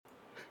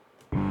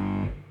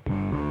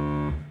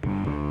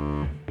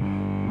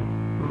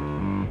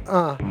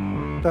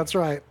That's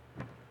right.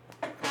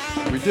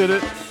 We did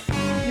it.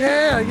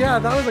 Yeah,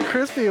 that was a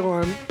crispy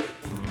one.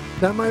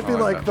 That might be Oh,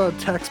 like okay. the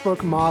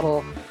textbook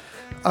model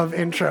of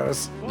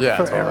intros Yeah,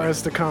 for totally.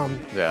 eras to come.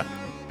 Yeah.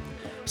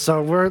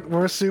 So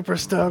we're super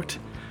stoked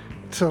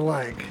to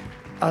like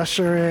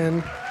usher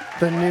in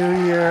the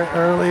new year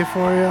early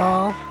for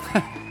y'all.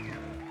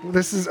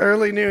 This is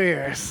early New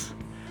Year's.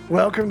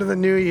 Welcome to the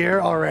new year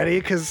already,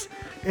 because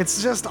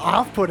it's just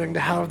off-putting to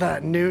have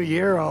that new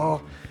year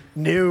all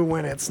new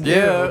when it's new.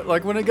 Yeah,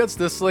 like when it gets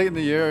this late in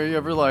the year, you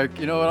ever like,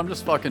 you know what, I'm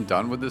just fucking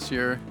done with this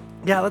year.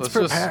 Yeah, let's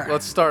prepare.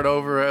 Let's start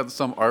over at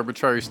some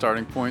arbitrary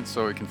starting point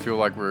so we can feel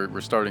like we're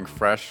starting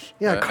fresh.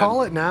 Yeah,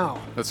 call it now.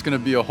 It's gonna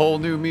be a whole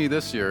new me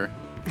this year.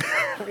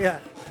 Yeah.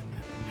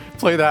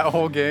 Play that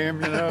whole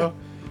game, you know?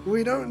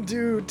 We don't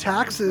do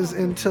taxes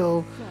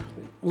until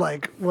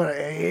like what,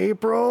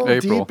 April?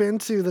 April. Deep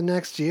into the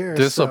next year.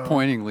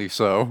 Disappointingly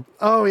so.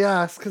 Oh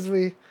yeah, it's because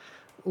we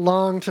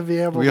long to be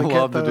able We to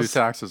love get to do those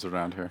taxes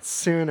around here.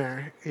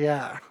 sooner.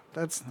 Yeah,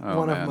 that's Oh,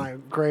 one of man. my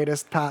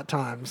greatest pat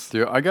times.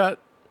 Dude, I got a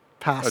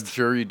Past.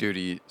 jury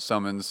duty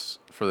summons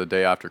for the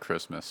day after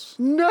Christmas.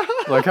 No,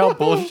 Like, how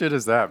bullshit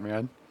is that,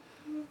 man?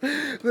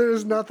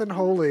 there's nothing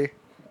holy.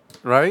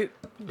 Right?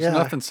 There's Yeah.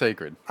 nothing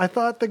sacred. I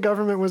thought the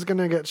government was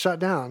gonna get shut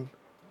down,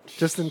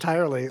 just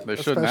entirely. They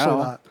should especially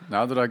now. that.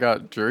 Now that I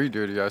got jury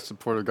duty, I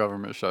support a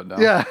government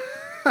shutdown. Yeah.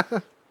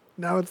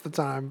 Now it's the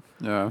time.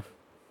 Yeah.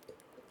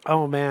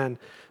 Oh man.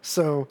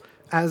 So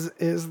as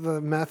is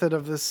the method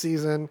of this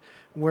season,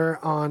 we're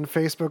on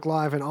Facebook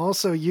Live and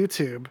also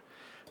YouTube.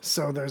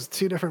 So there's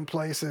two different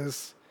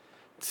places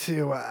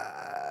to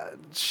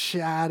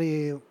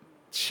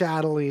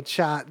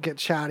get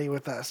chatty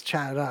with us,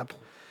 chat it up.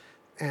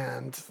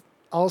 And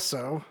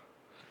also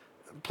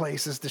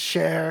places to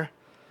share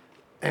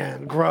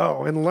and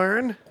grow and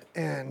learn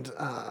and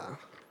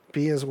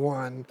be as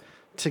one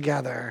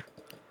together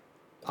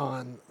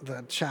on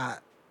the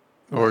chat.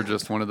 Or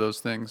just one of those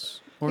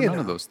things. Or You none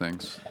of know. those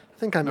things. I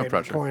think I No made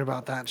pressure. a point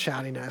about that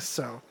chattiness.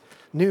 So,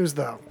 news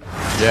though.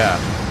 Yeah.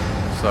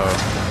 So,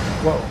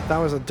 Whoa, that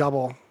was a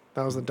double.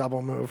 That was a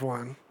double move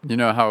one. you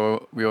know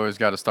how we always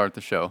got to start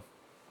the show.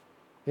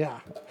 Yeah.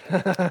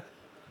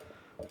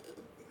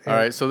 All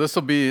right, so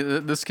we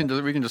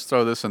can just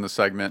throw this in the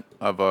segment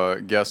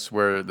of guess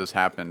where this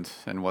happened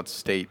and what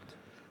state did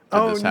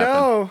Oh this happen.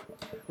 no!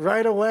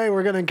 Right away,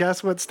 we're gonna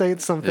guess what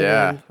state something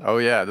Yeah. in. Oh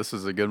yeah, this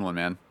is a good one,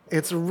 man.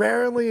 It's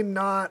rarely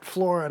not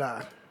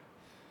Florida.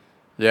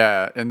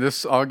 Yeah, and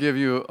this I'll give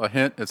you a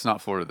hint. It's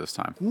not Florida this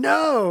time.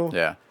 No.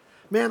 Yeah.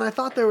 Man, I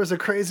thought there was a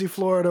crazy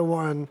Florida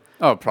one.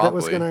 Oh, That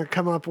was probably. gonna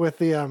come up with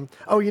the.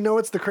 Oh, you know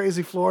what's the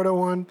crazy Florida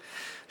one?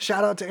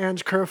 Shout out to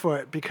Ange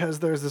Kerfoot, because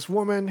there's this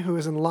woman who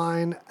is in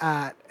line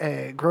at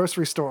a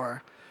grocery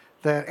store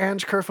that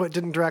Ange Kerfoot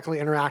didn't directly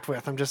interact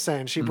with. I'm just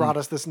saying. She brought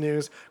us this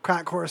news.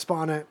 Crack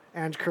correspondent,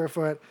 Ange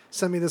Kerfoot,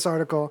 sent me this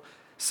article.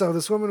 So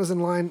this woman was in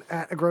line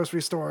at a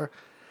grocery store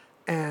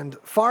and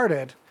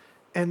farted.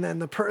 And then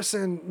the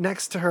person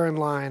next to her in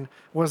line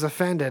was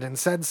offended and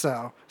said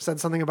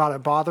something about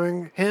it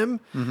bothering him.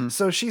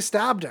 So she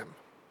stabbed him.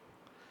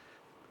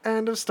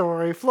 End of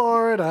story.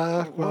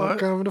 Florida.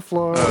 Welcome to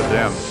Florida. Oh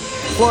damn.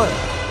 Florida.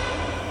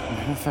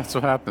 That's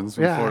what happens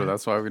in Yeah. Florida.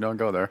 That's why we don't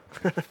go there.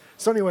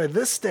 So anyway,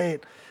 this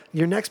state,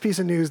 your next piece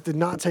of news did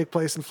not take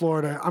place in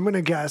Florida. I'm going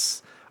to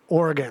guess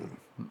Oregon.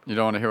 You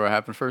don't want to hear what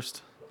happened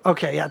first?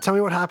 Okay, yeah, tell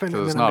me what happened. Because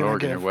And it's then I'm not gonna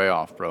Oregon. give. You're way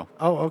off, bro.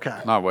 Oh, okay.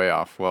 Not way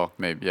off. Well,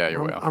 maybe. Yeah,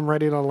 you're way off. I'm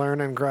ready to learn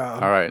and grow.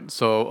 All right.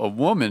 So a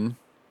woman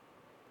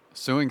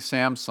suing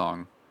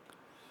Samsung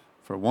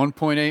for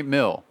 1.8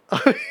 mil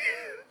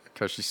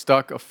because she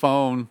stuck a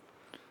phone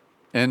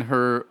in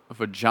her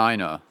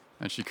vagina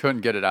and she couldn't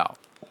get it out.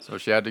 So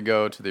she had to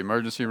go to the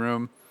emergency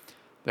room.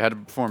 They had to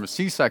perform a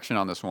C-section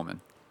on this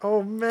woman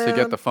Oh, man. to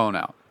get the phone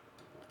out.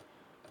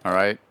 All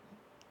right.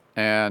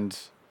 And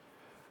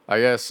I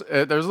guess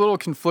there's a little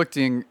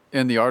conflicting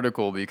in the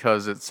article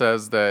because it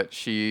says that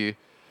she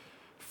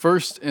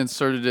first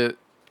inserted it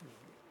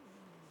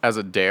as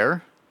a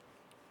dare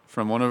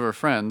from one of her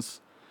friends.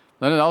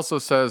 Then it also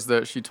says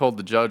that she told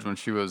the judge when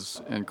she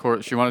was in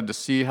court she wanted to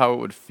see how it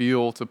would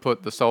feel to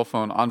put the cell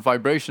phone on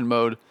vibration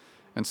mode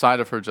inside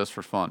of her just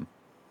for fun.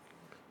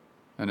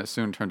 And it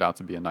soon turned out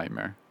to be a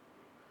nightmare.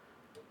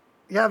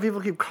 Yeah, people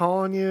keep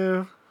calling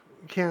you.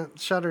 You can't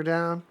shut her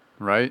down.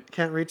 Right?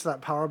 Can't reach that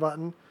power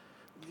button.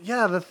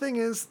 Yeah, the thing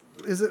is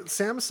it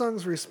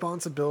Samsung's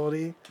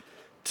responsibility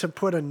to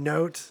put a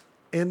note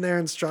in their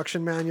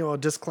instruction manual, a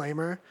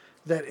disclaimer,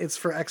 that it's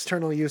for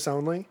external use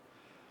only?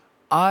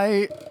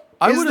 I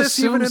Is would this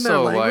assume even in their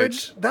so.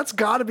 language? That's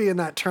got to be in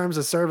that terms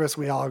of service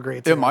we all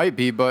agree to. It might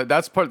be, but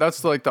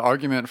that's like the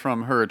argument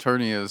from her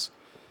attorney is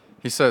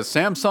he says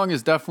Samsung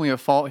is definitely at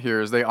fault here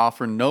as they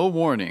offer no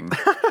warning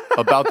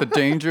about the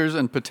dangers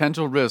and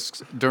potential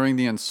risks during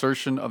the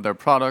insertion of their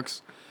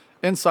products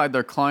inside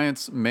their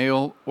clients'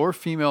 male or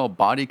female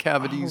body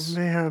cavities Oh,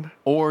 man.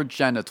 or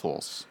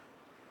genitals.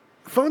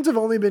 Phones have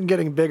only been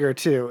getting bigger,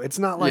 too. It's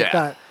not like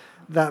Yeah.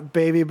 that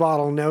baby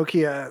bottle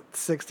Nokia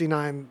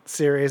 69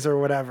 series or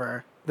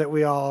whatever that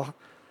we all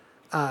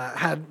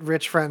had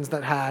rich friends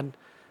that had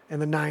in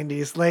the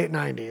 90s, late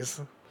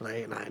 90s.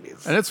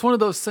 And it's one of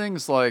those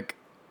things like,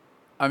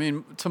 I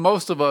mean, to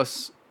most of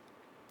us,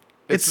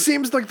 It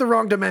seems like the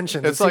wrong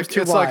dimension. It seems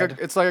too wide.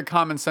 it's like a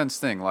common sense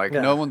thing. Like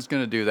no one's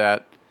gonna do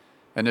that,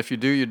 and if you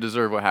do, you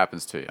deserve what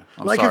happens to you.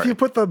 I'm like sorry. if you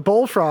put the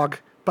bullfrog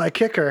by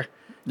Kicker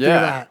through Yeah.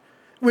 that,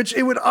 which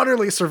it would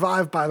utterly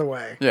survive, by the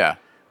way. yeah,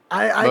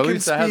 I but at can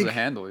least speak. it has a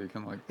handle. You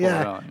can like pull it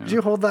Yeah. out. Did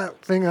you hold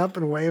that thing up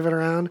and wave it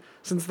around?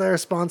 Since they're a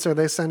sponsor,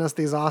 they sent us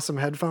these awesome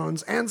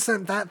headphones and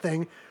sent that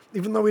thing.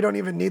 Even though we don't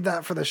even need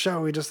that for the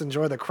show, we just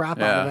enjoy the crap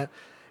out of Yeah. it.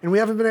 And we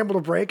haven't been able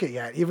to break it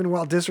yet, even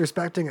while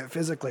disrespecting it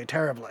physically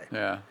terribly.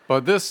 Yeah,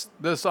 but this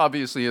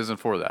obviously isn't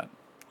for that.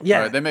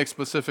 Yeah. Right? They make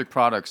specific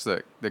products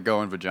that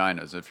go in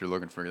vaginas if you're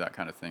looking for that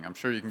kind of thing. I'm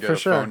sure you can get For a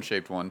sure. phone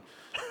shaped one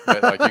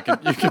that like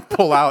you can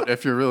pull out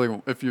if you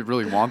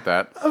really want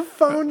that. A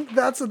phone,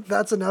 that's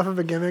enough of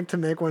a gimmick to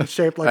make one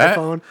shaped like a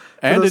phone. For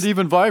And those, it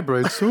even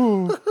vibrates.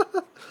 Ooh.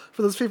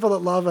 for those people that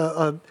love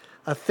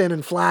a thin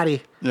and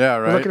flatty. Yeah,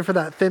 We're right. looking for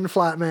that thin,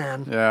 flat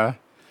man. Yeah.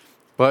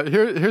 But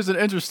here's an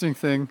interesting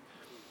thing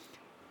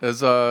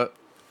is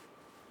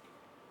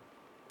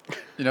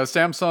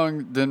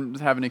Samsung didn't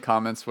have any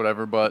comments,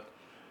 whatever, but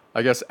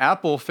I guess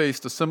Apple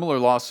faced a similar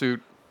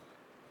lawsuit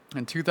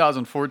in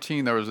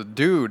 2014. There was a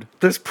dude.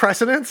 There's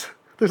precedence?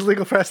 There's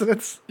legal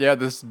precedence? Yeah,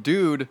 this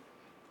dude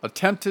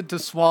attempted to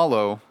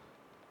swallow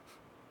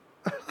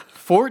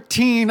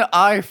 14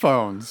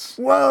 iPhones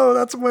Whoa,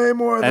 that's way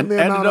more than and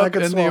the amount I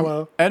could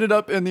swallow. ended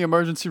up in the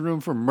emergency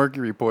room for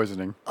mercury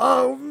poisoning.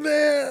 Oh,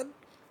 man.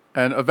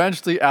 And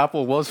eventually,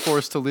 Apple was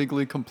forced to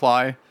legally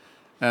comply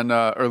and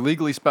or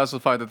legally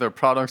specify that their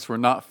products were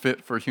not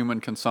fit for human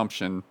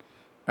consumption,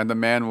 and the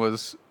man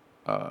was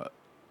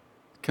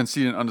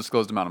conceded an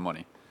undisclosed amount of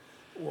money.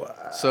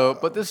 Wow. So,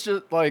 but this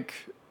just like,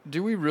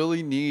 do we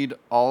really need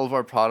all of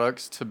our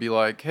products to be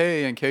like,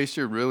 hey, in case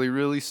you're really,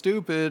 really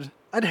stupid?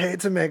 I'd hate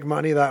to make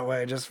money that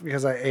way just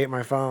because I ate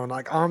my phone.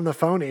 Like, I'm the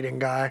phone eating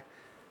guy.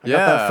 I got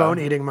Yeah. that phone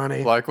eating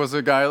money. Like, was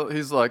a guy?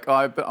 He's like, oh,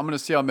 I'm gonna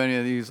see how many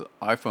of these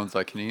iPhones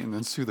I can eat, and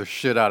then sue the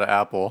shit out of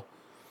Apple.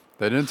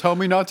 They didn't tell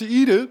me not to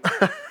eat it.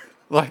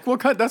 Like, what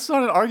kind? That's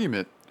not an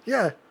argument.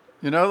 Yeah.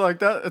 Like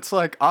that. It's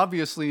like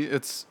obviously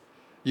it's,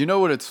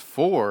 what it's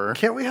for.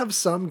 Can't we have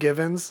some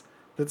givens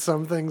that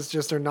some things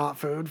just are not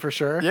food for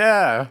sure?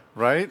 Yeah,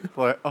 right.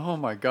 Like, oh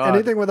my god.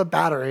 Anything with a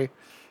battery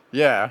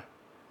Yeah,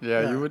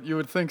 Yeah. you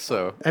would think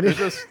so. Any- It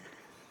just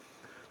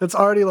that's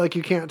already like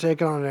you can't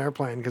take it on an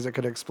airplane because it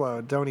could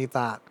explode. Don't eat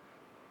that.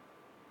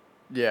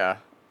 yeah.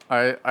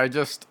 I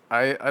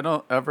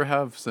don't ever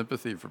have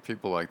sympathy for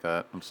people like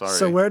that. I'm sorry.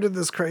 So where did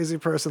this crazy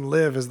person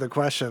live is the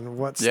question.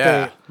 What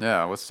state?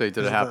 Yeah. What state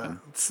did it happen?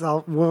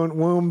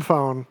 Womb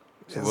phone.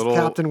 It's little-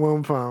 Captain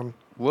Womb phone.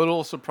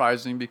 Little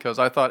surprising because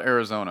I thought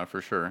Arizona for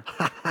sure.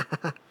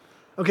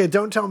 Okay,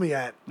 don't tell me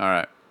yet. All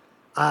right.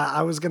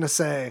 I was gonna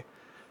say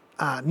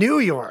New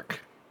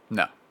York.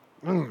 No.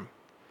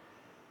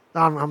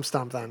 I'm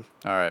stumped then.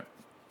 All right.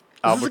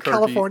 Is this a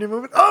California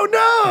movement? Oh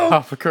no!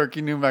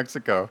 Albuquerque, New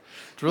Mexico.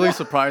 It's really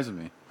surprising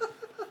me.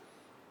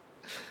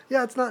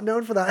 Yeah, it's not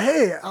known for that.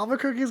 Hey,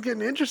 Albuquerque's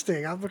getting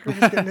interesting. Albuquerque's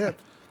getting hip.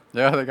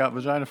 Yeah, they got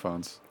vagina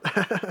phones.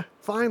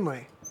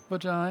 Finally.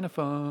 Vagina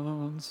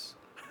phones.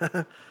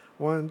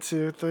 1,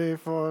 2, 3,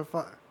 4,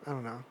 5. I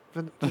don't know.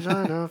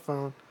 Vagina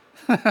phone.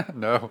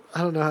 No.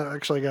 I don't know how it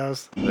actually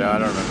goes. Yeah, I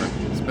don't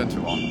remember. It's been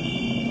too long.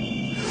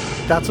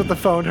 That's what the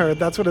phone heard.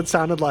 That's what it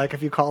sounded like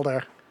if you called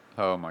her.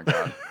 Oh my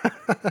god.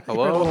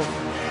 Hello?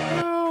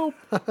 Help!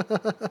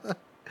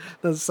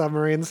 Those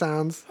submarine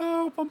sounds.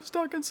 Help! I'm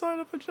stuck inside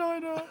a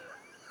vagina.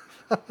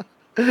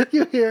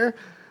 You hear?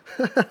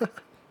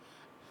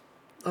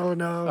 Oh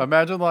no.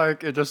 Imagine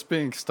like it just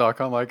being stuck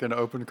on like an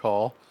open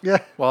call Yeah.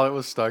 while it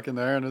was stuck in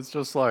there, and it's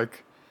just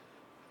like,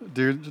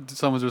 dude,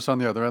 someone's just on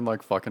the other end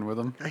like fucking with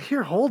him. I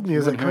hear hold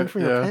music coming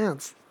from your Yeah.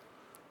 pants.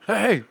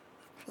 Hey,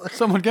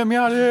 someone get me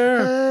out of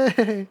here!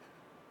 Hey,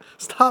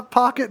 stop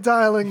pocket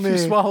dialing me.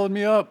 She swallowed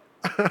me up.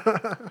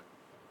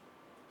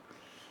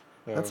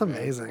 That's Oh, man.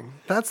 amazing.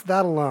 That's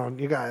that alone,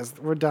 you guys.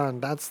 We're done.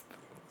 That's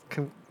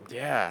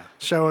Yeah.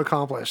 show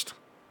accomplished.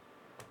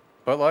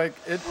 But like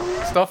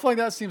stuff like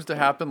that seems to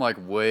happen like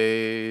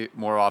way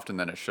more often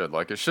than it should.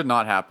 Like it should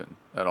not happen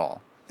at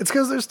all. It's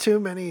because there's too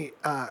many.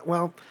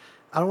 Well,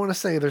 I don't want to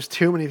say there's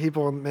too many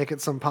people and make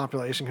it some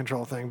population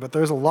control thing, but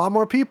there's a lot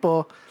more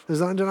people.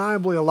 There's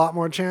undeniably a lot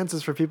more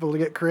chances for people to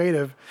get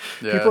creative.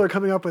 Yeah. People are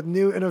coming up with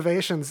new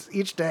innovations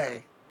each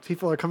day.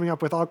 People are coming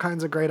up with all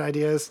kinds of great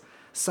ideas,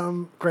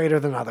 some greater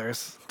than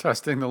others.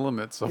 Testing the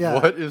limits of Yeah.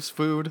 what is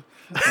food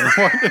and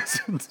what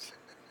isn't.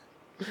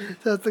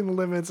 Testing the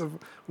limits of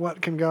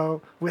what can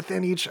go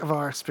within each of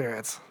our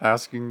spirits.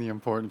 Asking the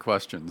important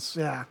questions.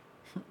 Yeah.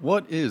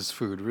 What is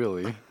food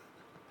really?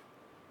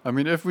 I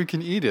mean, if we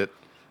can eat it,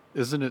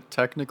 isn't it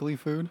technically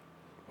food?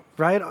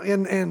 Right?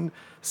 And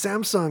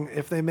Samsung,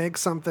 if they make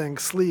something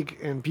sleek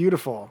and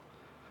beautiful,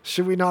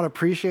 should we not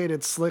appreciate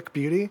its slick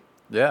beauty?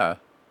 Yeah.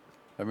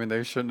 I mean,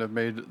 they shouldn't have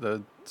made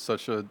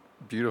such a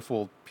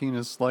beautiful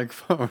penis-like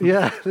phone.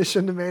 Yeah, they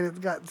shouldn't have made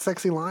it. Got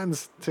sexy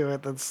lines to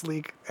it, that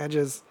sleek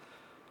edges.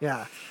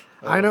 Yeah.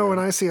 I know when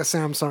I see a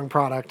Samsung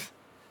product,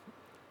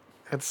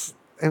 it's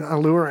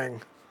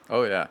alluring.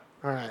 Oh yeah.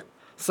 All right.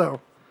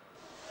 So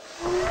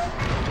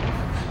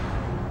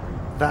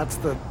that's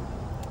the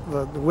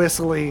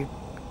whistly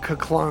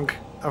clunk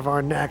of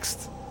our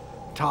next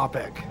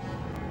topic.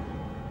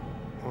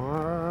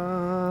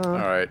 All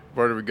right.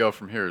 Where do we go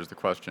from here is the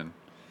question.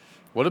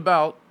 What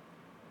about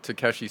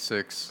Takeshi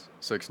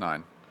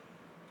 669?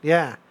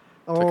 Yeah.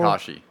 Oh,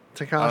 Takashi.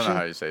 I don't know Takashi.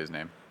 how you say his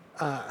name.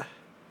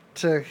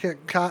 To hit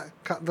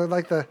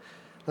like the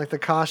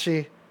Kashi.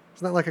 Isn't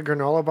that like a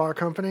granola bar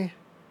company?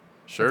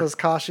 Sure. Those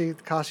Kashi, Yeah.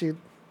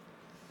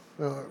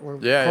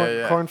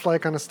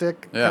 cornflake on a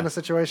stick Yeah. kind of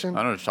situation.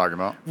 I know what you're talking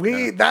about.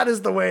 That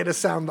is the way to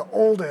sound the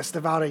oldest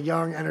about a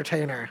young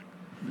entertainer.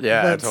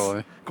 Yeah, That's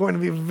totally. going to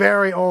be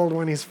very old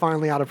when he's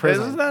finally out of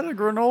prison. Is that a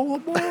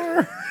granola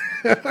bar?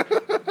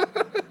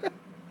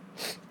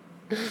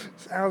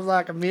 Sounds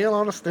like a meal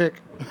on a stick.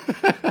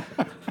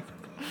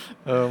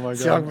 Oh my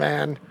This young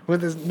man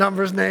with his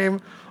numbers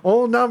name,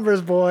 old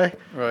numbers boy,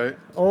 Right.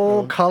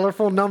 old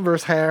colorful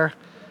numbers hair.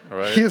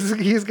 Right.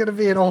 He's gonna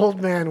be an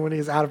old man when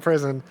he's out of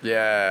prison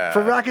Yeah.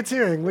 for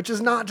racketeering, which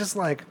is not just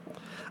like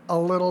a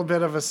little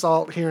bit of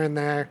assault here and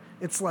there.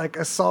 It's like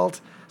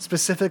assault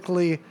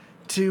specifically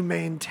to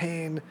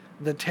maintain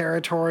the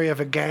territory of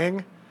a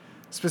gang,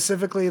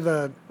 specifically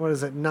the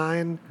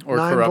nine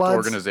corrupt Bloods?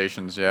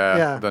 organizations. Yeah.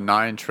 Yeah. The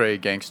 9 Trey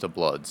Gangsta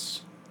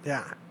Bloods.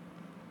 Yeah.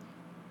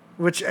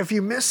 Which, if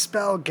you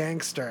misspell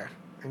gangster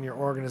in your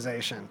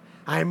organization,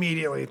 I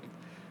immediately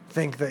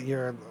think that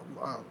you're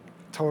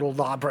total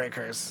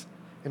lawbreakers,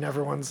 and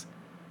everyone's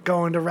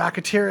going to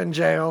racketeering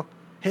jail.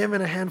 Him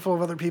and a handful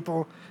of other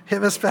people.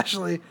 Him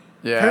especially.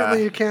 Yeah.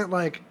 Apparently, you can't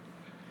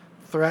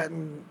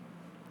threaten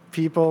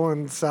people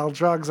and sell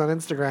drugs on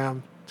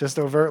Instagram just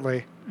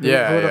overtly. Who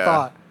would have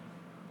thought?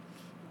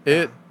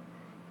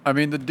 I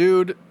mean, the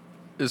dude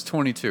is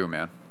 22,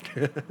 man.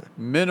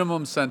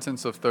 Minimum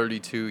sentence of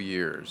 32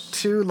 years.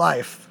 To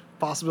life.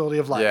 Possibility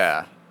of life.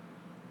 Yeah.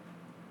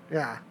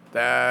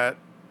 Yeah.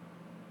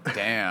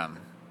 Damn.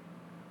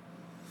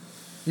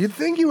 You'd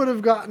think you would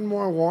have gotten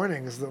more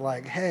warnings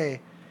that,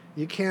 hey,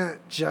 you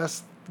can't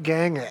just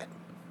gang it.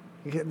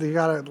 You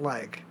gotta,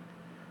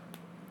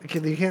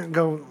 you can't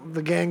go,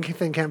 the gang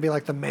thing can't be,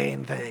 the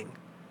main thing.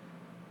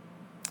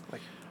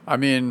 I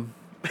mean,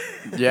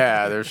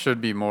 yeah, there should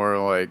be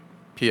more,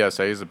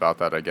 PSAs about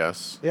that, I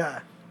guess.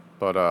 Yeah.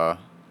 But, I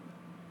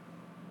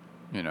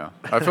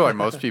feel like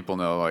most people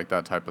know,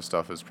 that type of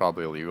stuff is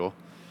probably illegal.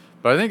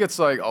 But I think it's,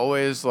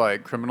 always,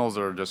 criminals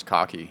are just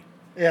cocky.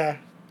 Yeah.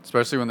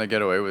 Especially when they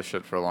get away with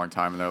shit for a long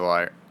time and they're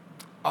like,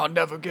 I'll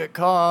never get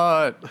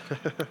caught.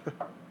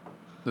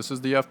 This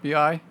is the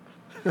FBI?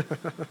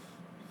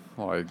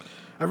 I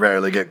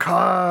rarely get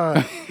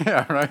caught.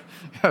 Yeah, right?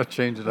 Gotta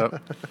change it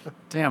up.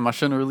 Damn, I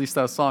shouldn't have released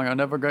that song. I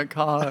never got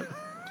caught.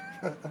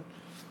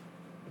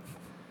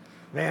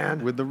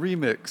 Man. With the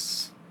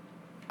remix.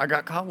 I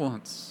got caught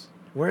once.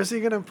 Where's he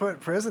going to put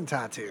prison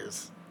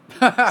tattoos?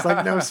 It's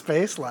no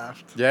space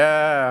left.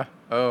 Yeah.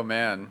 Oh,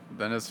 man.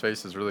 Then his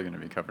face is really going to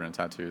be covered in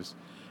tattoos.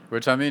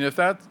 Which, I mean, if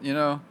that, if you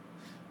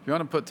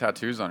want to put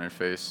tattoos on your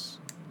face,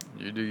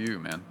 you do you,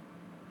 man.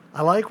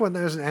 I like when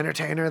there's an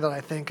entertainer that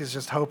I think is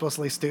just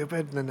hopelessly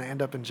stupid and then they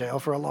end up in jail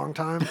for a long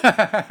time.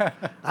 I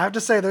have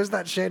to say, there's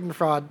that shade and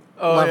fraud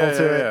level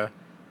to it. Yeah.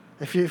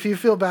 If you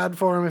feel bad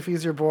for him, if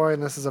he's your boy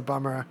and this is a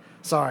bummer,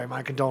 sorry,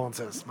 my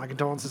condolences. My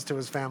condolences to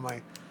his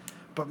family.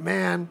 But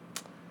man,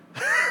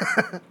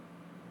 if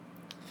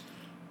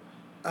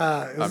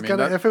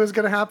it was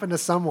gonna happen to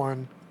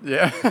someone.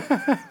 Yeah.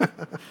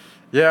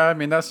 Yeah, I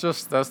mean that's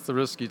the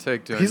risk you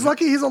take doing. He's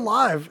lucky he's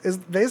alive.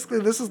 This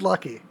is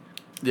lucky.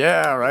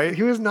 Yeah, right?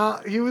 He was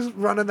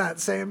running that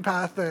same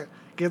path that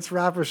gets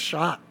rappers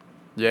shot.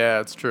 Yeah,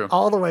 it's true.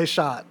 All the way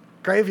shot.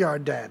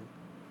 Graveyard dead.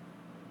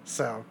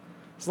 So,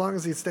 as long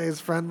as he stays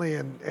friendly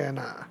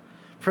in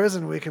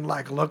prison, we can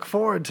look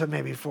forward to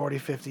maybe 40,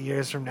 50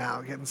 years from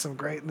now getting some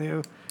great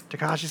new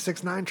Tekashi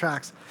 6ix9ine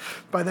tracks.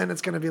 By then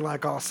it's going to be all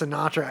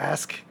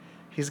Sinatra-esque.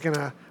 He's going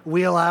to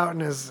wheel out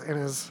in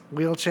his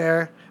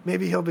wheelchair.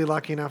 Maybe he'll be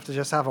lucky enough to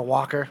just have a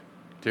walker.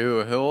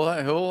 Dude,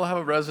 he'll have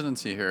a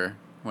residency here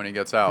when he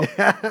gets out.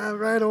 Yeah,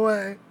 right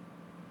away.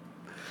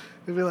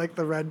 It'll be like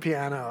the red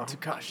piano.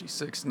 Tekashi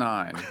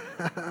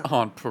 6ix9ine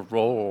on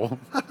parole.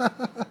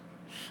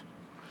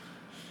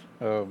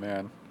 Oh,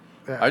 man.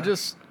 Yeah.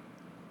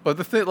 But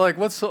the thing,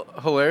 what's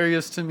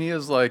hilarious to me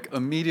is,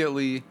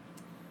 immediately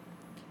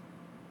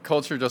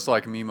culture just,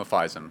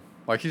 memeifies him.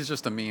 He's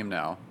just a meme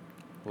now.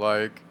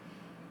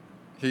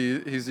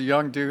 He's a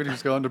young dude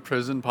who's going to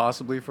prison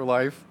possibly for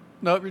life.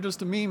 Nope, you're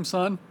just a meme,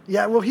 son.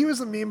 Yeah, well, he was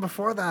a meme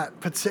before that,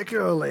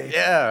 particularly.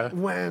 Yeah.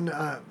 When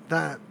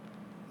that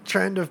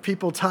trend of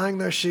people tying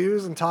their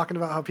shoes and talking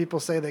about how people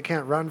say they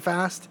can't run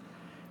fast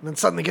and then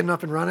suddenly getting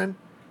up and running.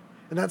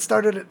 And that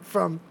started it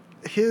from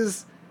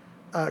his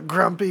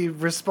grumpy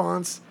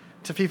response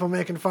to people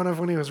making fun of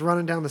when he was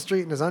running down the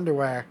street in his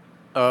underwear.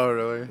 Oh,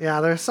 really?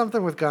 Yeah, there's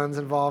something with guns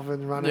involved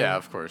in running. Yeah,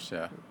 of course,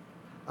 yeah.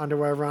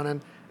 Underwear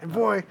running. And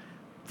boy,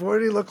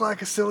 did he look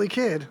like a silly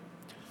kid.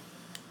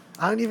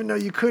 I don't even know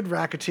you could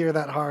racketeer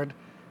that hard,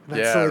 that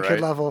Yeah, silly kid right.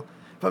 level.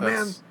 But man,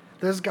 That's-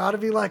 there's got to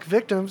be like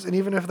victims, and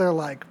even if they're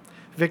like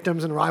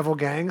victims in rival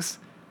gangs,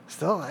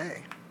 still,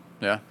 hey,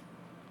 Yeah.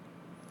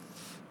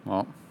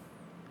 Well,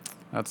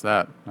 that's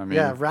that. I mean,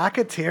 yeah,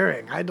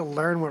 racketeering. I had to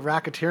learn what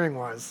racketeering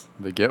was.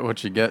 the get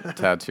what you get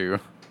tattoo.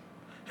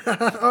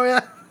 Oh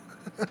yeah,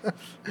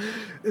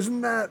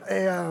 isn't that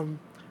a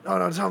Oh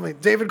no, tell me,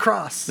 David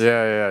Cross.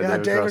 Yeah,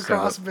 David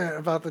Cross said bit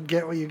about the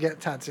 "Get What You Get"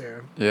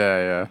 tattoo. it.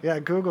 Yeah. Yeah,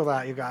 Google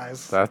that, you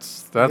guys.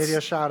 That's Give you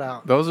a shout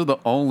out. those are the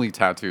only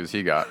tattoos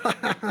he got.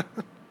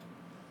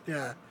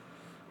 Yeah,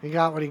 he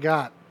got what he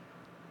got.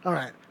 All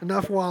right,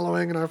 enough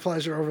wallowing in our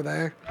pleasure over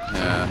there.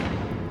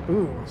 Yeah.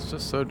 Ooh, It's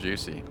just so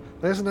juicy.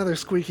 there's another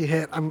squeaky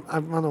hit. I'm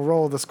on the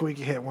roll of the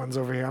squeaky hit ones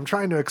over here. I'm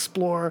trying to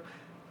explore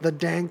the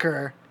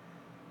danker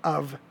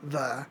of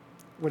the,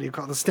 what do you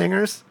call it, the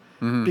stingers?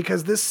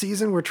 Because this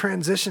season we're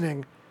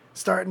transitioning,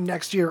 starting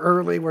next year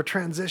early. We're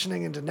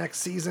transitioning into next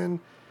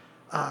season,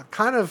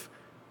 kind of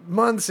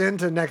months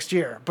into next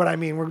year. But I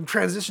mean, we're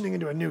transitioning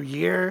into a new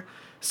year.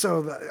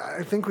 So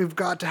I think we've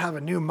got to have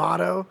a new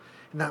motto.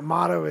 And that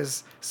motto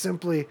is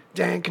simply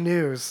dank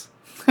news.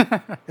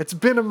 It's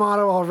been a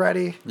motto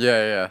already.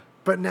 Yeah.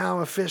 But now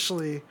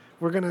officially,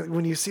 we're going to,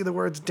 when you see the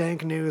words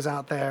dank news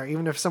out there,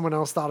 even if someone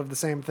else thought of the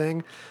same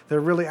thing, they're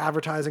really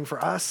advertising for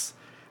us.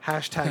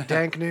 Hashtag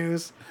dank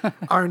news.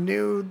 Our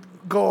new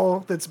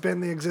goal that's been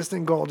the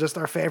existing goal, just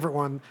our favorite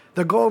one,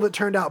 the goal that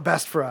turned out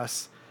best for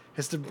us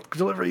is to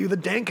deliver you the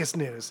dankest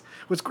news.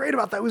 What's great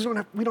about that is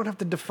we don't have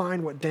to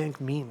define what dank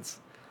means.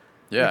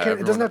 Yeah.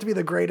 It doesn't have to be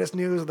the greatest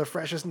news or the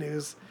freshest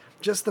news,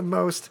 just the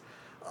most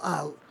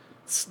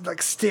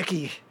like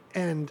sticky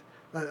and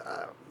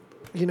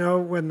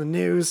when the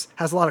news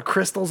has a lot of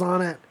crystals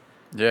on it.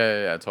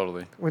 Yeah,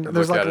 totally. When You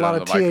there's look like at a it lot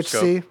under of the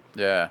microscope. THC.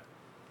 Yeah.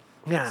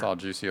 It's Yeah, all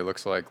juicy. It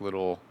looks like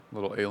little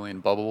alien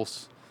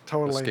bubbles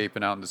totally.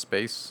 escaping out into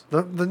space.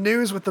 The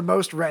news with the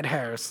most red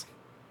hairs.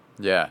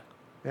 Yeah.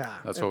 Yeah,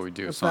 That's what we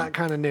do, It's son. that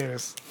kind of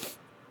news.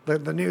 The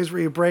news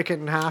where you break it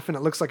in half and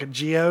it looks like a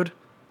geode.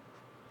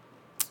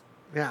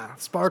 Yeah,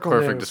 sparkle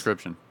Perfect news.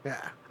 description.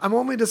 Yeah,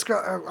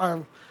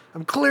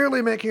 I'm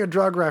clearly making a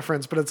drug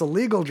reference, but it's a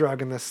legal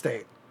drug in this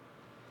state.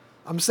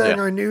 I'm saying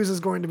Yeah. our news is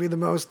going to be the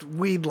most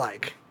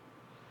weed-like,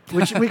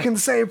 which we can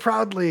say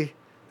proudly,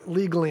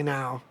 legally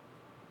now.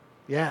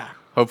 Yeah.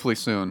 Hopefully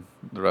soon,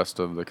 the rest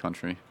of the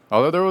country.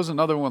 Although there was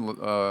another one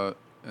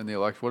in the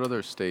election. What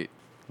other state?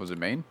 Was it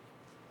Maine?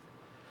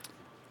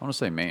 I want to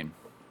say Maine.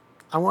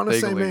 I want to They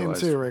say Maine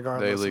legalized- too,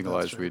 regardless. They if that's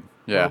legalized true. weed.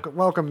 Yeah.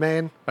 Welcome,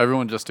 Maine.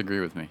 Everyone just agree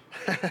with me.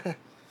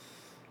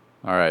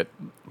 All right.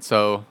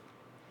 So,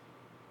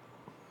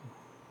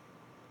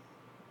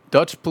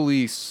 Dutch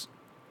police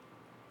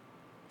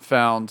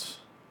found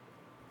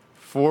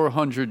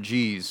 400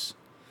 G's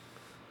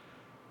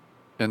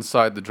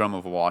inside the drum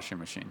of a washing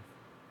machine.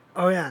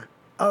 Oh yeah.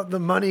 Oh, the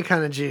money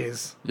kind of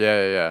G's.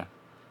 Yeah.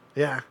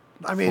 Yeah.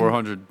 I mean,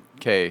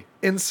 400K.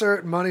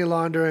 insert money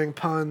laundering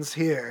puns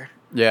here.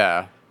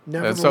 Yeah. And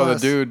so the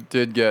Nevertheless- dude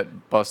did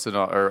get busted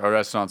or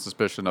arrested on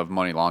suspicion of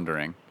money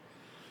laundering.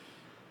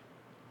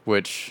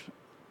 Which,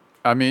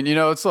 I mean,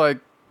 it's like,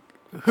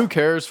 who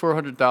cares?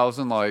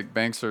 400,000. Like,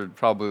 banks are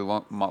probably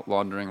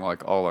laundering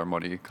like all our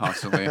money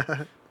constantly,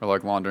 or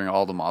like laundering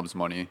all the mob's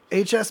money.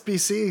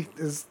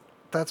 HSBC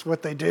that's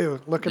what they do.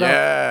 Look it up.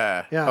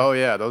 Yeah. Yeah. Oh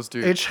yeah, those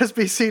dudes.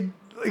 HSBC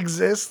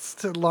exists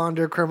to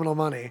launder criminal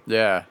money,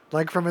 Yeah.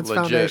 like from its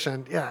Legit.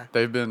 foundation. Yeah.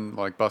 They've been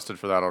like busted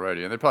for that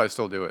already, and they probably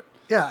still do it.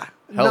 Yeah.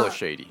 Hella Not-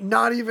 shady.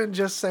 Not even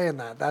just saying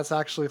that. That's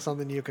actually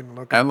something you can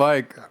look And at.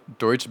 like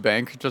Deutsche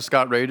Bank just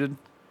got raided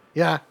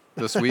Yeah.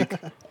 this week,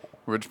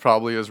 which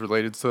probably is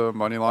related to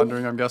money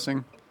laundering, I'm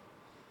guessing.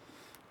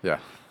 Yeah.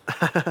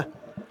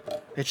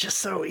 It's just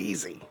so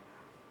easy.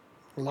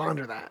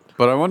 Launder that.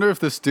 But I wonder if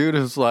this dude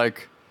is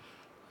like,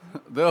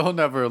 they'll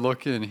never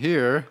look in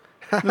here.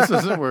 This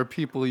isn't where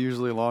people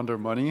usually launder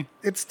money.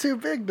 It's too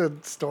big to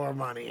store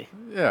money.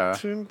 Yeah.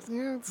 It's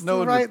No the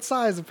one right would-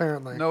 size,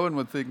 apparently. No one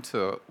would think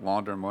to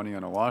launder money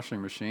in a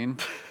washing machine.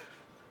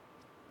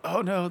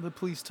 Oh no, the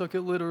police took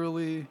it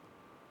literally.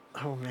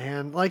 Oh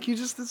man, like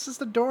it's just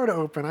a door to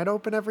open. I'd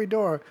open every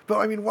door. But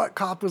I mean, what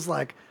cop was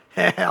like,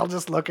 hey, I'll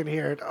just look in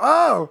here.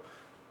 Oh!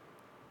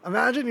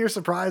 Imagine you're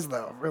surprised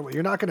though, really.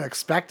 You're not going to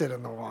expect it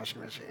in the washing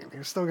machine.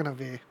 You're still going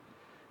to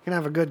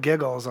have a good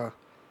giggle as a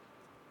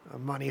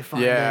money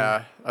finding.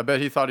 Yeah, I bet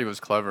he thought he was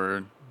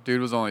clever.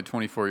 Dude was only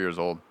 24 years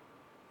old.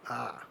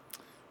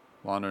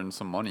 Laundering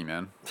some money,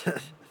 man.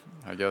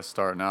 I guess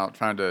starting out,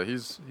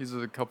 he's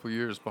a couple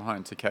years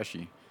behind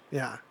Takeshi.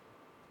 Yeah.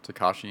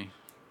 Takashi.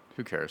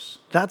 Who cares?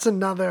 That's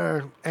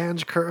another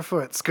Ange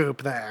Kerfoot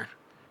scoop there.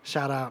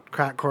 Shout out,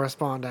 crack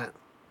correspondent.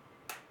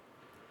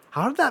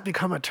 How did that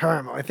become a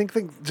term? I think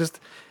just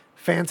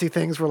fancy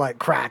things were like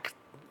crack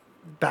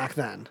back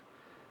then.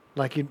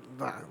 Like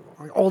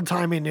like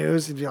old-timey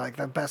news, you'd be like,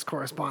 the best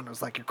correspondent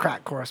was like your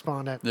crack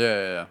correspondent.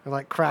 Yeah. Or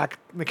like crack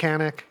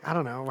mechanic. I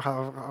don't know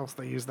how else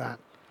they use that.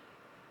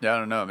 Yeah, I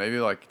don't know. Maybe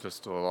like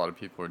just a lot of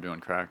people are doing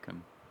crack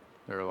and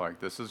they're like,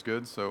 this is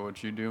good, so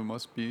what you do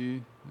must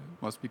be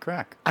Must be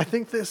crack. I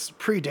think this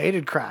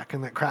predated crack,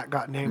 and that crack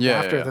got named Yeah,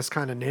 after yeah. this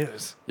kind of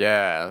news.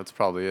 Yeah, that's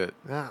probably it.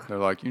 Yeah. They're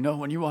like,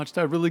 when you watch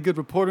that really good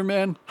reporter,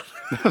 man,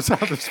 that's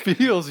how this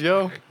feels,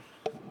 yo.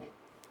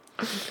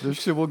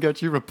 This shit will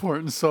get you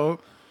reporting so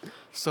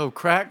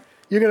crack,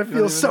 You're going to don't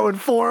feel even- so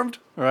informed.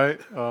 right?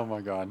 Oh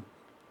my god.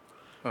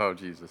 Oh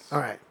Jesus. All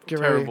right, get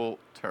ready.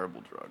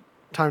 Terrible drug.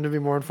 Time to be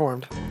more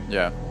informed.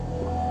 Yeah.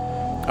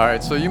 All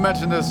right, so you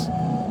mentioned this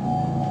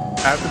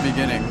at the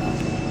beginning.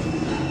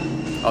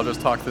 I'll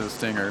just talk through the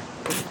stinger.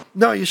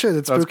 No, you should.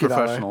 It's That's spooky that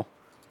way. professional.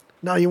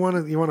 No, you want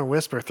to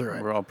whisper through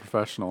it. We're all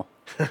professional.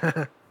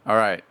 All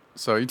right.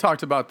 So you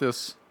talked about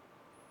this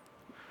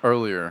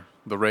earlier,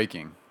 the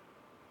raking.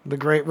 The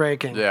great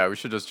raking. Yeah, we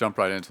should just jump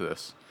right into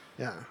this.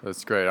 Yeah.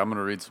 That's great. I'm going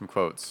to read some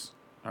quotes.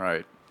 All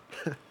right.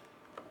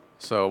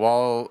 So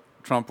while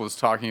Trump was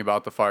talking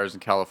about the fires in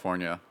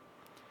California,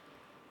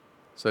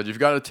 said, you've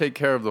got to take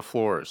care of the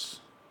floors.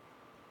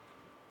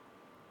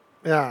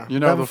 Yeah. You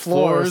know, them the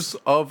floors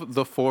of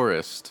the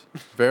forest.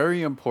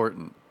 Very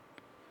important.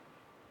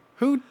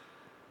 Who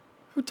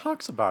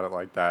talks about it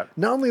like that?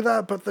 Not only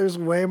that, but there's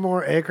way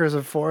more acres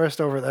of forest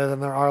over there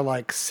than there are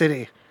like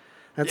city.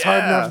 It's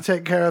hard enough to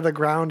take care of the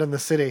ground in the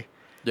city.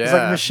 There's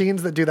like Yeah.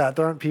 machines that do that.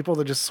 There aren't people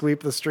that just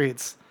sweep the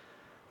streets.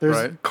 There's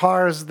Right.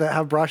 cars that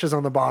have brushes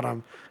on the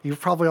bottom. You've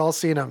probably all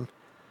seen them.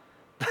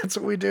 That's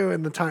what we do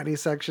in the tiny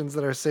sections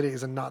that are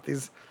cities and not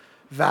these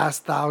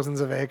vast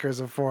thousands of acres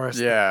of forest.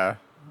 Yeah.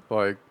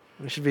 Like,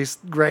 We should be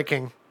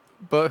raking.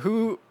 but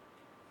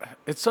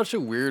it's such a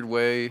weird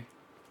way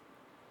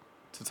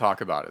to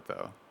talk about it,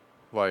 though.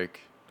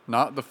 Like,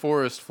 not the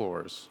forest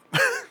floors,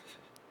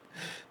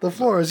 The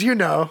floors, you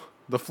know.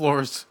 the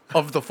floors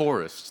of the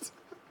forest.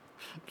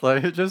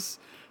 Like, the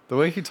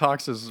way he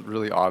talks is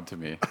really odd to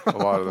me a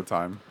lot of the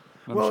time.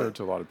 I'm Well, sure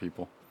to a lot of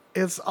people.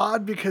 It's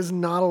odd because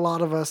not a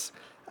lot of us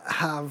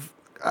have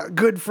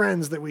good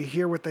friends that we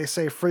hear what they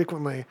say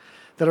frequently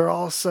that are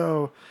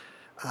also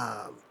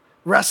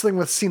wrestling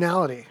with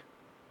senility.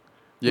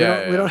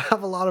 Yeah. We don't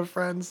have a lot of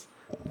friends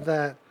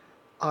that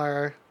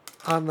are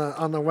on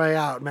the way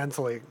out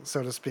mentally,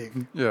 so to speak.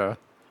 Yeah.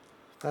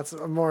 That's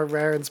a more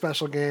rare and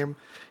special game.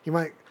 You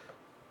might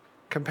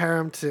compare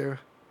them to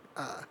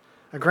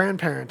a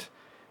grandparent.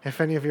 If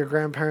any of your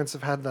grandparents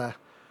have had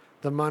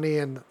the money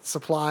and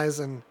supplies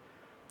and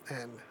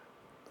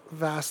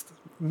vast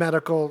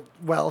medical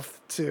wealth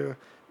to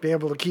be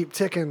able to keep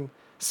ticking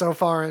so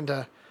far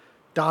into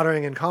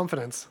doddering and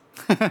confidence.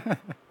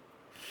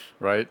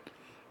 Right?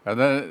 And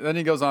then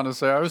he goes on to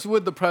say, I was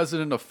with the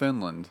president of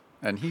Finland,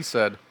 and he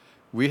said,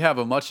 we have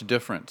a much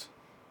different.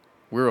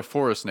 We're a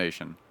forest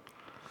nation.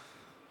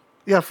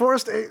 Yeah,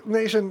 Forest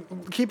Nation,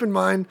 keep in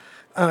mind,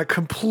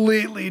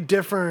 completely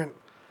different.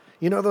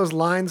 You know those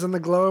lines in the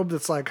globe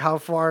that's like how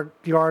far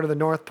you are to the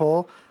North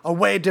Pole? A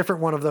way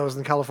different one of those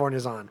than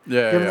California's on.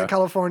 Yeah, Given yeah. that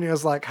California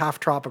is like half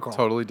tropical.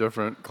 Totally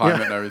different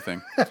climate and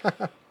everything.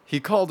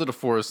 He called it a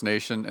forest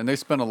nation, and they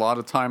spend a lot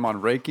of time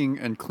on raking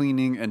and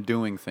cleaning and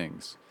doing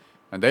things.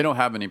 And they don't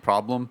have any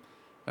problem.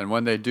 And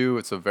when they do,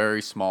 it's a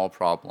very small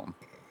problem.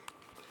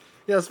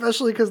 Yeah,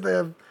 especially because they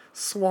have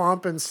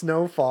swamp and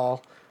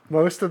snowfall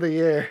most of the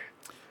year.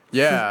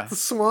 Yeah. The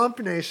Swamp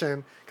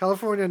Nation.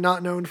 California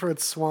not known for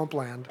its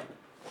swampland.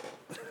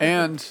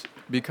 And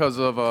because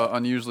of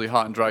unusually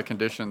hot and dry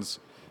conditions,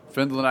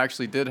 Finland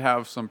actually did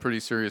have some pretty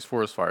serious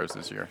forest fires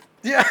this year.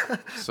 Yeah,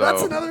 So-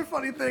 that's another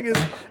funny thing is,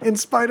 in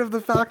spite of the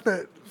fact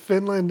that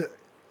Finland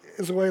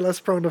is way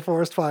less prone to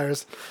forest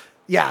fires,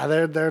 yeah,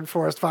 they're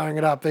forest firing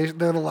it up. They're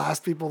the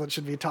last people that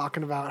should be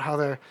talking about how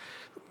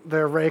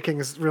their raking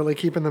is really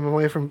keeping them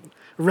away from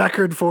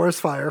record forest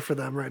fire for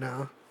them right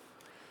now.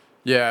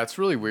 Yeah, it's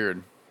really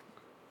weird.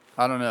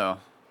 I don't know.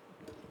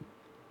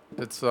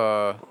 It's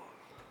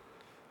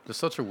just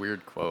such a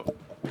weird quote.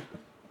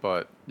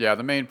 But yeah,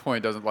 the main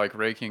point doesn't like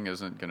raking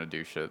isn't gonna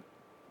do shit.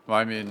 Well,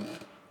 I mean,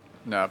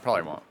 no, it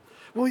probably won't.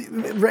 Well,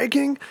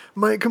 raking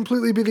might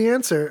completely be the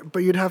answer, but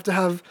you'd have to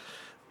have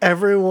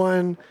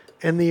everyone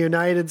in the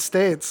United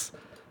States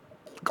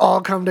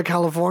all come to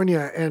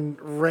California and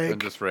rake.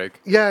 And just rake.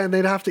 Yeah, and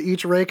they'd have to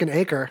each rake an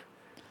acre.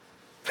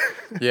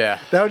 Yeah.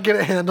 That would get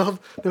it handled.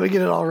 Then we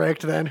get it all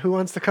raked then. Who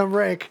wants to come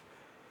rake?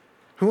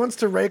 Who wants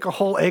to rake a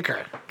whole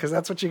acre? Because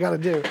that's what you got to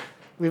do.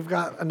 We've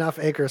got enough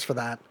acres for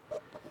that.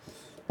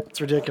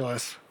 It's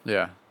ridiculous.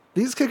 Yeah.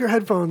 These kicker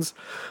headphones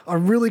are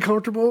really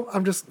comfortable.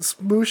 I'm just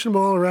smooshing them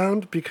all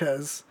around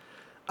because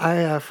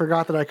I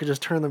forgot that I could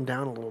just turn them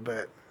down a little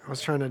bit. I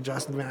was trying to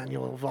adjust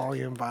manual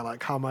volume by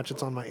like how much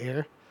it's on my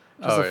ear.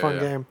 Just Oh, a yeah, fun yeah.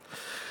 game.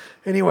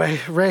 Anyway,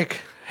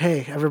 rake.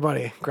 Hey,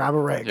 everybody, grab a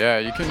rake. Yeah,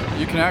 you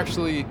can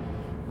actually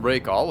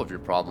rake all of your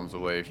problems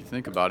away if you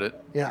think about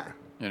it, Yeah.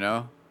 you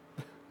know?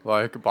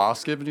 Like a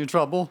boss giving you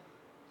trouble,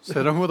 just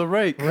hit him with a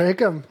rake. Rake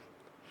them.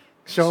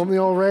 Show them the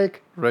old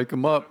rake. Rake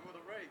him up.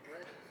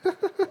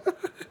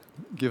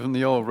 Give him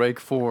the old rake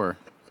 4.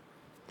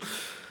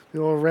 The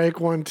old rake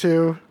 1,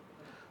 2.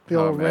 The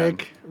Oh, old man.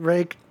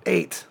 rake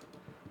 8.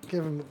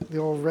 Give him the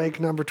old rake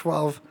number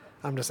 12.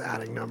 I'm just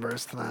adding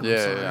numbers to that. I'm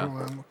Yeah, sorry. yeah. I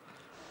don't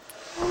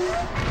know.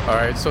 All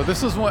right, so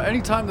this is one.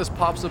 Anytime this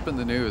pops up in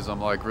the news,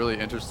 I'm like really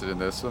interested in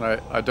this, and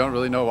I don't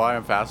really know why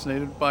I'm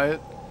fascinated by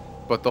it,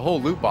 but the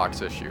whole loot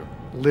box issue,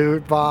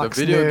 Loot the box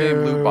video game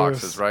loot news.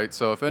 boxes, right?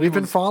 So if We've been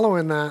anyone's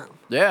following that.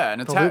 yeah,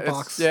 and the loot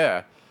box.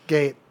 yeah,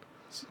 Gate.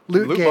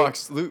 Loot loot gate.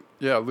 box, loot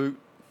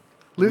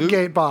Loot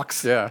gate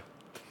box. yeah.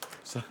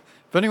 So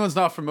if anyone's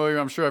not familiar,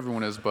 I'm sure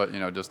everyone is, but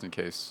just in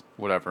case,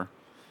 whatever.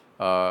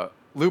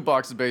 Loot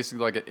box is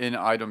basically like an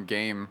in-item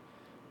game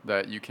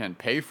that you can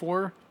pay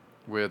for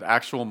with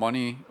actual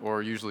money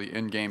or usually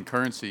in-game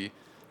currency,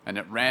 and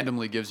it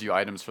randomly gives you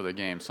items for the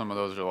game. Some of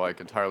those are like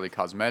entirely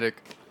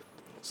cosmetic.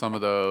 Some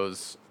of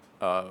those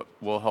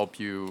will help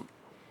you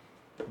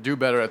do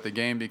better at the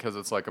game because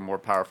it's like a more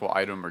powerful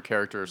item or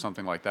character or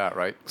something like that,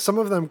 right? Some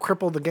of them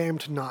cripple the game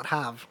to not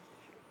have.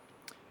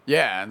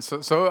 Yeah, and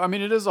so I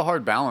mean, it is a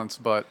hard balance,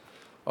 but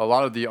a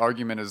lot of the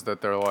argument is that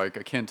they're like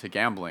akin to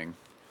gambling,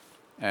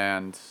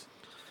 and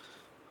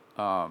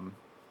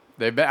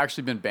they've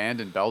actually been banned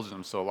in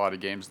Belgium. So a lot of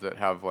games that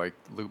have like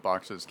loot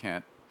boxes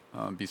can't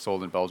be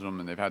sold in Belgium,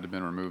 and they've had to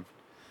been removed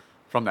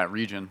from that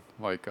region,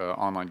 like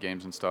online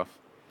games and stuff.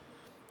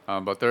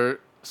 But they're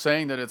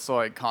saying that it's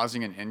like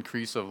causing an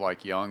increase of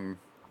like young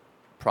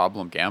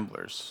problem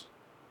gamblers,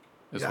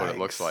 is what it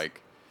looks Yikes.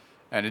 like,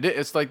 and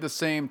it's like the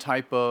same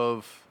type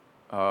of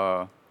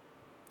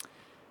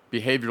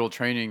behavioral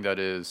training that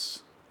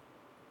is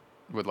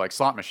with like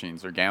slot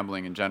machines or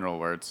gambling in general,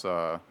 where it's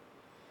I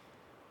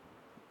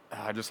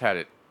just had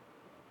it.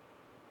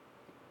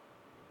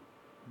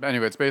 But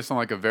anyway, it's based on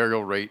like a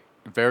variable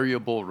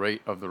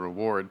rate of the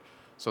reward,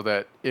 so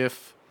that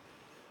if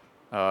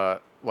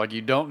like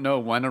you don't know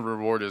when a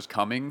reward is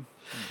coming,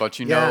 but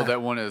you know Yeah.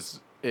 that one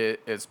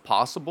it's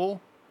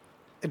possible.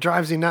 It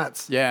drives you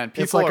nuts. Yeah, and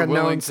people It's like are a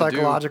willing known to do-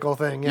 psychological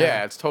thing.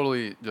 Yeah, it's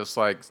totally just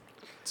like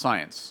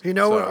science. You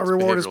know So a it's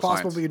reward is behavioral possible,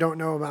 science. but you don't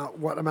know about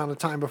what amount of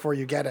time before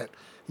you get it.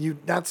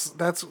 That's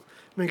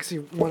makes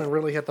you want to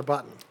really hit the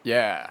button.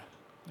 Yeah,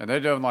 and they're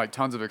doing like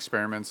tons of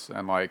experiments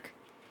and like,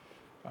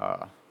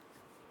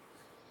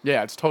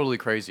 yeah, it's totally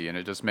crazy, and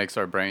it just makes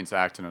our brains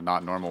act in a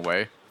not normal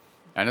way.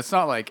 And it's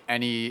not like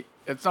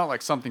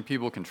something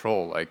people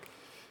control. Like,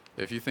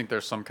 if you think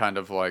there's some kind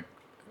of like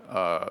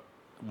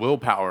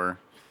willpower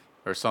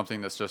or something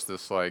that's just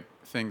this like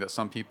thing that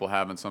some people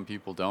have and some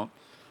people don't.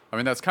 I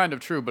mean, that's kind of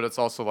true, but it's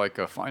also like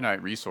a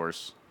finite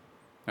resource,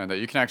 and that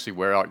you can actually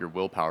wear out your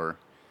willpower.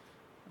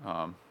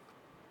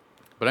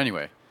 But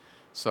anyway,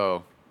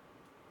 so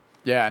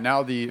yeah,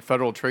 now the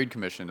Federal Trade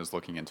Commission is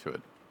looking into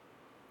it.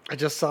 I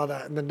just saw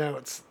that in the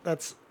notes.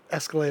 That's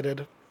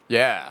escalated.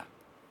 Yeah,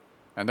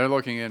 and they're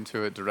looking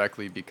into it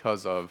directly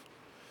because of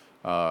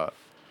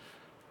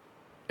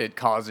it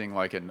causing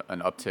like an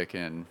uptick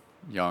in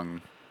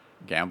young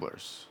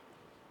gamblers,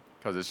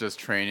 because it's just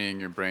training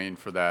your brain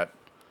for that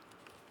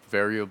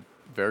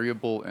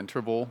variable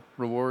interval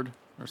reward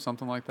or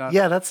something like that.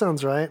 Yeah, that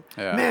sounds right.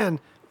 Yeah. Man,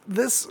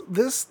 this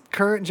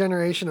current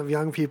generation of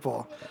young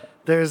people,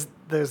 there's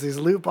these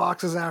loot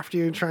boxes after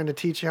you trying to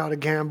teach you how to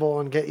gamble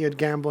and get you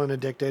gambling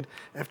addicted.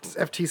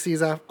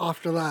 FTC's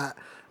after that.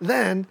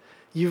 Then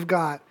you've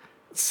got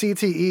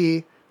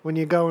CTE when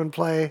you go and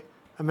play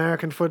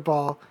American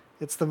football.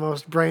 It's the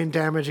most brain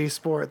damaging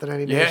sport that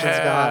any nation's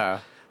Yeah.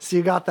 got. So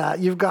you got that.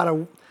 You've got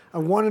a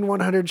 1 in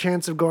 100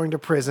 chance of going to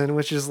prison,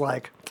 which is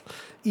like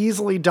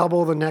easily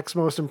double the next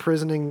most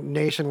imprisoning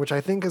nation, which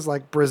I think is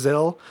like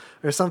Brazil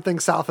or something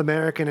South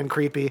American and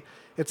creepy.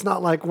 It's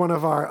not like one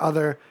of our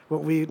other,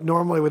 what we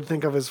normally would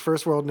think of as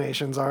first world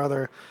nations, our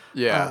other,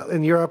 Yeah.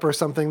 in Europe or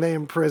something, they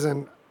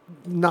imprison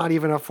not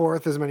even a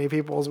fourth as many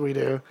people as we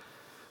do.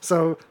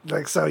 So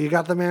you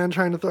got the man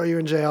trying to throw you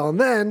in jail. And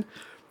then,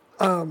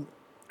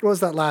 what was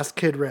that last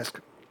kid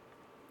risk?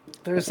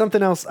 There's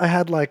something else. I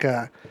had like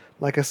a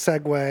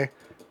segue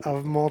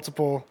of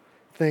multiple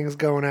things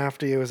going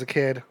after you as a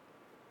kid.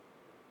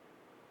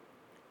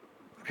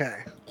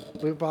 Okay.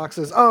 Loot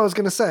boxes. Oh, I was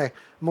going to say,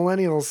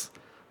 millennials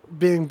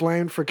being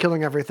blamed for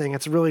killing everything.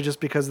 It's really just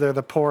because they're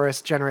the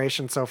poorest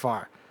generation so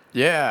far.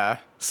 Yeah.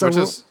 So Which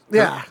we'll- is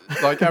yeah.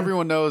 like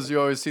everyone knows, you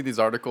always see these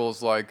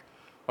articles like,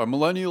 are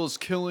millennials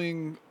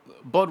killing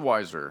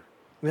Budweiser?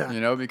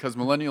 Yeah. Because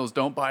millennials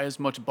don't buy as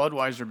much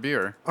Budweiser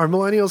beer. Are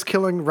millennials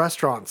killing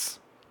restaurants?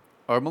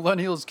 Are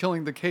millennials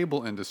killing the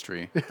cable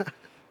industry?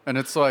 And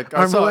it's like,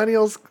 Are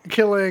millennials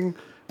killing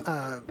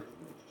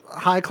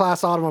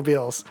high-class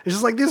automobiles? It's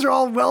just like, these are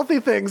all wealthy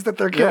things that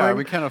they're killing. yeah,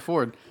 we can't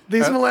afford.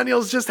 These Uh,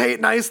 millennials just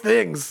hate nice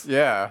things.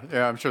 Yeah,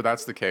 I'm sure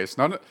that's the case.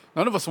 None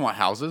of us want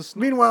houses.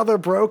 Meanwhile, they're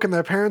broke and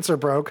their parents are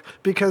broke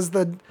because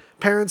the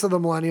parents of the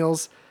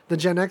millennials, the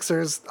Gen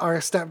Xers, are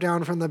a step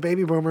down from the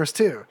baby boomers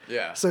too.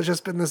 Yeah. So it's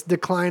just been this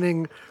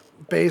declining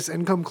base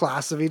income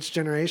class of each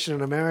generation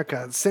in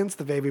America since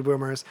the baby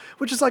boomers,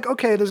 which is like,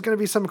 okay, there's going to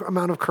be some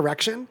amount of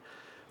correction.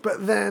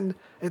 But then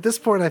at this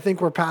point, I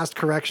think we're past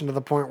correction to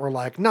the point where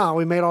like, no,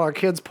 we made all our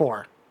kids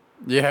poor.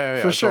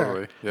 Yeah, For sure.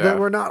 totally. Yeah. That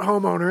we're not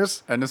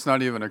homeowners. And it's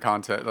not even a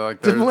contest.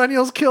 Like, Did there's-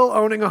 millennials kill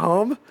owning a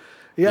home?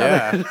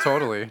 yeah,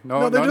 totally.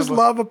 No, they none just of us-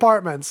 love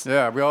apartments.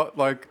 Yeah, we all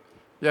like.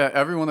 Yeah,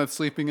 everyone that's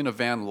sleeping in a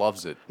van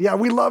loves it. Yeah,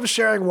 we love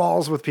sharing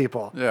walls with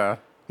people. Yeah.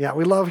 Yeah,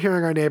 we love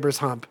hearing our neighbors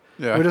hump.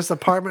 Yeah. We're just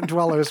apartment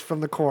dwellers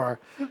from the core.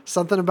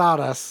 Something about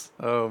us.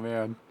 Oh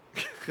man.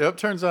 Yep.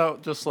 Turns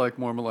out just like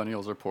more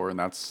millennials are poor, and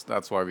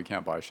that's why we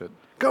can't buy shit.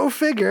 Go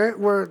figure.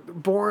 We're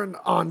born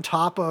on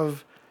top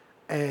of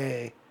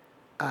a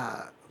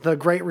the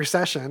Great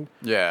Recession.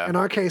 Yeah. In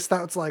our case,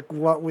 that's like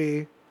what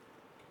we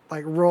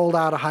like rolled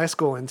out of high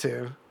school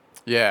into.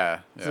 Yeah.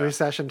 The Yeah.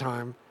 recession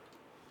time.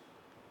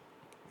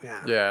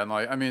 Yeah. Yeah, and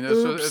like I mean,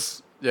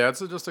 it's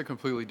just a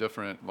completely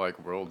different like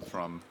world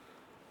from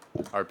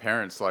our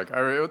parents. Like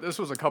this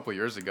was a couple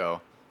years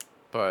ago,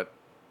 but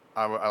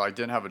I like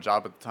didn't have a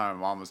job at the time.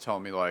 My mom was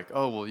telling me like,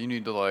 oh well, you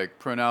need to like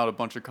print out a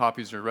bunch of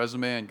copies of your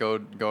resume and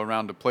go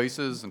around to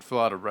places and fill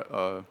out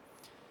a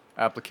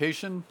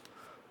application,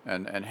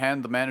 and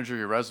hand the manager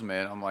your resume.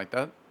 And I'm like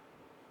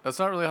that's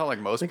not really how like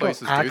most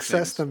places do access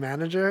things. the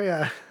manager.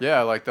 Yeah.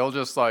 Yeah, like they'll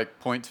just like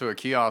point to a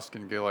kiosk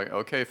and go like,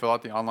 okay, fill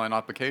out the online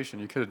application.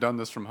 You could have done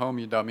this from home,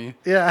 you dummy.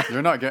 Yeah.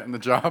 You're not getting the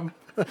job.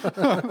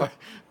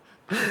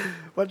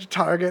 Bunch of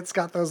Target's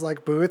got those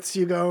like booths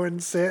you go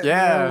and sit.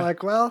 Yeah. And you're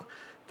like, well,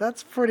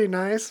 that's pretty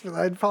nice. But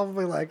I'd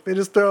probably like they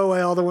just throw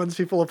away all the ones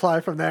people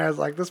apply from there. It's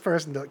like this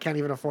person can't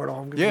even afford a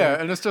home.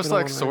 Yeah, and it's just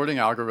like sorting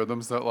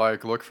algorithms that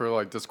like look for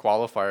like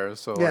disqualifiers.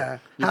 So like, Yeah.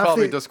 you're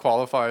probably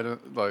disqualified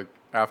like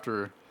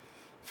after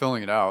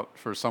filling it out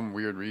for some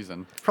weird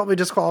reason. Probably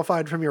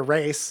disqualified from your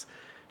race,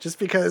 just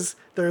because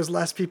there's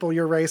less people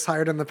your race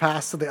hired in the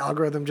past, so the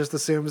algorithm just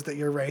assumes that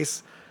your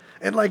race,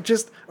 and like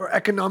just or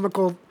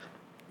economical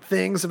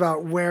things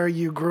about where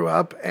you grew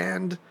up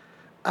and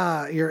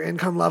your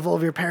income level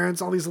of your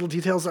parents, all these little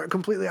details that are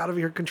completely out of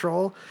your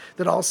control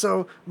that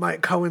also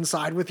might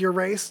coincide with your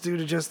race due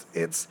to just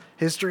its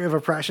history of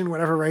oppression,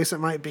 whatever race it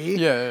might be.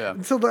 Yeah.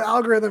 And so the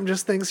algorithm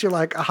just thinks you're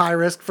like a high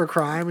risk for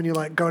crime and you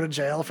like go to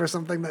jail for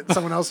something that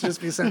someone else should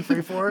just be set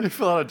free for. You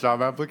fill out a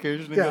job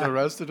application and get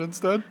arrested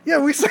instead? Yeah,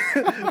 we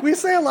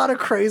say a lot of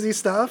crazy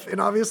stuff,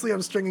 and obviously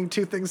I'm stringing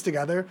two things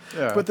together.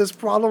 Yeah. But this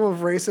problem of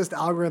racist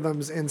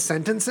algorithms in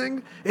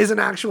sentencing is an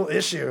actual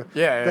issue.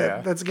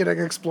 Yeah. That's getting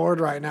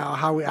explored right now,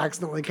 how we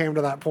accidentally came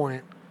to that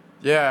point.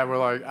 Yeah, where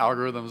like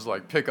algorithms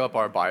like pick up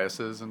our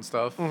biases and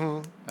stuff,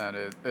 and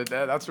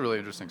that's a really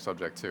interesting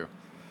subject too.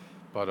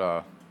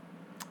 But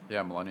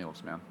yeah,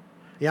 millennials, man.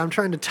 Yeah, I'm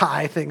trying to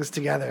tie things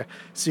together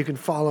so you can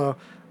follow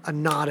a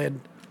knotted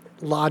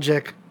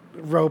logic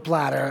rope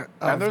ladder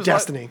of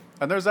destiny.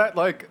 And there's that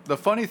like the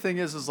funny thing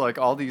is like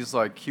all these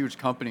like huge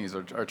companies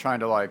are trying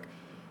to like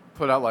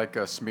put out like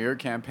a smear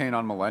campaign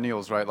on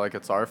millennials, right? Like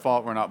it's our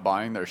fault we're not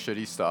buying their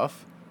shitty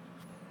stuff.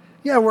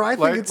 Yeah, where I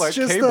think it's like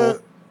just cable.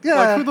 Yeah.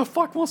 Like, who the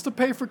fuck wants to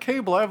pay for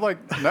cable? I have,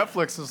 like,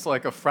 Netflix is,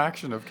 like, a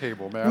fraction of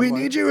cable, man. We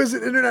need you as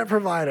an internet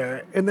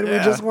provider, and then we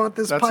just want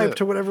this pipe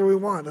to whatever we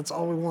want. That's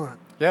all we want.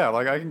 Yeah,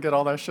 like, I can get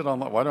all that shit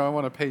online. Why do I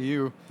want to pay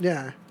you?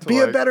 Yeah. Be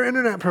a better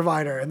internet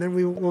provider, and then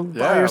we'll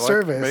buy your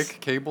service. Make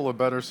cable a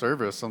better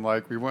service, and,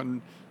 like, we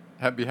wouldn't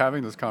be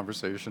having this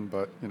conversation,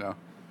 but, you know.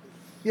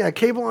 Yeah,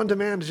 cable on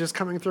demand is just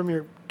coming from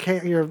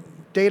your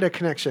data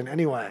connection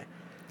anyway.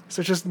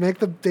 So just make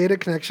the data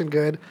connection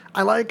good.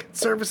 I like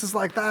services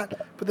like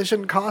that, but they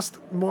shouldn't cost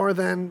more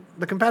than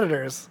the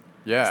competitors.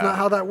 Yeah. It's not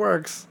how that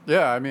works.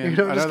 Yeah, I mean... You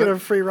don't just get a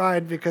free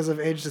ride because of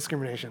age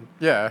discrimination.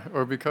 Yeah,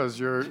 or because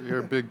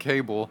you're big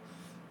cable,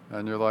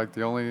 and you're, like,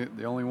 the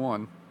only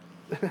one.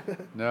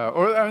 No,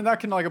 or, I mean, that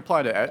can, like,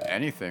 apply to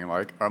anything.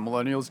 Like, are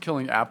millennials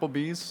killing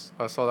Applebee's?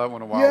 I saw that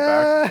one a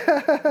while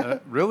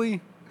back.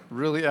 Really?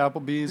 Really,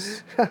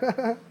 Applebee's?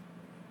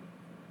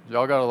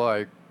 Y'all gotta,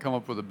 like, come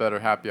up with a better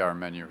happy hour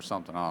menu or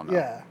something. I don't know.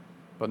 Yeah.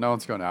 But no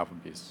one's going to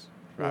Applebee's.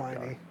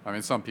 Whiny. I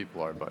mean, some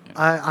people are, but, you know.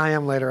 I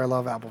am later. I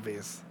love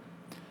Applebee's.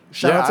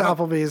 Shout out to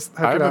Applebee's.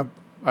 Hook it up.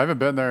 I haven't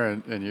been there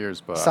in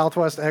years, but...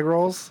 Southwest egg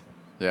rolls.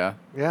 Yeah.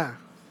 Yeah.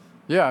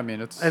 Yeah, I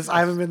mean, I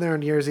haven't been there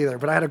in years either,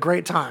 but I had a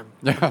great time.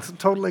 Yeah. It's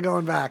totally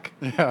going back.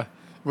 Yeah.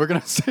 We're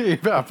going to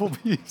save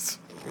Applebee's.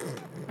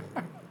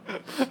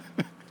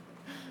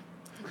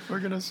 We're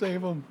going to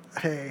save them.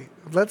 Hey,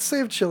 let's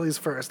save Chili's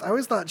first. I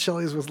always thought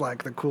Chili's was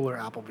like the cooler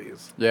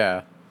Applebee's.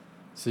 Yeah.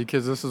 See,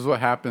 kids, this is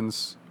what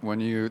happens when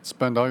you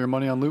spend all your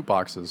money on loot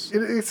boxes.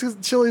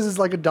 Chili's is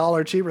like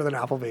 $1 cheaper than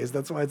Applebee's.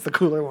 That's why it's the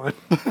cooler one.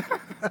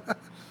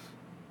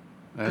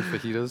 And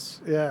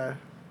fajitas. Yeah.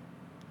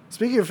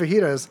 Speaking of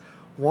fajitas,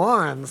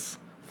 Juan's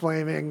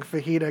Flaming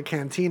Fajita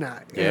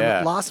Cantina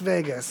in Las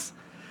Vegas.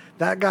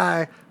 That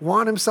guy,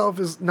 Juan himself,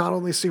 is not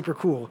only super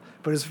cool,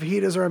 but his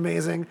fajitas are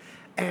amazing.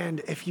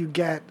 And if you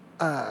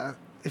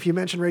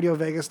mention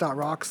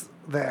RadioVegas.rocks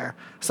there,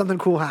 something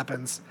cool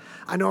happens.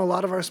 I know a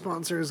lot of our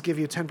sponsors give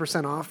you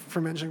 10% off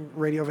for mentioning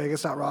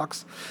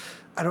RadioVegas.rocks.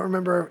 I don't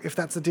remember if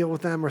that's the deal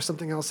with them or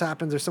something else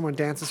happens or someone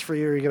dances for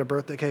you or you get a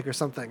birthday cake or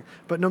something.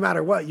 But no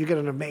matter what, you get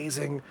an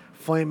amazing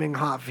flaming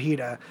hot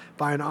fajita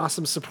by an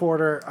awesome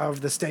supporter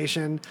of the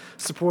station,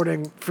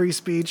 supporting free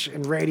speech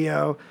and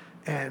radio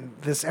and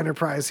this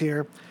enterprise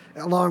here,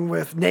 along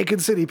with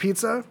Naked City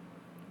Pizza.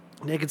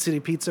 Naked City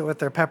Pizza with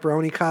their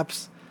pepperoni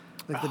cups.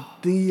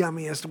 Like the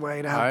yummiest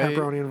way to have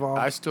pepperoni involved.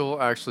 I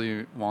still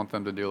actually want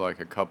them to do like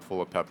a cup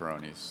full of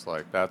pepperonis.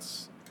 Like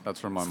that's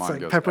where my It's mind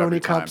like goes pepperoni every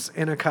time. cups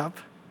in a cup.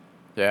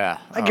 Yeah.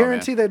 I Oh,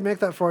 guarantee man. they'd make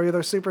that for you.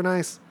 They're super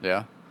nice.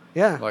 Yeah.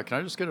 Yeah. Like, can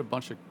I just get a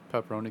bunch of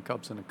pepperoni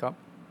cups in a cup?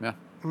 Yeah.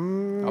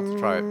 I'll have to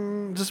try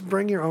it. Just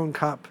bring your own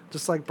cup,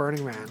 just like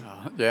Burning Man.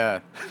 Yeah.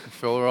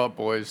 Fill her up,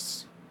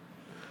 boys.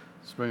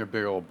 Just bring a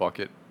big old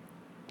bucket.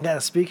 Yeah,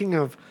 speaking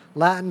of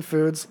Latin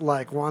foods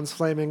like Juan's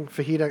Flaming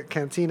Fajita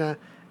Cantina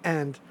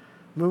and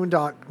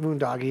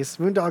Moondoggies.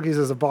 Moondoggies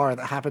is a bar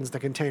that happens to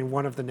contain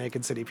one of the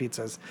Naked City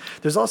pizzas.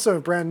 There's also a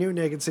brand new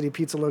Naked City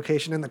pizza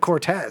location in the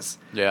Cortez.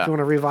 Yeah. If you want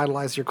to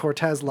revitalize your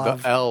Cortez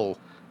love. The El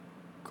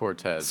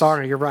Cortez.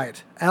 Sorry, you're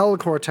right. El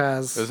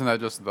Cortez. Isn't that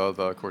just the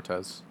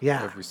Cortez?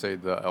 Yeah. If we say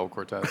the El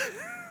Cortez.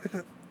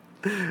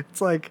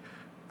 It's like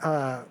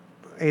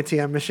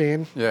ATM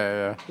machine.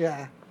 Yeah.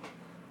 Yeah.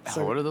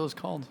 So What are those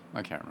called?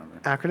 I can't remember.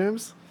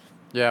 acronyms?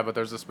 Yeah, but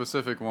there's a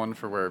specific one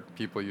for where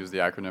people use the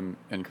acronym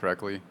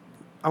incorrectly.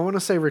 I want to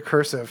say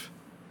recursive.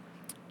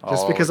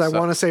 Just I'll because I accept-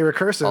 want to say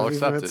recursive. I'll even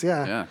accept though it's, it.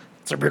 yeah. Yeah.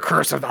 It's a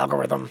recursive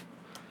algorithm.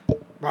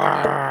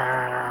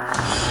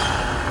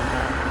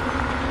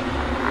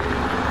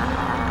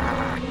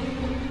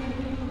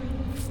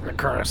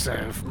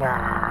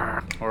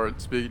 Recursive. Or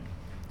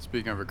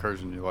speaking of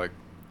recursion, you like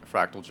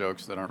fractal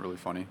jokes that aren't really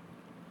funny.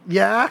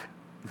 Yeah?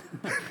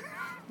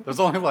 There's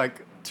only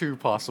like 2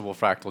 possible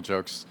fractal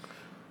jokes,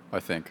 I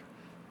think.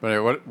 But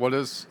anyway, what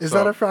is... Is so-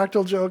 that a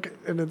fractal joke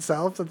in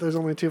itself, that there's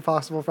only 2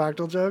 possible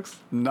fractal jokes?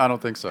 I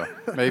don't think so.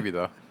 Maybe,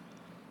 though.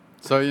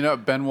 So,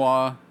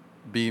 Benoit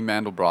B.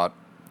 Mandelbrot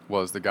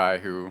was the guy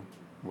who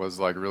was,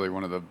 like, really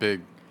one of the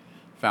big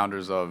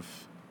founders of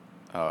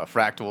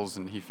fractals,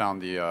 and he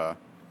found the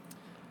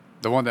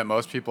one that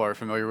most people are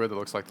familiar with that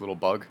looks like the little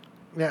bug.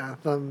 Yeah,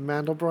 the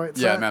Mandelbrot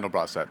Yeah, set?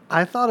 Mandelbrot set.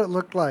 I thought it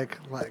looked like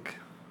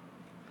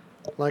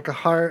a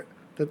heart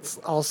that's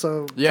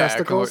also Yeah,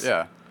 testicles.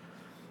 yeah.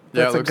 That's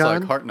Yeah, a it looks gun?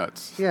 like heart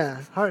nuts.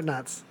 Yeah, heart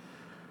nuts.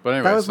 But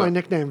anyway, That was so, my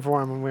nickname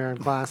for him when we were in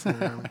class.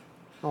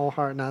 All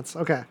heart nuts.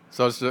 Okay.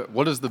 So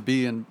what does the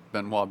B in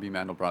Benoit B.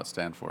 Mandelbrot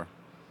stand for?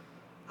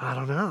 I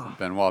don't know.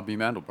 Benoit B.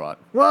 Mandelbrot.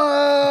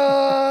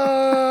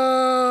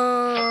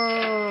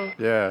 Whoa!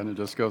 Yeah, and it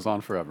just goes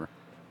on forever.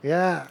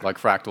 Yeah. Like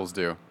fractals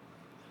do.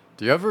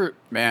 Do you ever,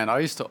 man, I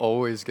used to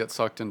always get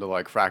sucked into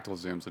like fractal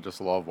zooms. I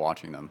just love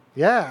watching them.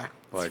 Yeah.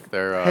 Like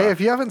they're, Hey, if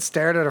you haven't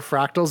stared at a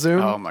fractal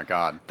zoom, oh my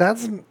God.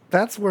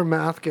 that's where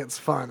math gets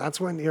fun. That's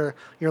when your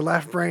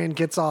left brain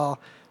gets all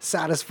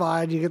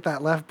satisfied. You get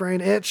that left brain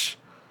itch,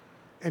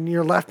 and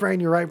your left brain,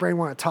 your right brain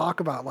want to talk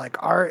about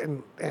like art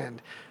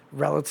and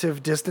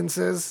relative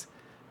distances.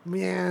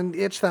 Man,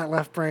 itch that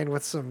left brain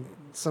with some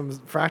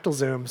fractal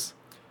zooms.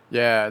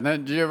 Yeah, and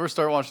then do you ever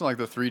start watching like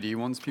the 3D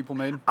ones people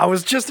made? I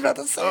was just about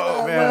to say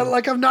Oh, that. man.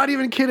 Like, I'm not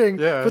even kidding.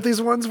 Yeah. But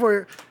these ones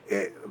where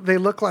they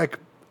look like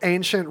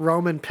ancient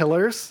Roman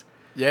pillars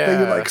Yeah. that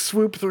you like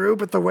swoop through,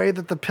 but the way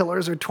that the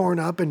pillars are torn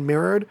up and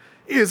mirrored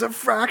is a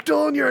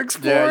fractal, and you're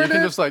exploring Yeah, you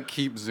can it. just like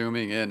keep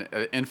zooming in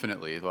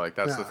infinitely. Like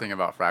that's the Yeah. thing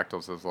about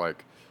fractals is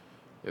like,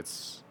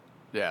 it's,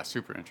 yeah,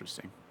 super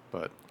interesting.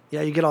 But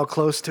Yeah, you get all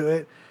close to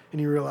it,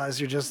 and you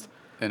realize you're just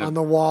In a- on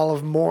the wall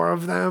of more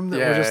of them. That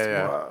yeah, were just,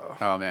 yeah. Whoa.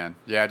 Oh man,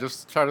 yeah.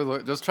 Just try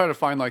to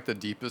find like the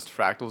deepest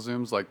fractal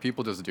zooms. Like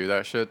people just do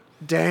that shit.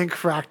 Dank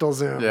fractal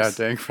zooms. Yeah,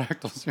 dang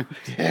fractal zooms.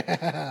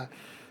 Yeah.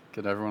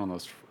 Get everyone on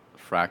those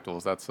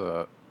fractals. That's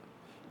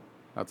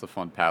a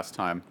fun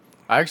pastime.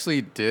 I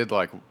actually did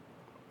like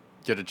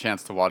get a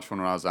chance to watch one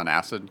when I was on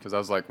acid because that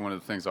was like one of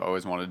the things I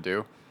always wanted to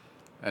do,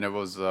 and it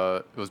was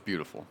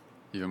beautiful,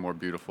 even more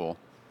beautiful,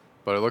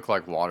 but it looked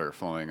like water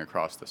flowing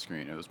across the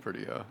screen. It was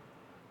pretty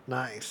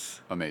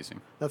Nice.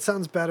 amazing. That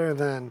sounds better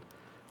than,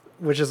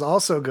 which is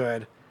also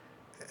good,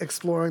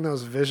 exploring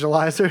those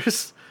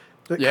visualizers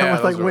that Yeah, come with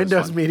those like are always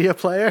Windows fun. Media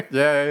Player.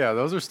 Yeah.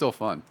 Those are still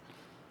fun.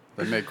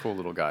 They make cool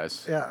little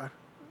guys. Yeah.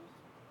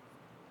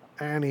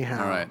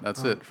 Anyhow. All right,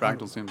 that's it.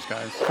 Fractal zooms,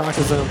 guys.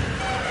 Fractal zoom.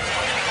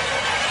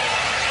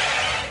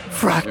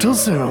 Fractal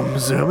zoom.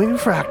 Zooming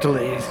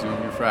fractally.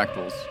 Zoom your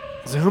fractals.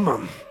 Zoom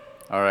them.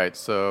 All right,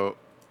 so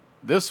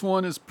this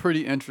one is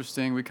pretty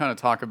interesting. We kind of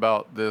talk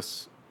about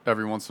this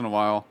every once in a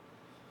while.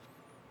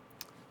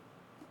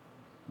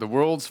 The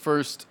world's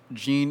first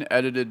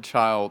gene-edited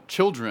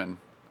children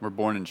were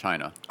born in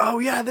China. Oh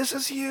yeah, this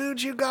is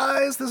huge, you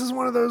guys. This is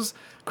one of those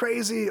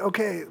crazy,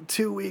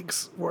 2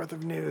 weeks worth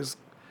of news.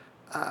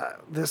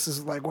 This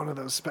is like one of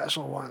those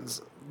special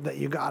ones that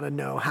you gotta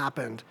know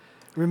happened.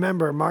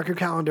 Remember, mark your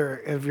calendar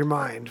of your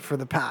mind for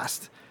the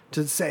past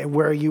to say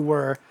where you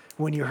were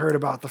when you heard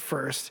about the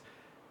first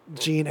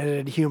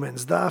gene-edited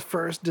humans, the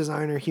first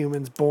designer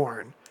humans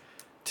born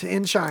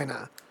in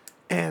China.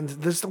 And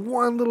there's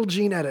one little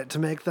gene edit to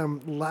make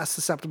them less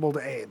susceptible to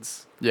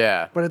AIDS.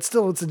 Yeah, But it's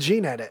a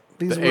gene edit.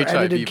 These the were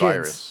edited HIV kids.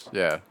 virus.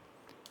 Yeah,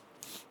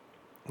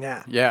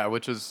 Yeah. yeah,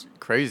 which is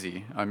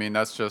crazy. I mean,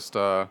 that's just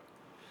and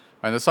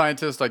the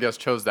scientists, I guess,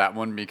 chose that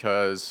one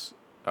because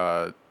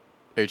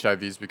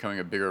HIV is becoming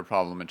a bigger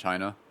problem in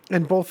China.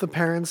 And both the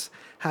parents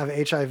have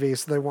HIV,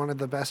 so they wanted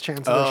the best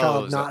chance of their Oh,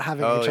 child is not that-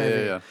 having oh, HIV.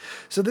 yeah, yeah.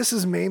 So this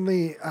is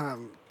mainly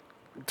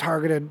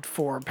targeted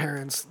for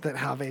parents that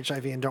have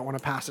HIV and don't want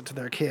to pass it to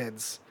their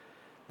kids.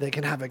 They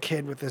can have a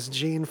kid with this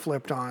gene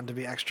flipped on to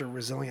be extra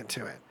resilient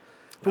to it.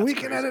 But we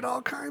can crazy. edit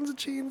all kinds of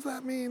genes,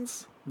 that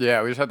means.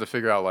 Yeah, we just have to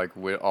figure out like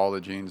all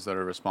the genes that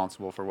are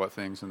responsible for what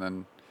things, and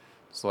then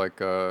it's like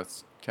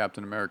it's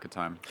Captain America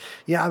time.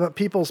 Yeah, but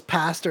people's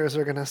pastors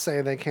are going to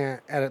say they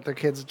can't edit their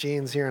kids'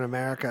 genes here in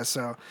America,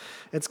 so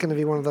it's going to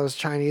be one of those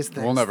Chinese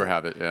things. We'll never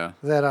have it. Yeah.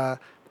 That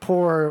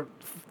poor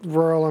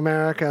rural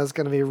America is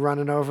going to be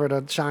running over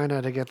to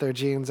China to get their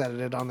genes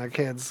edited on their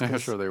kids. Yeah,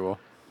 sure they will.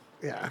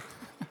 Yeah.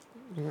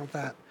 You want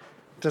that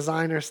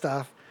designer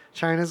stuff.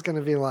 China's going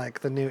to be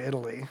like the new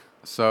Italy.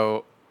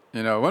 So,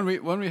 when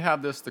we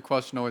have this, the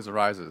question always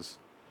arises: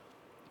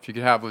 if you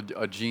could have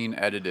a gene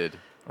edited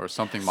or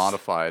something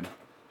modified,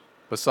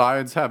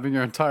 besides having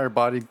your entire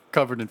body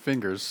covered in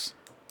fingers.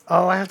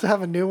 Oh, I have to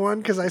have a new one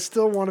because I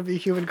still want to be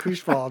human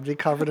Kushball and be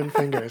covered in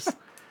fingers,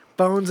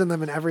 bones in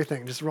them and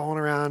everything, just rolling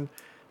around,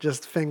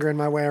 just fingering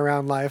my way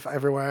around life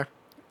everywhere.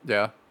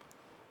 Yeah.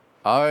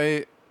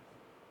 I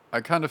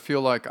kind of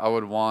feel like I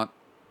would want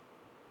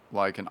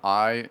like an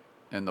eye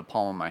in the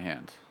palm of my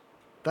hand.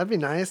 That'd be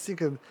nice. You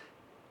could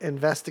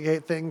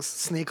investigate things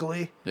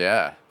sneakily.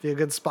 Yeah. Be a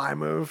good spy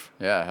move.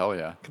 Yeah, hell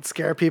yeah. Could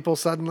scare people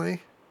suddenly.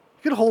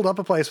 You could hold up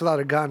a place without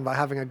a gun by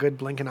having a good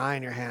blinking eye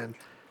in your hand.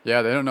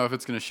 Yeah, they don't know if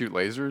it's going to shoot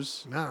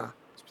lasers. Nah.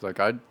 It's like,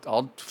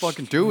 I'll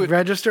fucking do it.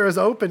 Register is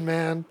open,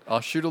 man. I'll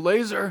shoot a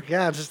laser.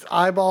 Yeah, just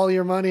eyeball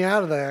your money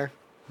out of there.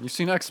 You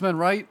seen X-Men,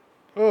 right?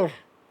 Oh,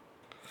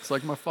 It's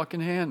like my fucking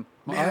hand.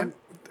 My man.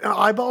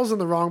 Eyeballs in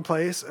the wrong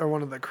place are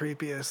one of the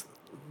creepiest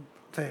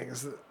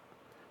things.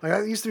 Like,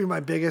 that used to be my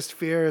biggest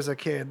fear as a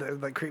kid.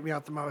 That like creeped me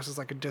out the most is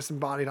like a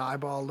disembodied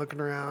eyeball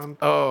looking around.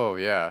 Oh,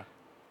 yeah.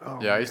 Oh,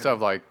 Yeah, I used to man.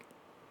 have like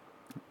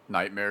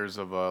nightmares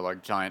of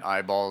like giant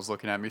eyeballs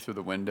looking at me through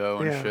the window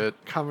and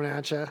shit. coming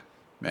at you.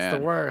 Man. It's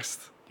the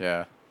worst.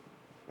 Yeah.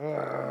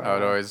 I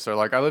would always start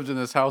like I lived in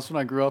this house when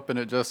I grew up, and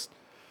it just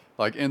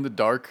like in the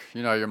dark,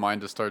 your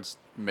mind just starts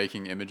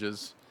making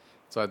images.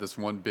 So I had this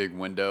one big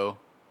window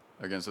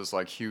against this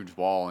like huge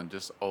wall, and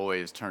just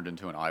always turned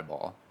into an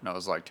eyeball. And I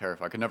was like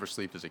terrified. I could never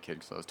sleep as a kid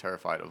because I was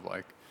terrified of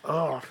like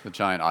Oh, the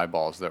giant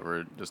eyeballs that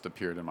were just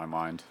appeared in my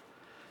mind.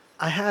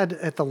 I had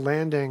at the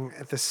landing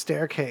at the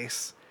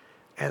staircase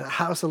at a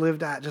house I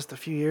lived at just a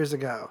few years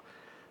ago,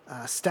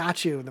 a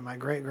statue that my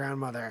great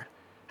grandmother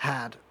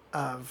had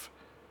of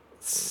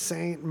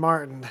Saint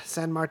Martin,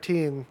 San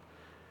Martin,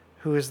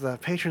 who is the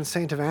patron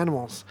saint of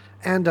animals,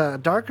 and a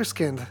darker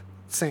skinned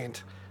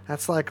saint.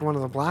 That's like one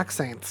of the black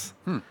saints,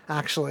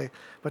 actually.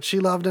 But she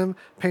loved him,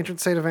 patron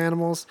saint of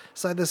animals.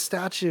 So I had this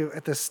statue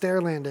at this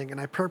stair landing, and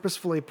I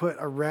purposefully put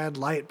a red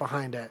light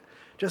behind it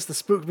just to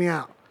spook me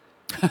out.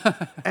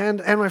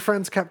 and my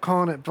friends kept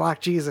calling it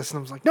Black Jesus, and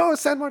I was like, no,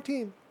 it's San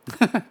Martin.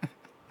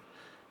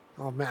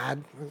 All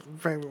mad,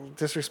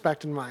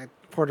 disrespecting my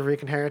Puerto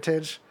Rican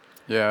heritage.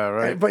 Yeah,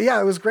 right. But yeah,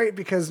 it was great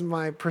because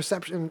my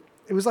perception,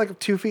 it was like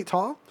 2 feet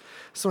tall.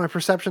 So my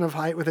perception of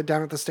height with it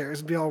down at the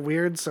stairs would be all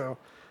weird. So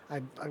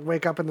I'd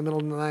wake up in the middle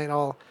of the night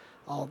all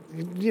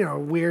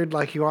weird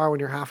like you are when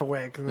you're half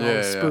awake. And it Yeah,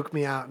 always yeah. spook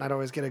me out. And I'd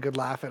always get a good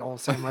laugh at old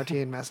San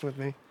Martin messing with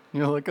me.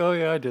 You're like, oh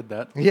yeah, I did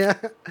that. Yeah,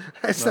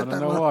 I set don't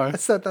that know up. why. I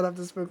set that up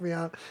to spook me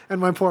out. And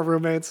my poor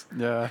roommates.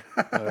 Yeah.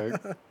 Like,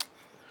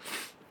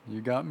 you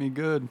got me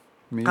good.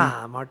 Me.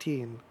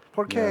 Martin.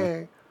 ¿Por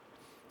qué?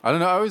 I don't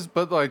know.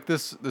 But like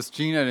this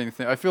gene editing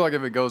thing, I feel like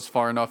if it goes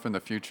far enough in the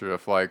future,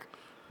 if like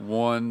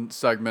one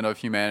segment of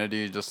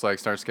humanity just like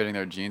starts getting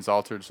their genes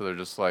altered, so they're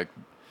just like,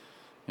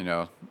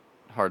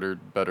 harder,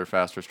 better,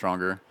 faster,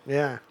 stronger,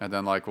 Yeah. and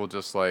then like we'll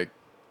just like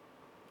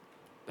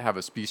have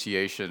a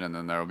speciation, and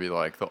then there'll be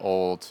like the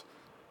old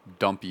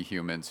dumpy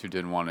humans who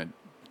didn't want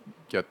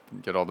to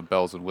get all the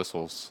bells and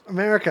whistles.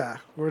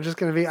 America, we're just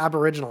going to be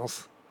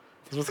aboriginals.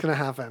 That's what's going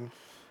to happen.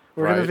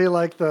 We're going Right. to be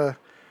like the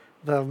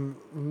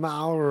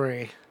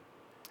Maori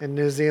in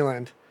New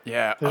Zealand.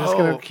 Yeah. They're just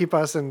going to keep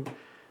us in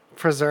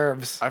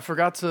preserves. I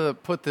forgot to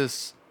put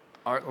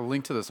a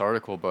link to this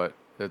article, but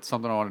it's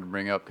something I wanted to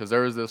bring up because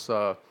there was this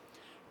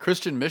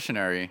Christian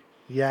missionary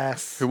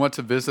Yes. who went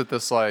to visit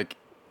this like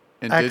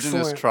indigenous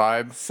Excellent.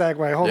 tribe.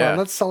 Segue. Hold Yeah. on.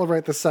 Let's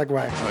celebrate the segue.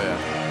 Oh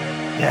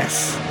yeah.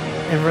 Yes.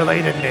 In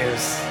related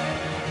news.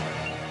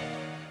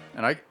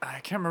 And I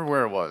can't remember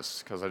where it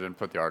was because I didn't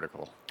put the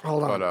article.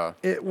 Hold on. But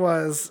It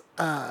was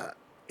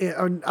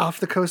off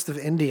the coast of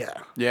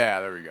India. yeah,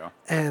 there we go.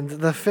 And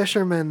the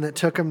fishermen that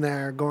took him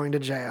there going to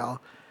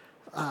jail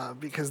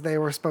because they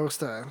were supposed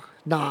to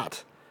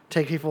not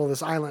take people to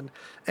this island.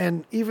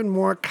 And even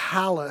more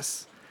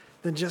callous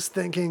than just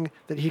thinking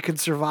that he could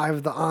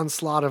survive the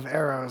onslaught of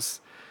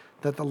arrows,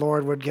 that the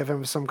Lord would give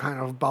him some kind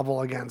of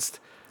bubble against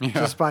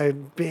just by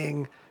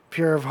being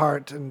pure of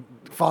heart and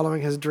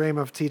following his dream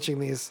of teaching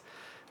this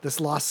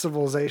lost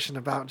civilization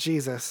about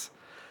Jesus.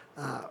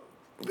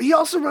 he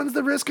also runs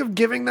the risk of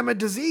giving them a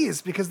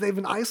disease because they've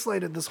been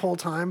isolated this whole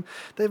time.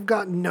 They've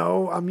got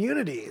no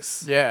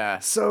immunities. Yeah.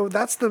 So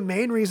that's the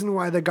main reason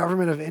why the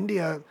government of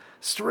India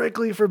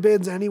strictly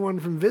forbids anyone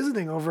from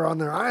visiting over on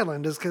their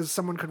island, is because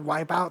someone could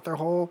wipe out their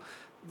whole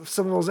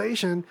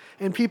civilization,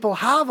 and people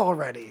have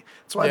already.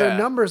 That's why their Yeah.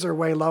 numbers are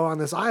way low on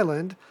this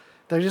island.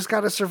 They just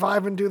got to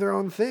survive and do their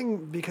own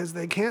thing because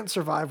they can't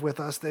survive with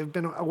us. They've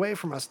been away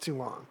from us too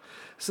long.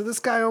 So this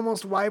guy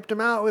almost wiped them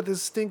out with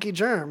his stinky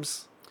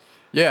germs.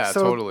 Yeah,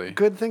 So totally.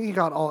 good thing he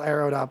got all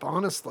arrowed up.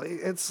 Honestly,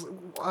 it's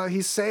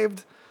he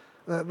saved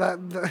that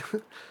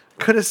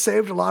could have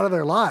saved a lot of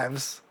their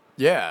lives.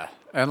 Yeah.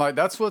 And like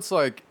that's what's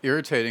like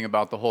irritating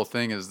about the whole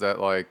thing is that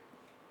like,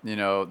 you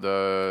know,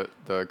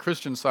 the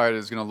Christian side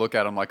is going to look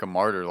at him like a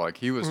martyr, like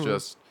he was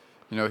just,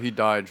 you know, he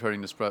died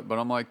trying to spread, but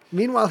I'm like,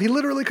 Meanwhile, he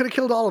literally could have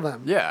killed all of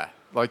them. yeah,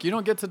 like you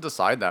don't get to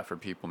decide that for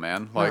people,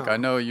 man. Like No. I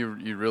know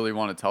you really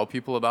want to tell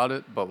people about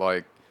it, but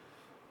like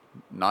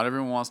not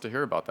everyone wants to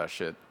hear about that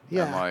shit.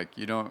 Yeah. And like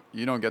you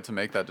don't get to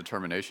make that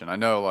determination. I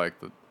know like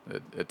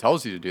it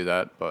tells you to do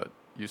that, but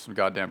use some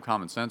goddamn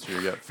common sense or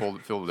you get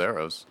filled with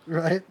arrows.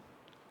 Right.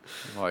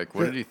 Like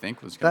what did he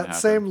think was going to That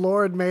happen? same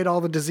Lord made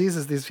all the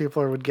diseases these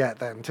people would get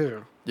then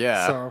too.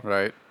 Yeah, So-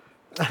 right.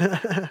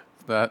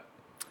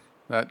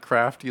 that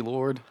crafty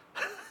lord.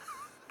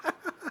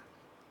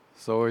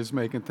 He's always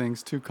making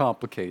things too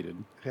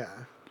complicated. Yeah.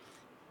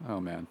 Oh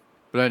man.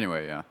 But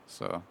anyway, yeah.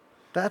 So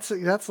That's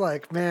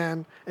like,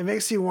 man, it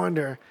makes you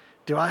wonder,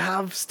 do I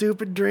have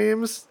stupid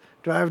dreams?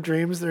 Do I have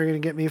dreams that are going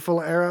to get me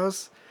full of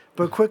arrows?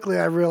 But quickly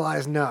I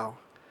realized no.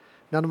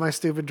 None of my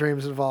stupid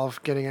dreams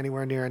involve getting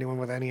anywhere near anyone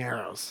with any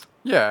arrows.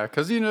 yeah,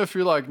 because even if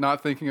you're like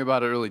not thinking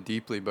about it really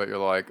deeply, but you're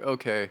like,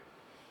 okay,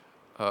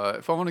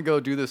 if I want to go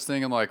do this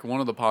thing and like one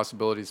of the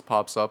possibilities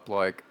pops up,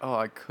 like, oh,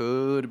 I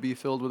could be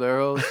filled with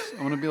arrows,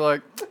 I'm gonna be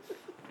like,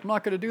 I'm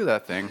not gonna do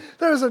that thing.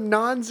 There's a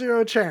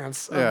non-zero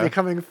chance of Yeah.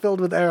 becoming filled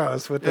with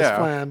arrows with this Yeah.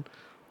 plan.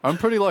 I'm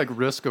pretty like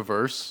risk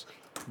averse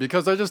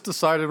because I just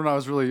decided when I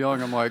was really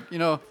young, I'm like, you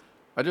know,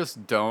 I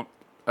just don't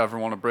ever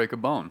want to break a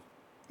bone.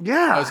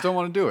 Yeah. I just don't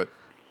want to do it.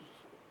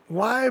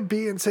 Why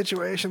be in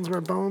situations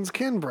where bones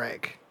can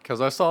break?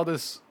 Because I saw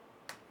this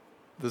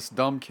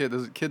dumb kid,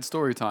 this kid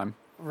story time,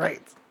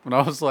 Right. when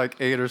I was like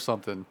 8 or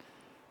something.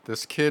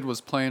 This kid was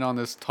playing on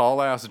this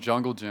tall ass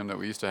jungle gym that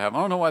we used to have.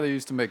 I don't know why they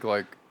used to make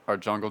like our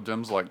jungle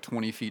gyms like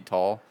 20 feet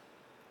tall.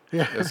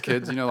 Yeah. As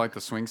kids, you know, like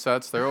the swing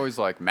sets, they're always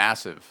like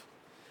massive.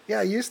 Yeah,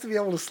 I used to be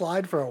able to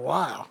slide for a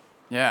while.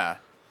 Yeah.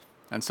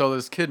 And so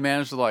this kid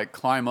managed to like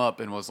climb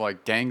up and was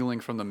like dangling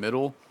from the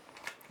middle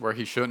where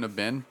he shouldn't have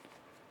been.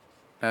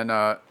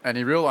 And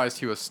he realized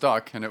he was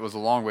stuck and it was a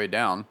long way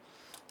down.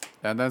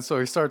 And then so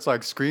he starts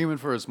like screaming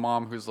for his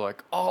mom, who's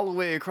like all the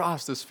way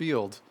across this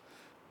field.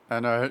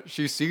 And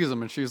she sees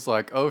him and she's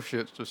like, oh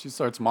shit. So she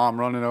starts mom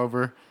running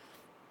over.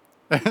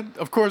 And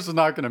of course it's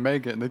not going to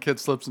make it. And the kid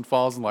slips and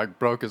falls and like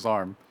broke his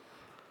arm.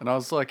 And I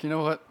was like, you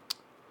know what?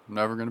 I'm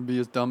never going to be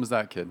as dumb as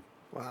that kid.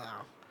 Wow.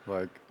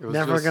 Like, it was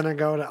Never just, going to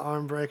go to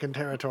arm breaking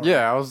territory.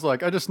 Yeah, I was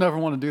like, I just never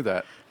want to do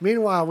that.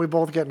 Meanwhile, we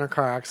both get in a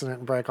car accident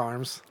and break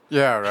arms.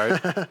 Yeah,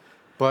 right.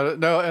 But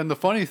no, and the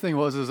funny thing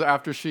was, is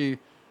after she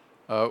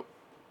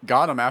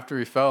got him after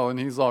he fell, and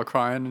he's all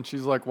crying, and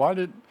she's like, why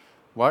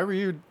were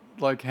you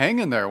like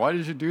hanging there? Why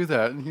did you do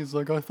that? And he's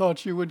like, I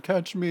thought you would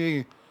catch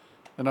me.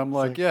 And I'm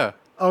like, yeah.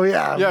 Oh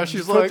yeah. Yeah,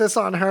 she's Put like- this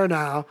on her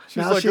now. She's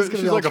now like she's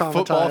gonna be all like a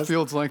football traumatized.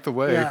 field's length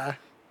away. Yeah.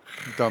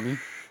 Dummy.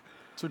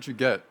 That's what you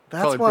get.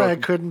 That's Probably why I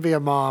broken- couldn't be a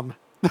mom.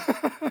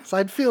 So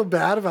I'd feel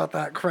bad about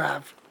that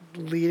crap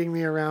leading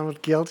me around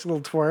with guilt,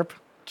 little twerp.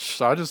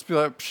 I'd just be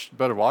like, Psh,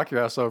 better walk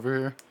your ass over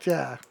here.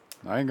 Yeah.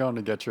 I ain't going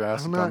to get your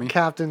ass, I'm dummy. not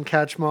Captain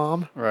Catch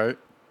Mom. Right.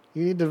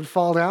 You need to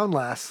fall down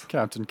less.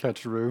 Captain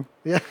Catcheroo.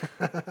 Yeah.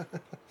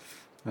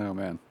 Oh,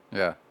 man.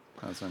 Yeah.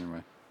 That's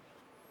anyway.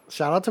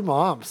 Shout out to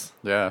moms.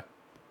 Yeah.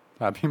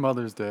 Happy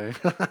Mother's Day.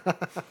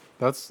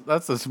 That's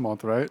this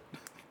month, right?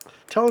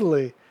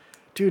 Totally.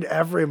 Dude,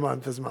 every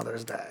month is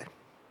Mother's Day.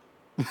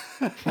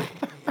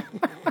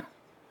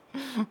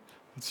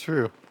 It's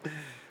true.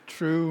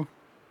 True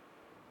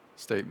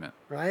statement.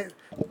 Right?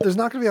 There's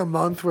not going to be a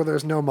month where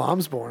there's no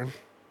moms born.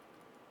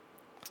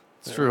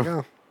 It's There we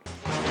true. go.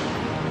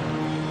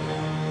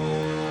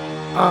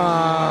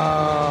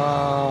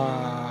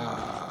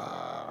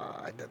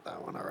 I did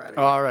that one already.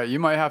 All right. You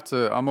might have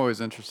to. I'm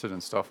always interested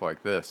in stuff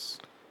like this.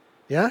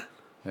 Yeah?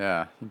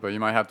 Yeah, but you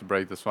might have to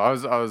break this one.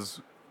 I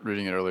was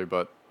reading it earlier,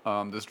 but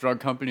this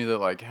drug company that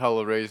like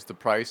hella raised the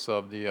price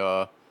of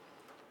the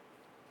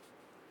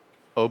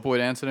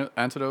opioid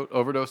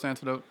overdose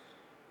antidote,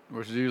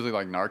 which is usually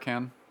like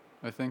Narcan,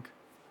 I think.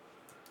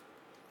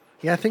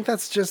 Yeah, I think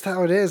that's just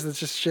how it is. It's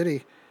just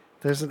shitty.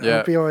 There's an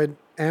Yeah. opioid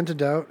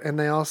antidote, and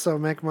they also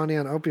make money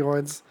on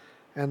opioids,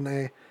 and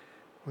they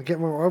get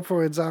more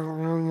opioids out.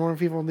 More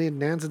people need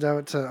an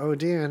antidote to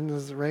OD, and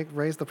just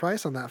raise the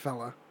price on that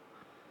fella.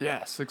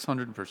 Yeah,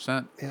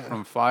 600% Yeah.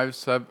 from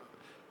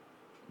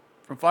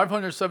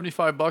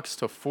 $575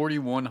 to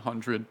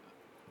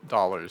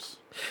 $4,100.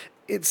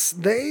 It's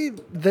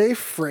they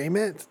frame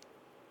it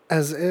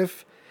as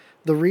if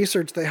the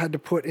research they had to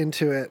put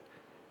into it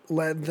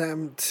led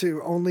them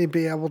to only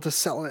be able to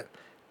sell it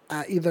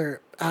at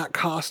either at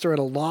cost or at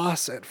a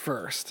loss at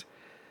first,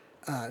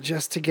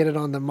 just to get it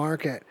on the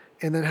market,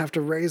 and then have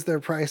to raise their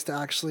price to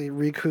actually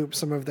recoup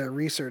some of their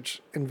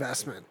research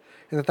investment,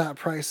 and that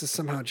price is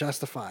somehow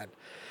justified.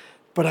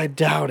 But I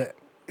doubt it.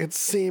 It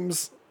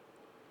seems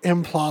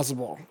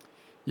implausible.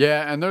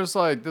 Yeah, and there's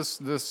like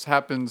this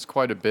happens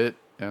quite a bit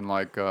in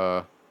like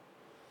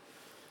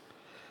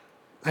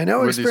I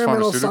know with these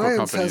experimental pharmaceutical science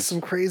has companies.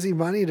 some crazy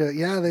money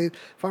to,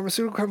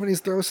 pharmaceutical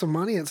companies throw some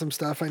money at some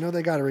stuff. I know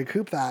they got to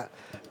recoup that.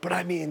 But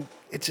I mean,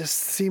 it just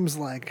seems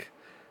like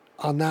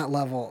on that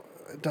level,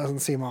 it doesn't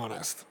seem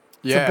honest.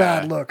 It's a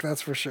bad look,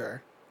 that's for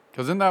sure.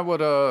 Because isn't that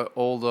what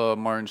old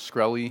Martin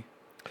Shkreli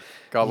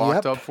got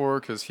locked Yep. up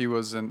for? Because he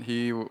was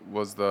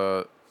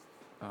the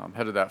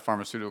head of that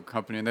pharmaceutical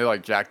company, and they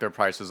like jacked their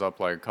prices up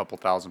like a couple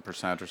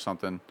thousand% or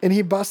something. And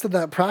he busted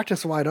that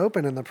practice wide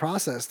open in the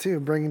process, too,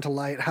 bringing to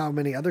light how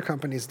many other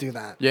companies do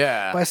that.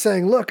 Yeah. By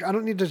saying, look, I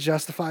don't need to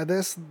justify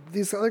this.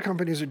 These other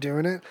companies are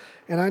doing it.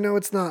 And I know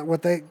it's not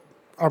what they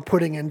are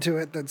putting into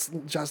it that's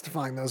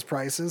justifying those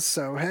prices.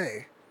 So,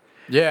 hey.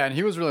 Yeah, and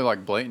he was really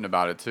like blatant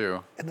about it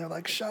too. And they're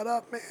like, shut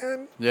up,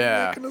 man.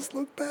 Yeah. You're making us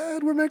look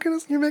bad.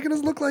 You're making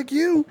us look like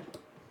you.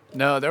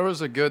 No, there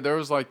was like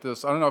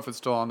this, I don't know if it's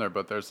still on there,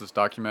 but there's this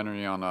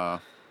documentary on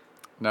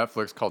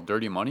Netflix called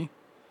Dirty Money.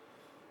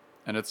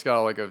 And it's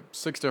got like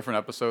 6 different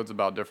episodes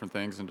about different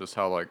things and just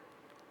how like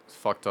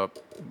fucked up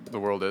the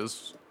world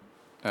is.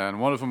 And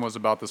one of them was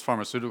about this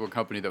pharmaceutical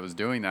company that was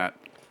doing that.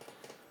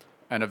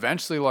 And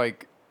eventually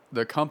like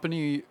the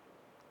company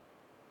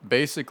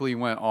basically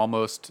went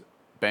almost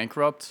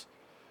bankrupt,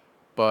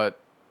 but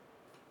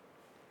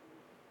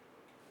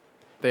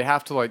they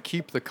have to like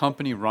keep the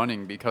company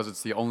running because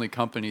it's the only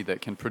company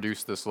that can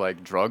produce this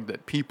like drug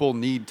that people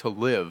need to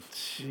live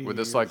with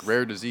this like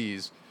rare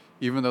disease,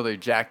 even though they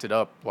jacked it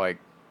up like,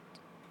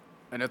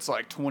 and it's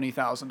like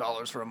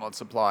 $20,000 for a month's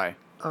supply.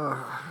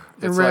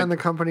 They ran the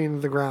company into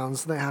the ground,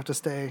 so they have to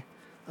stay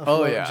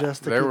afloat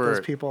just to keep those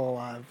people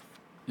alive.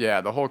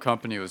 Yeah, the whole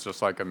company was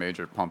just like a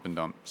major pump and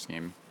dump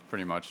scheme,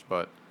 pretty much.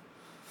 But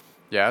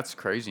yeah, it's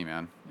crazy,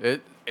 man.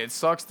 It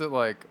sucks that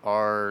like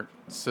our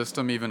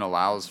system even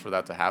allows for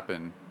that to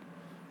happen,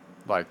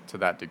 like to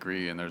that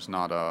degree, and there's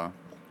not a.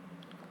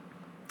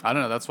 I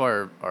don't know. That's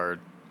why our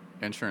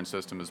insurance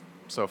system is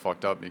so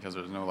fucked up because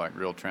there's no like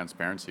real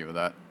transparency with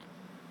that.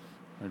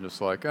 They're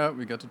just like, oh,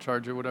 we get to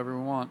charge you whatever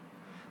we want.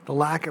 The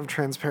lack of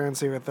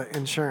transparency with the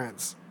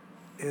insurance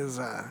is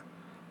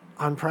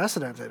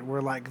unprecedented.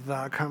 We're like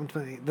the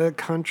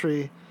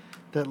country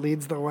that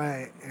leads the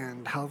way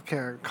in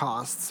healthcare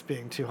costs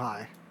being too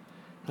high.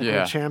 Like Yeah.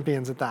 We're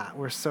champions at that.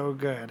 We're so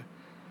good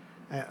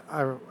at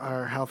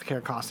our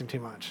healthcare costing too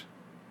much.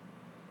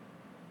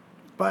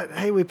 But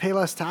hey, we pay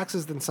less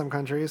taxes than some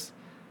countries.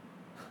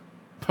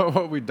 But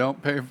what we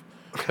don't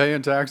pay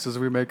in taxes,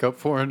 we make up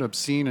for in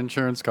obscene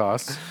insurance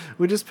costs.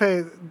 We just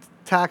pay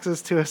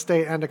taxes to a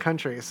state and a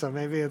country, so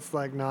maybe it's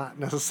like not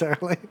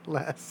necessarily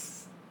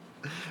less.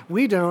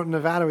 We don't, in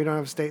Nevada, we don't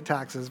have state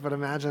taxes, but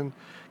imagine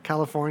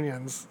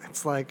Californians.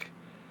 It's like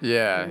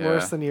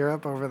worse than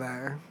Europe over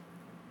there.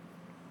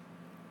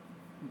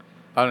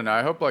 I don't know.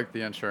 I hope like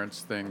the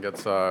insurance thing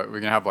gets we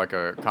can have like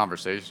a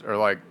conversation or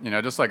like,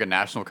 just like a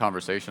national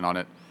conversation on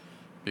it,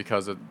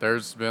 because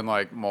there's been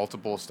like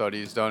multiple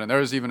studies done, and there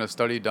was even a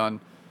study done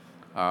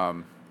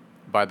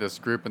by this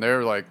group,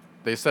 and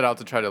they set out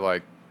to try to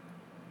like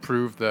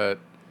prove that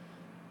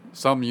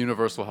some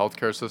universal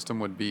healthcare system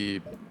would be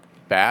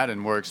bad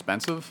and more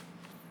expensive,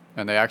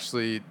 and they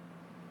actually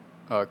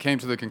came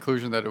to the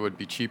conclusion that it would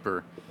be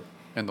cheaper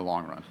in the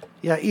long run.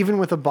 Yeah, even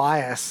with a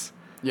bias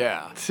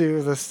Yeah.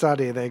 to the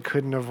study, they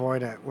couldn't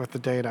avoid it with the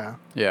data.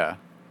 Yeah.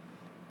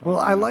 Well,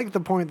 I like the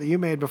point that you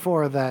made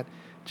before that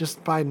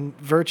just by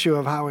virtue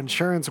of how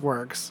insurance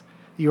works,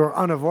 you are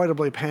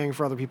unavoidably paying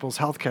for other people's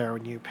healthcare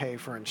when you pay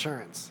for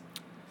insurance.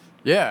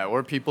 Yeah,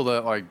 or people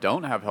that like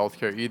don't have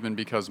healthcare, even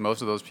because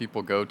most of those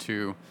people go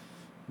to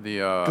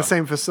the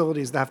same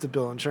facilities that have to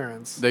bill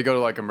insurance. They go to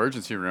like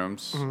emergency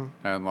rooms,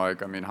 Mm-hmm. and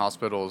like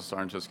hospitals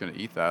aren't just going to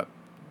eat that;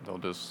 they'll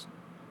just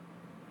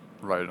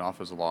write it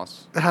off as a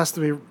loss. It has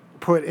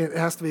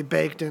to be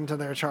baked into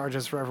their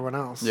charges for everyone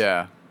else.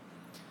 Yeah.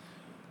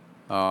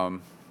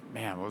 Man,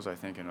 what was I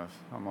thinking of?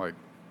 I'm like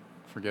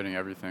forgetting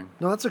everything.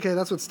 No, that's okay.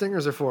 That's what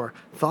stingers are for.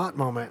 Thought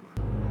moment.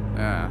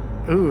 Yeah.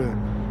 Ooh,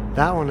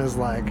 that one is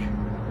like,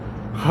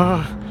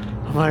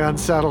 I'm like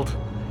unsettled.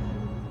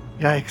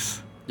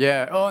 Yikes.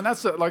 Yeah. Oh, and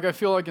that's like I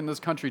feel like in this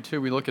country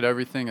too, we look at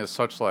everything as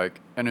such like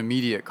an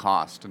immediate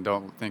cost and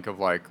don't think of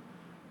like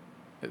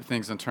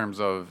things in terms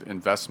of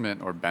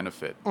investment or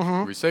benefit.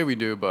 Mm-hmm. We say we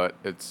do, but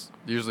it's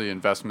usually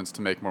investments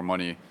to make more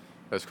money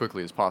as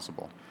quickly as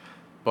possible.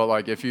 But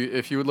like if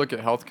you would look at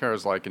healthcare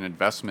as like an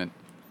investment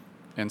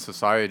in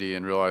society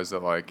and realize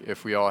that like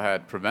if we all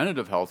had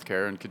preventative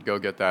healthcare and could go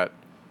get that,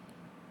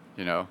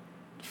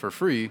 for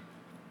free,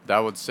 that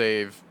would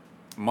save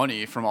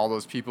money from all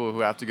those people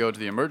who have to go to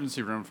the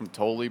emergency room from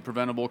totally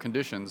preventable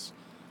conditions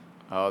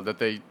that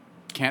they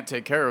can't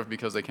take care of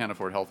because they can't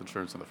afford health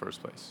insurance in the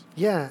first place.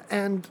 Yeah,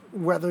 and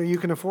whether you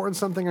can afford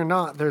something or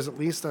not, there's at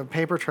least a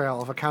paper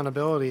trail of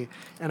accountability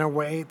and a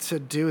way to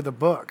do the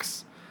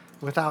books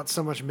without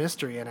so much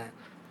mystery in it.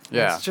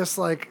 Yeah. It's just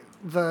like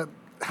the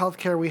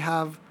healthcare we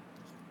have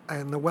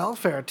and the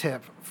welfare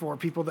tip for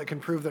people that can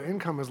prove their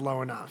income is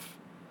low enough.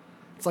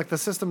 It's like the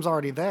system's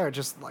already there,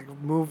 just like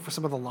move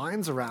some of the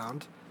lines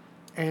around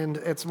and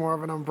it's more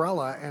of an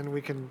umbrella and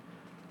we can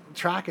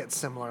track it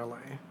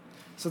similarly.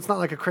 So it's not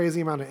like a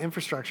crazy amount of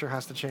infrastructure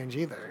has to change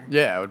either.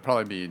 Yeah, it would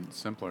probably be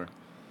simpler.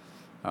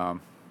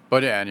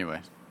 But yeah,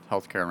 anyway,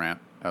 healthcare rant,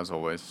 as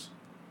always.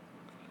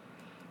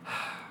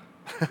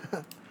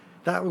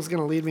 That was going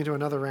to lead me to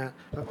another rant.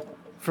 But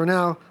for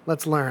now,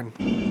 let's learn.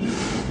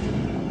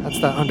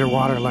 That's that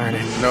underwater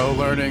learning. No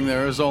learning,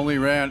 there is only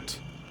rant.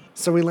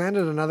 So we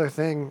landed another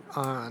thing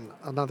on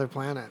another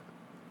planet.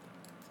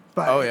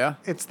 But Oh, yeah?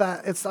 it's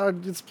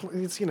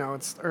you know,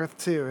 it's Earth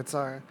 2.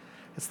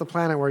 It's the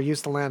planet we're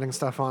used to landing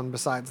stuff on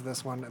besides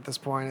this one at this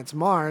point. It's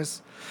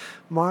Mars.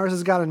 Mars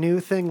has got a new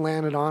thing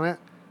landed on it.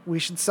 We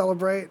should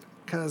celebrate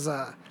because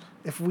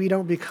if we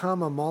don't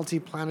become a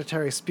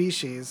multi-planetary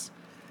species,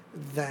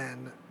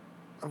 then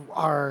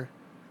our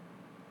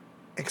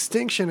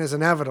extinction is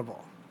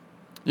inevitable.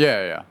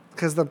 Yeah.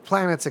 Because the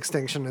planet's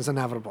extinction is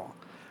inevitable.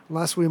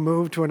 Unless we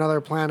move to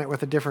another planet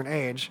with a different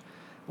age,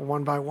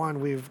 one by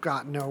one, we've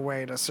got no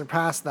way to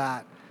surpass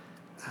that.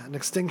 An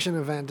extinction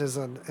event is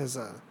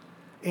a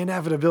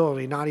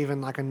inevitability, not even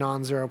like a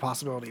non-zero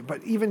possibility.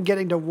 But even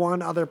getting to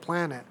one other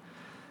planet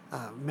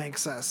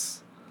makes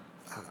us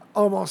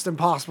almost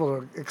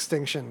impossible to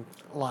extinctionate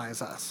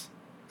us.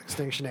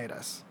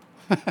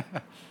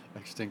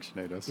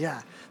 Extinctionate us.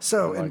 Yeah.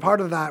 So, I like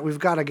part of that, we've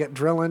got to get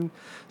drilling.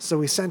 So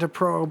we sent a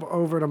probe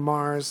over to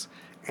Mars,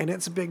 and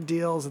its big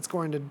deal is it's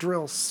going to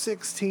drill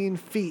 16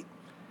 feet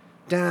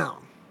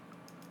down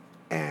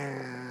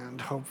and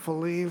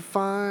hopefully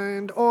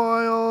find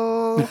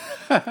oil.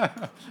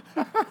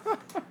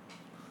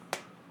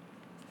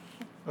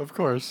 Of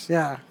course.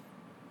 Yeah.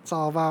 It's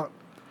all about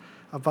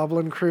a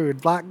bubbling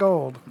crude, black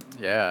gold.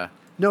 Yeah.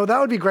 No, that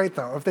would be great,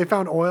 though. If they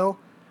found oil,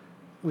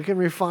 we can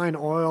refine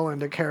oil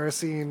into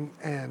kerosene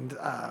and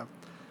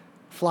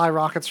fly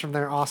rockets from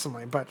there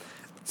awesomely. But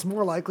it's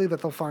more likely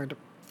that they'll find,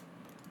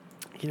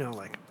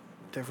 like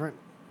different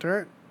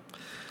dirt.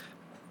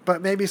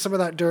 But maybe some of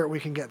that dirt we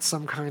can get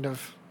some kind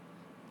of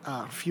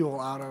fuel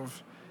out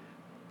of.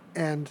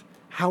 And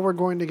how we're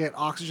going to get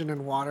oxygen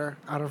and water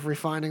out of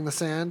refining the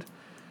sand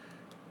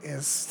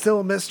is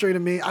still a mystery to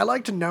me. I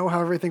like to know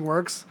how everything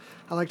works.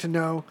 I like to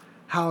know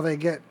how they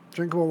get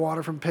drinkable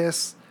water from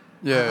piss.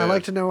 Yeah. I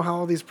like to know how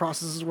all these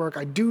processes work.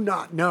 I do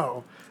not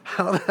know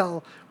how the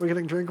hell we're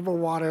getting drinkable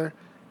water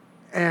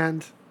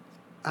and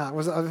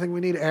was the other thing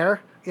we need?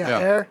 Air? Yeah,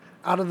 air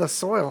out of the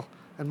soil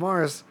and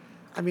Mars.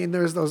 I mean,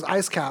 there's those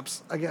ice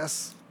caps, I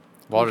guess.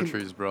 Water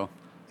trees, bro.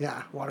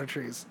 Yeah, water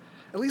trees.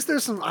 At least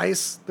there's some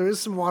ice. There is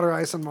some water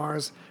ice on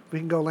Mars. We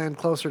can go land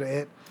closer to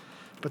it.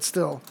 But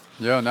still.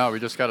 Yo, no, we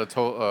just got to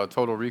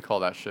total recall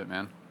that shit,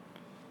 man.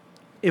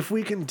 If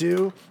we can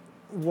do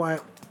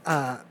what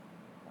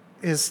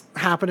is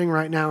happening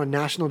right now in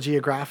National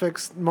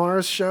Geographic's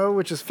Mars show,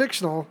 which is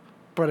fictional,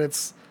 but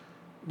it's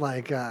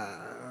like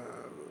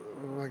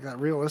that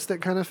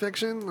realistic kind of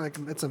fiction. Like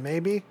it's a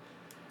maybe.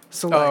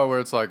 So where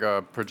it's like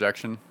a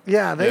projection.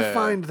 Yeah, they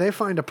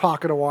find a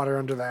pocket of water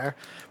under there.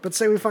 But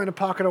say we find a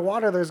pocket of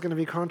water, there's going to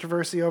be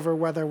controversy over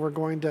whether we're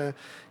going to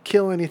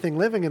kill anything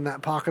living in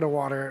that pocket of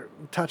water,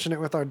 touching it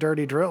with our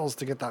dirty drills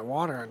to get that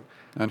water.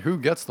 And who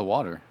gets the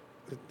water?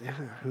 Yeah,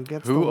 who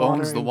gets who the water? Who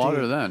owns the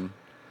water then?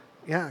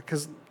 Yeah,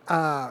 because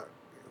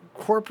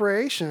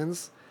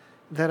corporations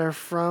that are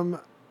from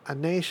a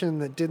nation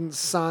that didn't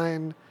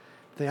sign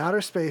the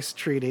Outer Space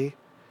Treaty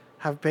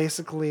have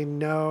basically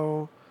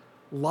no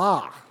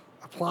law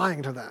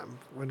applying to them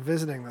when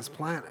visiting this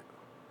planet.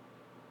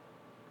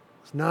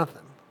 It's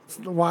nothing. It's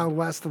the Wild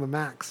West to the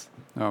max.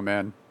 Oh,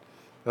 man.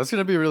 That's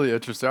going to be really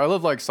interesting. I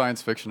love, like,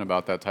 science fiction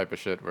about that type of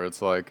shit where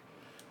it's, like,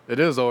 it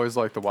is always,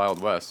 like, the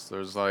Wild West.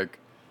 There's, like,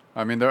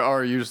 I mean, there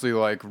are usually,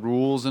 like,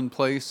 rules in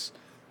place,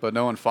 but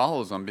no one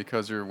follows them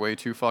because you're way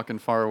too fucking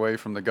far away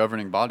from the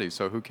governing body,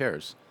 so who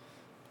cares?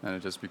 And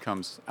it just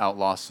becomes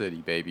outlaw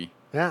city, baby.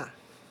 Yeah.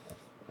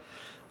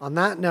 On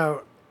that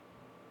note,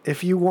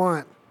 if you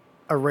want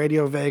a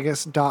Radio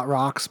Vegas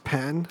 .rocks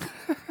pen,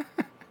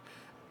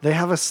 they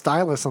have a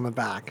stylus on the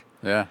back.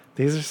 Yeah.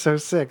 These are so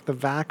sick. The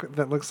back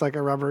that looks like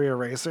a rubbery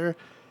eraser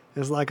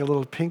is like a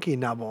little pinky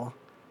nubble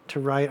to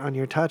write on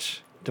your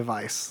touch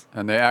device.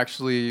 And they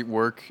actually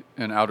work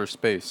in outer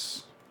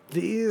space.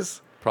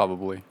 These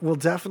probably will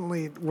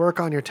definitely work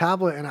on your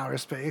tablet in outer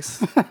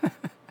space.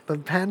 The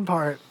pen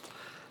part,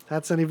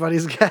 that's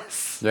anybody's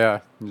guess. Yeah,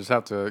 you just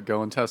have to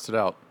go and test it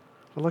out.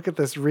 Look at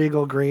this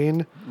regal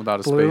green. Without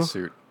a blue.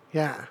 spacesuit.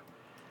 Yeah.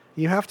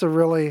 You have to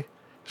really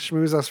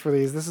schmooze us for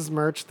these. This is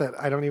merch that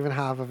I don't even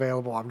have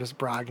available. I'm just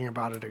bragging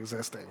about it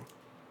existing.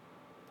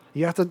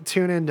 You have to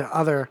tune into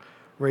other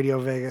Radio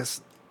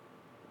Vegas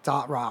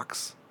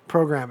 .rocks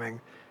programming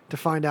to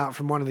find out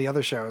from one of the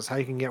other shows how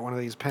you can get one of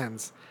these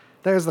pens.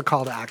 There's the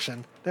call to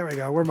action. There we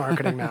go. We're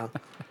marketing now.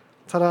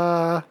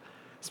 Ta-da!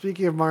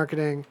 Speaking of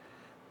marketing,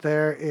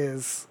 there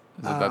is. Is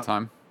it that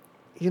time?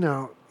 You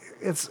know,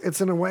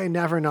 it's in a way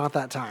never not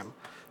that time.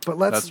 But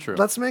That's true.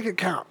 let's make it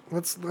count.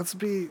 Let's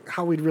be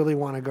how we'd really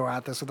want to go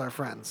at this with our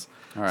friends.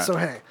 All right. So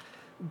hey,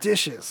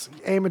 dishes.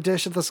 Aim a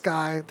dish at the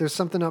sky. There's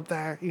something up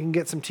there. You can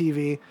get some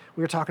TV.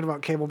 We were talking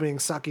about cable being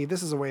sucky.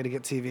 This is a way to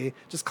get TV.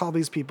 Just call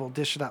these people.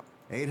 Dish it up.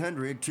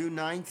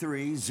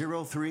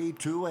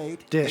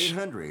 800-293-0328. Dish.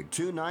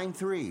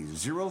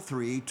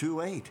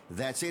 800-293-0328.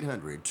 That's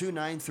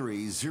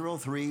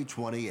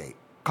 800-293-0328.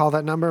 Call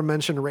that number,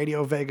 mention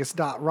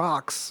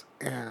radiovegas.rocks,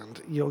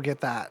 and you'll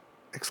get that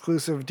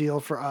exclusive deal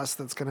for us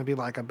that's going to be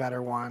like a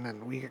better one,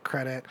 and we get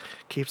credit,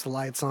 keeps the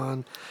lights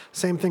on.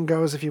 Same thing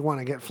goes if you want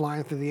to get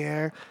flying through the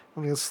air.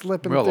 When you're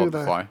slipping We all through love to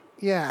the fly.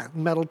 Yeah,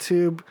 metal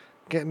tube,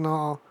 getting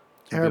all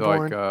It'd be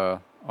airborne. like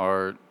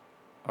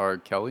R.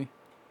 Kelly.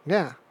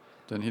 Yeah.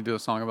 Didn't he do a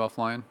song about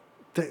flying?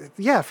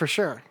 Yeah, for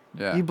sure.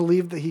 Yeah. He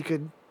believed that he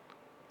could,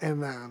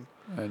 and then,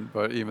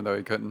 But even though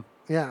he couldn't,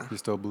 yeah, he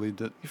still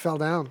believed it. he fell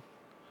down.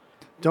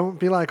 Don't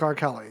be like R.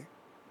 Kelly.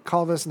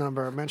 Call this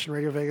number, mention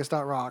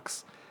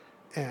radiovegas.rocks,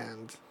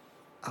 and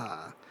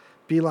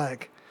be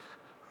like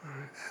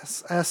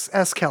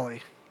S.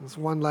 Kelly. It's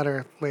one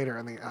letter later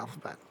in the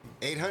alphabet.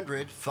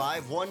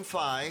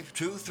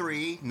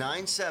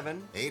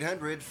 800-515-2397.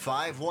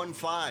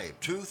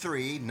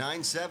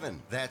 800-515-2397.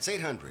 That's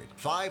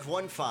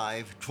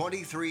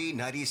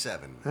 800-515-2397.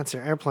 That's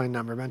your airplane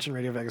number. Mention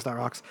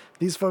radiovegas.rocks.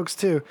 These folks,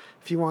 too,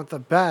 if you want the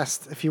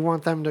best, if you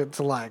want them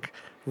to like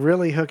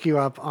really hook you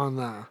up on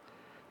the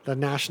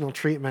national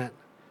treatment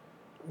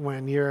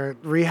when you're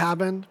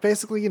rehabbing,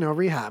 basically,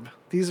 rehab.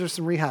 These are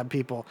some rehab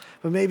people.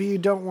 But maybe you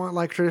don't want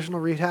like traditional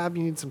rehab.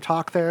 You need some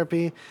talk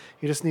therapy.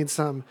 You just need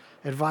some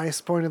advice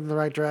pointed in the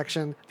right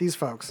direction. These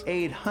folks.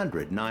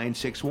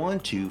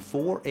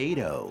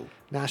 800-961-2480.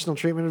 National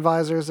Treatment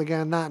Advisors,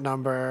 again, that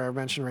number.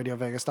 Mention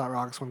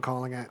radiovegas.rocks when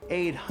calling it.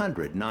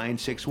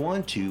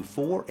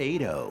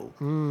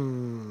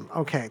 800-961-2480.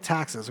 Okay,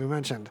 taxes. We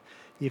mentioned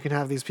you can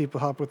have these people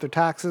help with their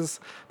taxes.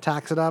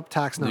 Tax it up.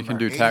 Tax number. You can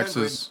do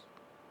taxes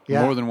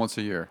Yeah. more than once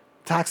a year.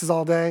 Taxes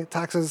all day.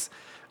 Taxes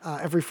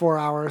every 4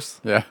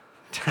 hours. Yeah.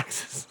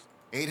 Taxes.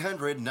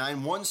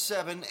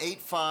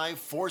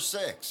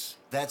 800-917-8546.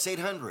 That's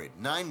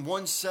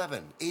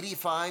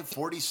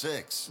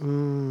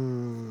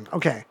 800-917-8546.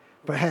 Okay,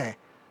 but hey,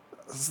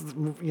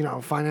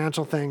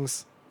 financial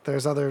things.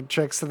 There's other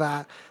tricks to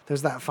that.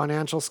 There's that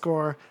financial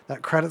score,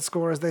 that credit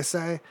score, as they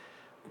say.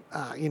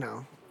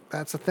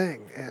 That's a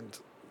thing, and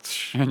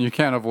And you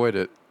can't avoid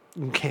it.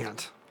 you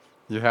can't.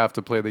 You have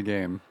to play the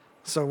game.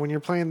 So when you're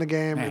playing the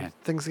game, Man. and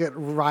things get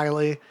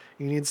riley.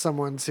 You need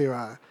someone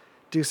to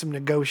do some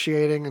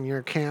negotiating in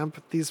your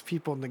camp. These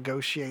people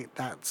negotiate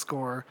that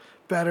score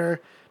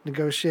better.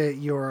 Negotiate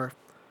your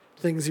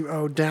things you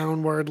owe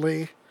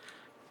downwardly.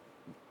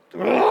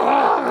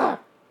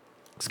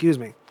 Excuse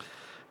me.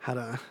 Had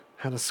a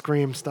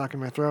scream stuck in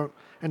my throat.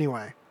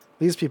 Anyway,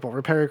 these people,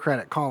 repair your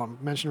credit. Call them.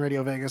 Mention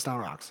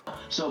radiovegas.rocks.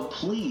 So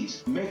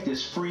please make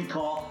this free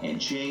call and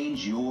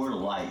change your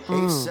life.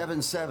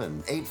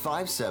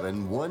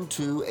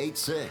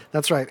 877-857-1286.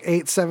 That's right.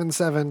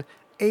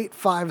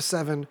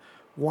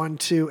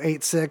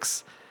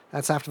 877-857-1286.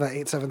 That's after that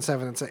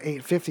 877. It's at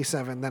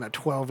 857, then at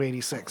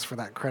 1286 for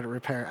that credit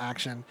repair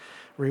action.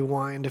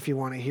 Rewind if you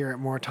want to hear it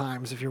more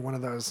times. If you're one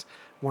of those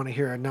want to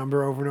hear a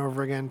number over and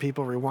over again,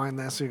 people, rewind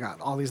this. We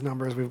got all these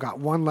numbers. We've got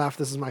one left.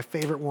 This is my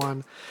favorite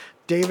one.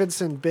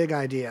 Davidson Big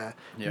Idea.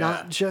 Yeah.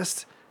 Not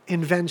just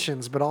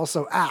inventions, but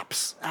also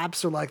apps.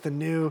 Apps are like the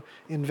new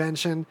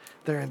invention.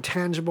 They're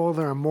intangible.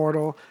 They're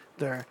immortal.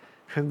 They're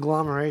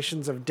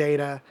conglomerations of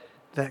data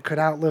that could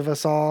outlive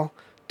us all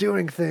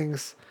doing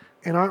things.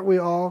 And aren't we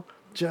all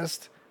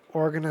just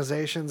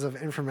organizations of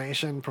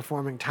information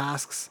performing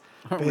tasks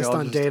Aren't we based all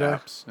on just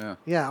data? apps? Yeah.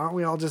 Yeah, aren't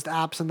we all just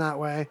apps in that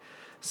way?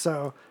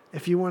 So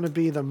if you want to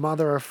be the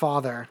mother or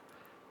father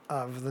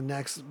of the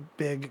next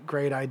big,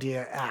 great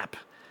idea app,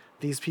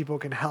 these people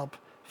can help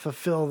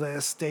fulfill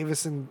this.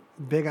 Davison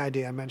Big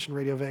Idea. Mention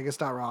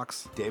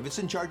radiovegas.rocks.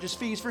 Davidson charges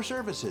fees for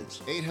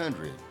services.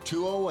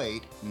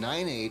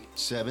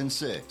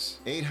 800-208-9876.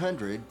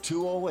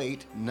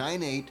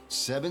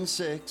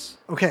 800-208-9876.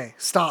 Okay,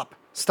 stop.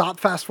 Stop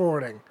fast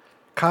forwarding.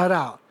 Cut it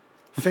out.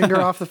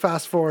 Finger off the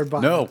fast forward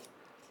button. No.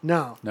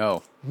 No.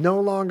 No. No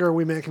longer are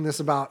we making this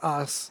about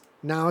us.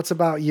 Now it's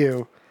about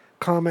you.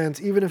 Comment,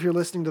 even if you're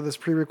listening to this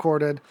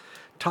pre-recorded,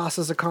 toss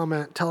us a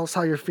comment. Tell us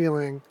how you're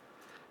feeling,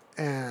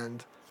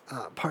 and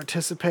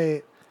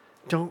participate.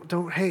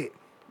 Don't hate.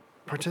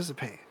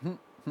 Participate.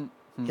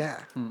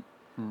 Yeah,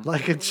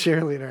 like a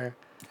cheerleader.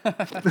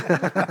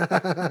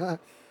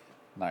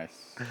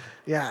 Nice.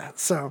 Yeah.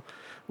 So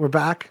we're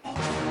back.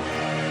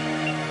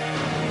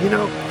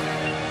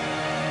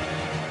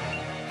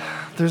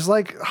 There's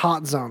like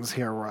hot zones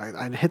here where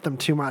I hit them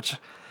too much.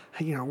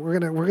 We're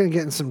gonna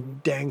get in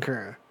some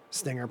danker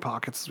stinger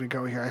pockets as we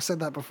go here. I said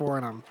that before,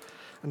 and I'm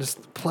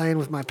just playing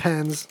with my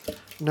pens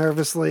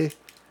nervously.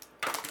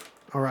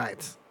 All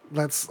right,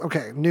 Let's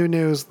okay. New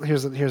news.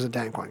 Here's a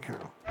dank one. Here.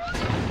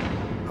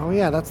 Oh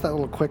yeah, that's that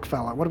little quick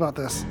fella. What about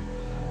this?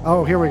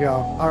 Oh, here we go.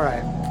 All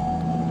right.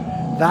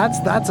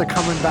 That's a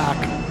coming back.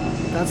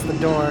 That's the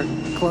door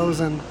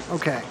closing.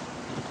 Okay.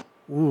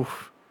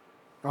 Oof.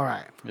 All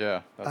right.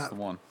 Yeah, that's the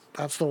one.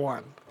 That's the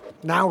one.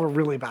 Now we're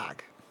really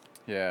back.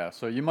 Yeah,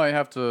 so you might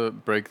have to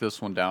break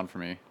this one down for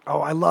me. Oh,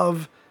 I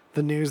love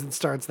the news that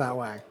starts that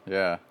way.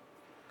 Yeah.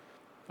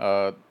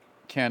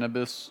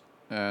 Cannabis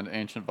and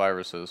ancient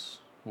viruses.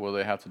 What do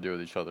they have to do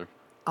with each other?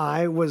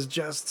 I was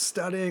just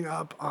studying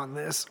up on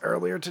this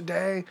earlier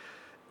today.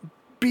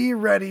 Be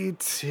ready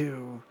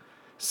to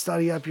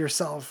study up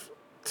yourself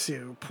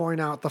to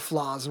point out the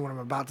flaws in what I'm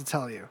about to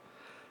tell you.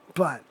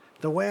 But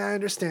the way I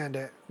understand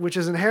it, which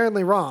is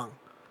inherently wrong,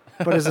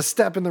 but is a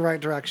step in the right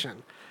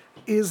direction,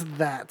 is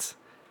that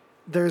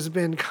there's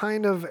been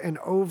kind of an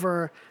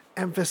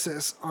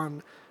overemphasis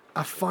on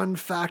a fun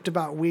fact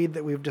about weed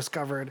that we've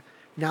discovered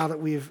now that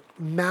we've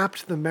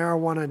mapped the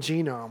marijuana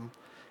genome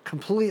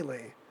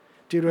completely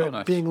due to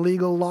it being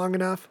legal long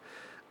enough.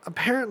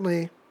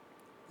 Apparently,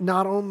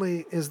 not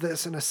only is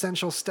this an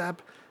essential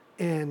step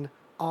in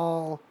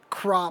all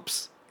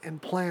crops and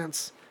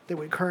plants that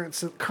we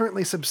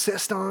currently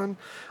subsist on,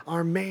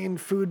 our main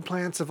food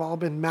plants have all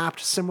been mapped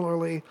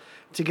similarly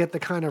to get the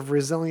kind of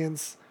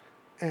resilience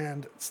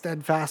and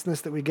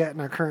steadfastness that we get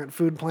in our current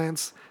food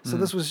plants. So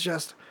this was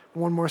just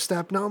one more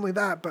step. Not only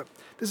that, but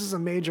this is a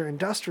major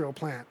industrial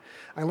plant.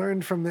 I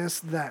learned from this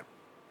that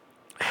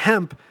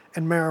hemp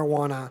and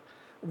marijuana,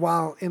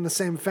 while in the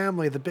same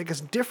family, the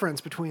biggest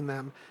difference between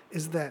them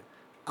is that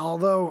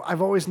although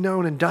I've always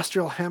known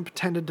industrial hemp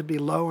tended to be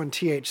low in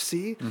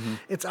THC,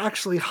 it's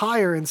actually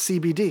higher in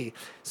CBD.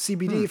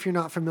 CBD, if you're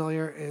not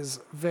familiar, is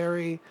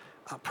very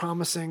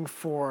promising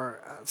for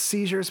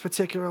seizures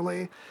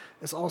particularly.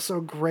 It's also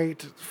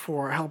great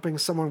for helping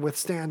someone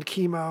withstand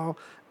chemo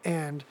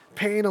and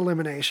pain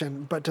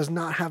elimination, but does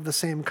not have the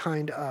same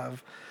kind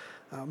of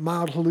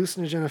mild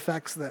hallucinogen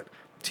effects that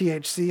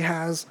THC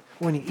has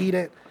when you eat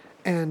it,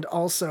 and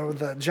also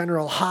the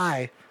general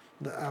high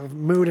of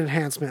mood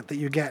enhancement that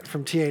you get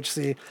from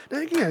THC. Now,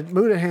 you can get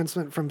mood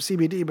enhancement from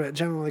CBD, but it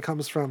generally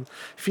comes from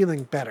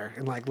feeling better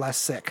and like less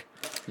sick.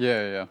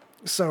 Yeah.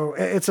 So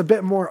it's a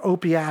bit more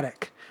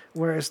opiatic,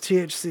 whereas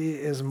THC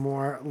is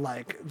more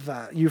like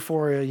the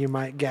euphoria you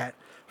might get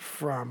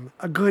from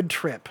a good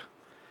trip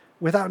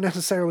without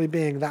necessarily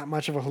being that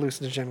much of a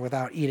hallucinogen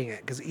without eating it,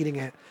 because eating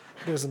it,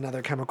 there's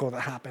another chemical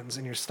that happens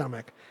in your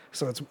stomach,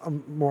 so it's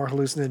more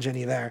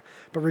hallucinogen-y there.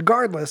 But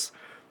regardless,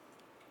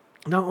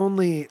 not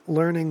only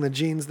learning the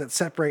genes that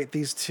separate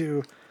these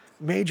two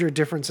major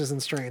differences in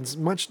strains,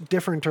 much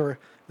differenter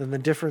than the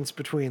difference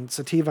between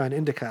sativa and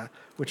indica,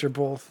 which are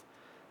both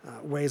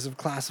ways of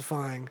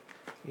classifying,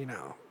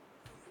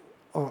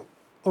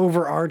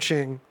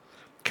 overarching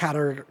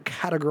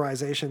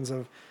categorizations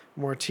of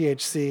more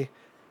THC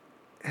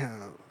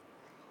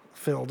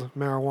filled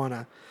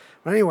marijuana.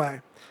 But anyway,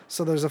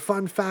 so there's a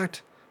fun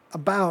fact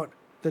about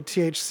the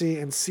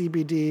THC and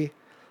CBD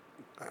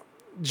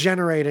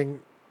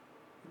generating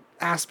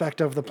aspect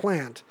of the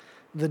plant.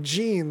 The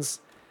genes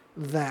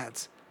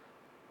that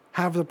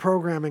have the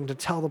programming to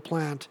tell the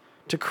plant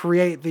to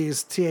create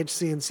these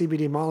THC and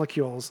CBD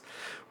molecules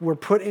were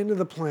put into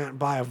the plant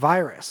by a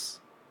virus.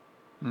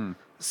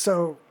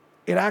 So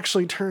it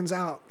actually turns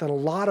out that a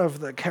lot of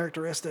the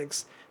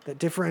characteristics that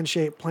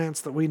differentiate plants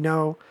that we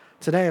know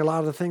today, a lot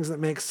of the things that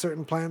make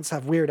certain plants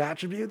have weird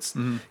attributes,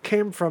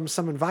 came from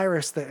some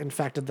virus that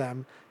infected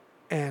them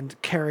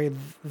and carried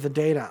the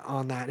data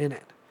on that in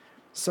it.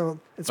 So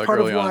it's like part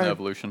early of why on in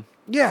evolution.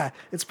 Yeah,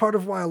 it's part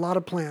of why a lot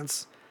of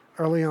plants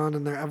early on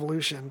in their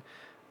evolution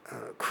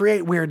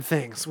create weird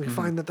things. We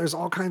find that there's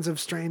all kinds of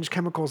strange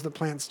chemicals that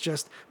plants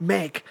just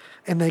make,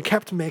 and they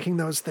kept making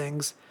those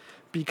things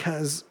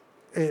because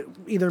it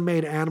either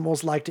made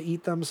animals like to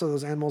eat them so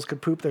those animals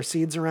could poop their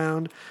seeds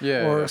around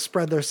or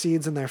spread their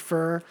seeds in their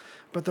fur.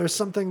 But there's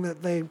something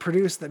that they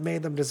produced that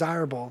made them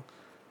desirable.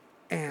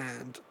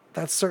 And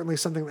that's certainly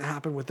something that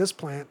happened with this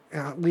plant,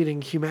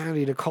 leading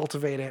humanity to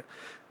cultivate it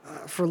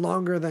for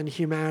longer than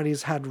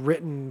humanity's had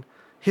written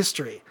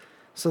history.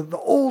 So the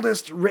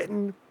oldest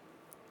written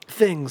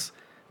things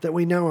that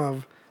we know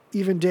of,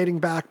 even dating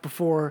back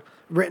before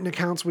written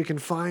accounts we can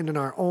find in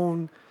our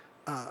own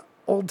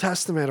Old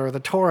Testament or the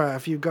Torah,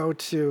 if you go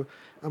to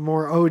a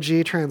more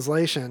OG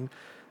translation,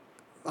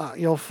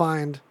 you'll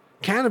find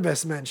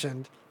cannabis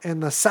mentioned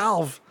and the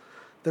salve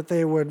that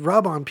they would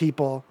rub on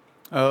people.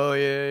 Oh,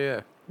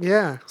 yeah.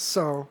 Yeah,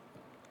 so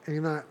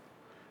in that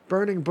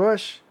burning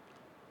bush,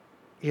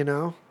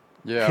 Yeah,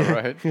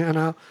 right.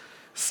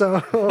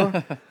 So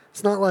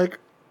it's not like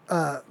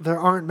there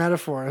aren't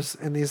metaphors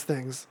in these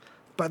things.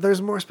 But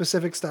there's more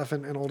specific stuff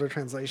in older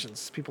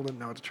translations. People didn't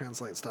know what to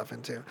translate stuff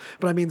into.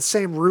 But I mean,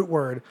 same root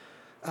word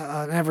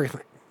and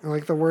everything.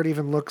 Like the word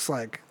even looks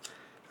like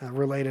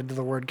related to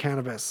the word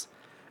cannabis.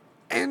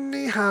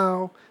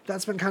 Anyhow,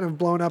 that's been kind of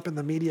blown up in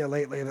the media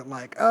lately that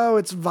like, oh,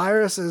 it's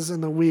viruses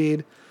in the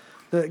weed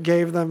that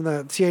gave them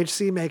the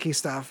THC making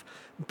stuff.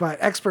 But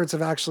experts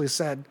have actually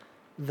said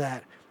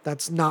that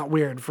That's not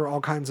weird for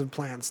all kinds of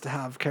plants to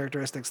have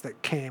characteristics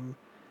that came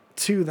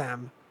to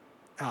them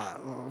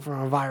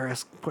from a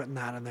virus, putting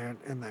that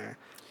in their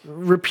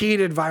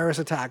repeated virus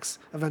attacks,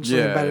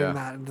 eventually embedding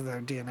that into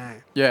their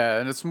DNA. Yeah,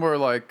 and it's more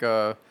like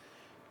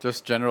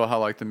just general how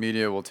like the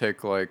media will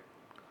take like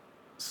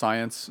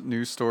science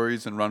news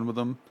stories and run with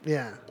them.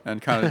 Yeah.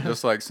 And kind of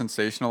just like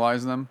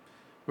sensationalize them,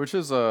 which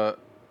is I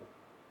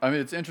mean,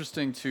 it's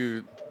interesting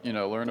to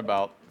learn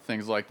about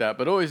things like that,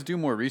 but always do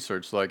more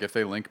research. Like if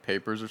they link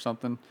papers or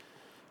something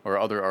or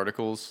other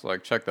articles,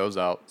 like check those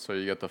out so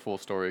you get the full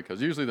story.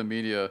 Because usually the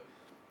media,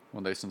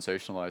 when they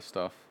sensationalize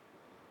stuff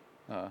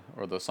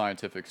or the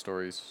scientific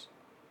stories,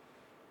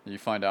 you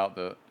find out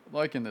that,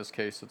 like in this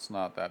case, it's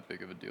not that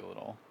big of a deal at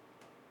all.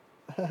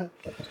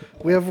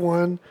 We have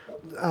one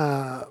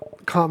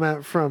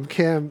comment from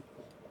Kim.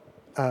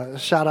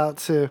 Shout out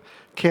to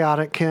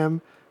Chaotic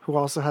Kim, who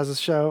also has a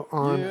show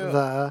on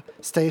the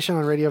station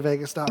on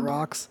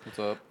RadioVegas.rocks. What's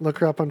up? Look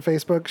her up on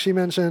Facebook. She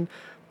mentioned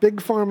Big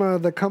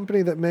Pharma, the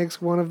company that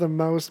makes one of the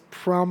most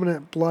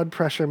prominent blood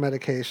pressure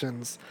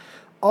medications,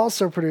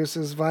 also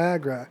produces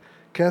Viagra.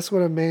 Guess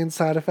what a main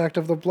side effect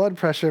of the blood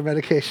pressure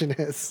medication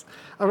is?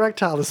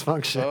 Erectile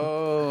dysfunction.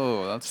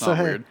 Oh, that's So not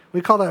hey, weird.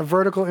 we call that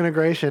vertical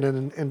integration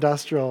in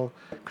industrial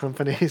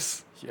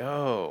companies.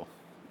 Yo,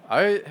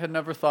 I had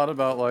never thought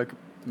about like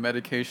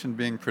medication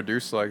being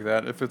produced like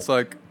that. If it's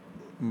like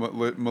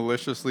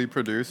maliciously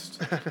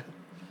produced.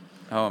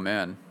 Oh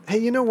man. Hey,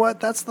 you know what?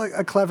 That's like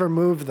a clever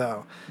move,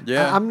 though.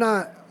 Yeah. I'm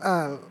not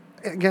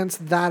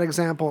against that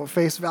example at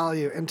face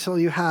value until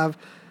you have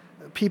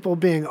people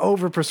being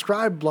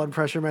overprescribed blood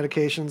pressure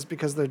medications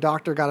because their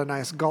doctor got a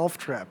nice golf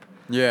trip.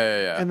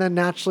 Yeah. And then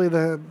naturally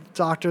the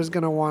doctor's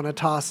going to want to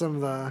toss them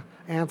the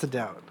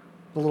antidote,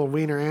 the little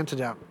wiener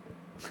antidote.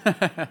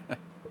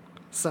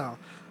 So,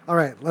 all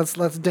right, let's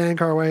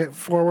dank our way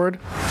forward.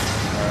 All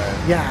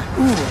right. Yeah.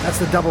 Ooh, that's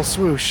the double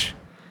swoosh.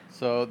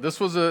 So this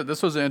was an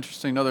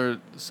interesting another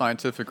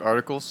scientific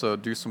article. So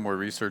do some more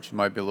research. It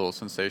might be a little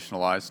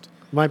sensationalized,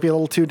 Might be a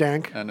little too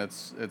dank. and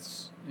it's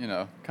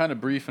kind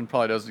of brief and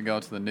probably doesn't go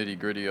into the nitty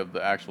gritty of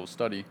the actual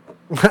study.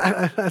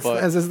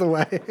 As is the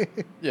way.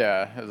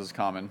 Yeah, as is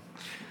common.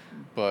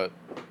 But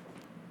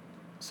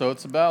so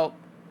it's about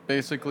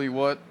basically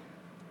what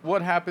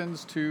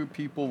happens to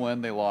people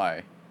when they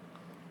lie,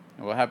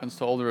 and what happens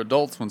to older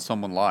adults when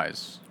someone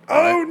lies.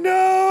 Oh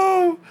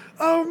no!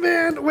 Oh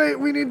man, wait,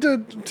 we need to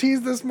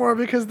tease this more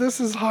because this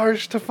is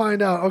harsh to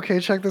find out. Okay,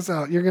 check this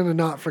out. You're gonna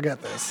not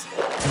forget this.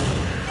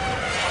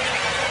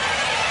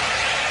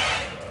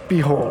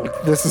 Behold,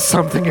 this is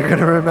something you're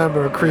gonna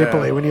remember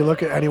creepily when you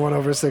look at anyone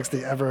over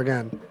 60 ever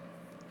again.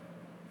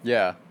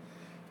 Yeah.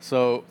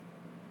 So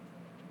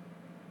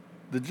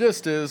the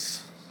gist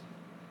is,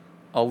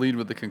 I'll lead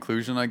with the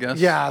conclusion, I guess.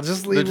 Yeah,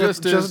 just leave The it,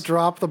 gist is just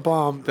drop the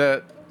bomb.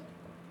 that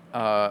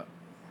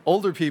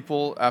older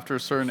people after a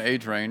certain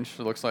age range,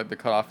 it looks like the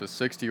cutoff is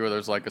 60, or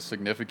there's like a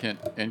significant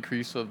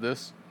increase of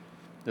this,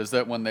 is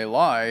that when they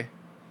lie,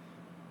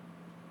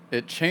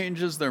 it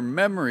changes their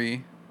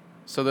memory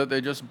so that they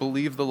just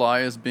believe the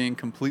lie as being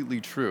completely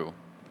true.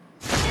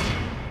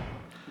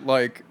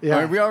 Like, Yeah.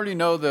 I mean, we already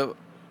know that.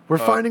 We're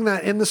finding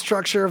that in the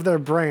structure of their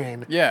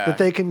brain, Yeah. that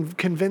they can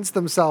convince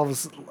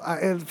themselves,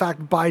 in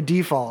fact, by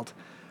default,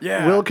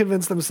 Yeah. will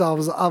convince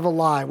themselves of a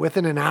lie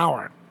within an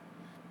hour.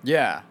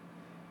 Yeah.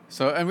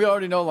 So, and we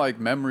already know like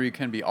memory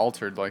can be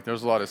altered. Like,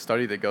 there's a lot of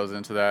study that goes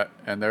into that,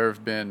 and there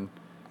have been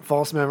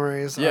False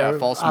memories. are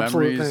false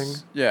absolute memories.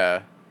 thing.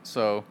 Yeah.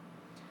 So,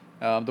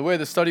 the way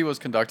the study was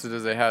conducted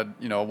is they had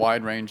a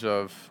wide range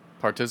of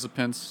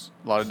participants,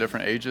 a lot of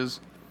different ages,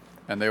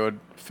 and they would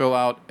fill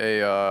out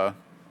a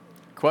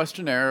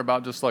questionnaire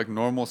about just like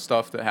normal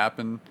stuff that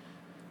happened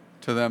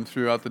to them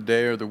throughout the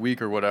day or the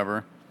week or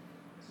whatever.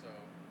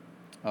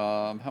 So,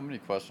 how many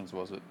questions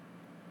was it?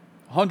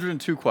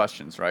 102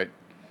 questions, right?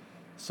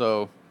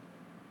 So,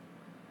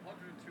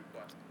 102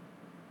 questions.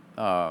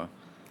 I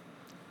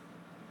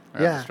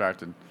got Yeah.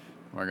 distracted.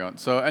 Where am I going?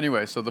 So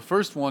anyway, so the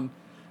first one,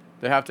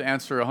 they have to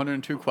answer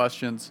 102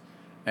 questions,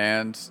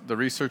 and the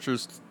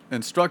researchers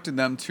instructed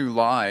them to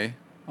lie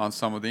on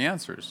some of the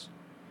answers.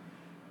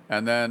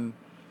 And then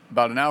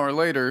about an hour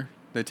later,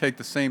 they take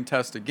the same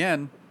test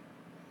again,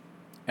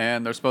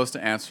 and they're supposed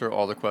to answer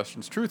all the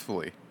questions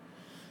truthfully.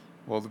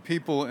 Well, the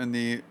people in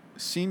the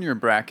senior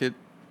bracket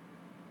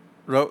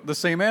wrote the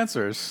same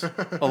answers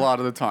a lot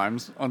of the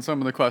times on some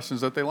of the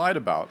questions that they lied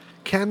about.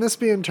 Can this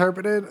be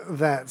interpreted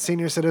that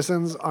senior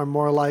citizens are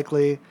more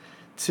likely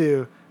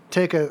to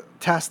take a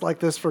test like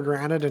this for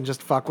granted and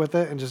just fuck with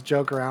it and just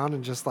joke around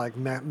and just like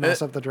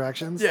mess up the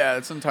directions? Yeah,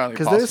 it's entirely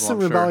Because possible. there's some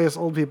I'm sure. rebellious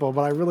old people,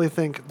 but I really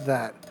think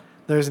that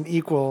there's an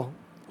equal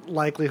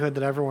likelihood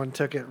that everyone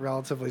took it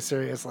relatively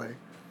seriously.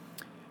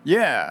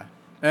 Yeah,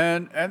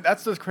 and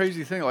that's the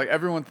crazy thing. Like,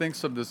 everyone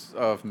thinks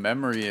of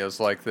memory as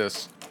like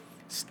this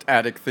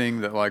static thing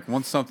that like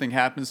once something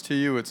happens to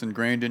you, it's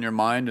ingrained in your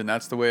mind, and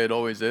that's the way it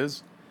always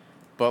is.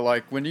 But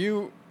like when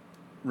you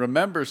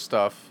remember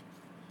stuff,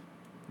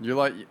 you're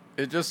like,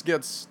 it just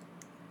gets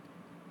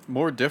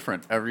more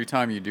different every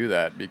time you do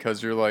that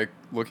because you're like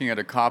looking at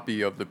a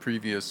copy of the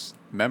previous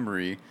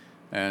memory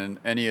and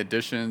any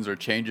additions or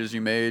changes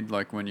you made,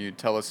 like when you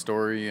tell a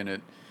story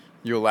and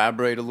you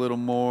elaborate a little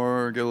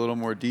more, get a little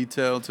more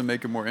detail to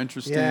make it more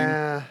interesting.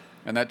 Yeah.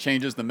 And that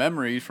changes the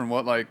memory from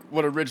what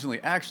originally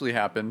actually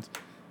happened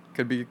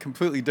could be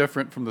completely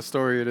different from the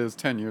story it is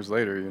 10 years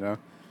later, you know?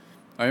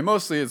 I mean,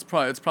 mostly it's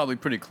probably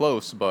pretty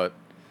close, but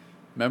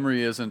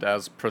memory isn't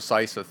as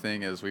precise a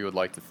thing as we would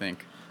like to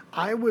think.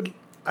 I'd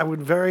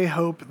very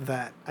hope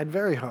that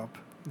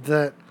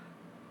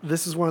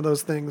this is one of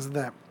those things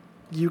that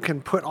you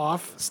can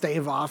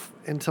stave off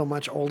until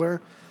much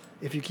older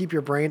if you keep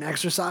your brain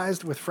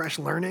exercised with fresh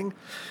learning.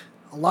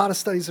 A lot of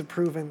studies have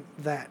proven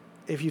that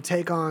if you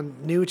take on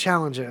new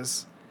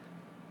challenges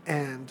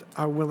and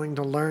are willing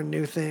to learn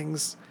new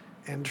things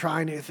and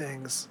try new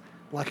things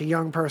like a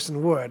young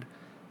person would,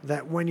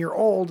 that when you're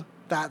old,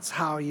 that's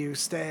how you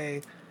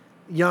stay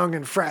young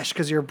and fresh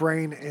because your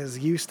brain is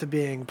used to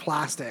being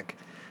plastic,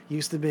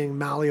 used to being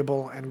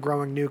malleable and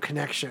growing new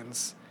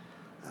connections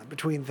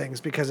between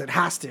things because it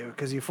has to,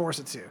 because you force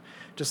it to.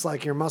 Just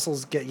like your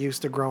muscles get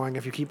used to growing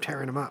if you keep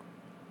tearing them up.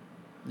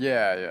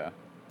 Yeah.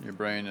 Your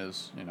brain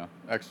is, you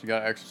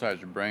gotta exercise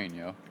your brain,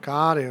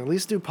 Gotta at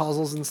least do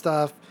puzzles and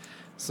stuff.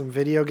 Some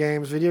video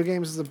games. Video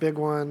games is a big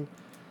one.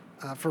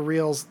 For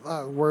reals,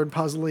 word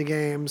puzzly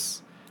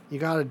games. You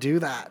gotta do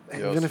that.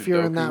 Yo, Even if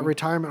you're in that Sudoku.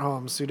 retirement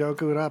home,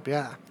 Sudoku it up,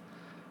 yeah.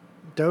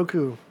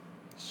 Doku,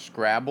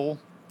 Scrabble.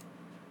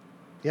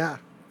 yeah.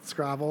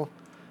 Scrabble.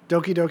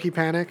 Doki Doki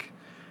Panic.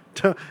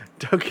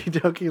 Doki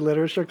Doki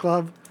Literature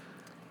Club.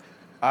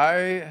 I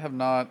have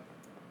not.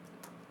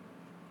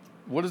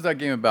 What is that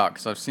game about?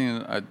 Because I've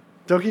seen.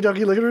 Doki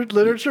Doki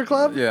Literature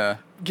Club? Yeah.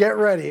 Get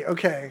ready.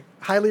 Okay.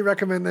 Highly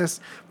recommend this.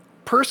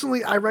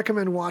 Personally, I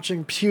recommend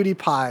watching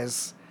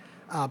PewDiePie's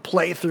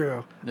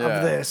playthrough Yeah.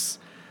 of this.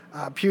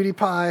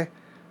 PewDiePie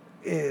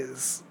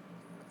is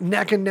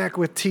neck and neck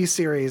with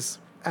T-Series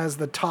as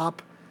the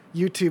top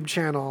YouTube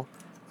channel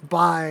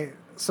by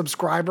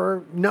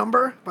subscriber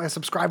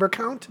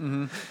count.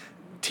 Mm-hmm.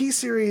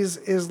 T-Series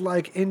is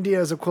like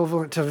India's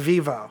equivalent to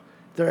Vivo.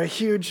 They're a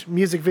huge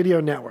music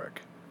video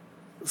network.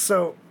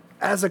 So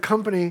as a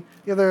company,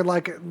 they're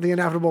like the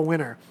inevitable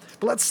winner.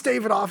 But let's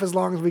stave it off as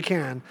long as we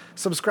can.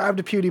 Subscribe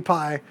to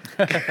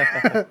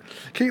PewDiePie.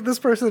 Keep this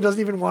person that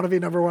doesn't even want to be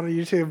number one on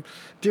YouTube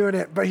doing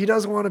it, but he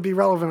does want to be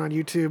relevant on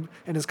YouTube,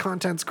 and his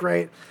content's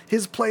great.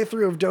 His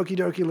playthrough of Doki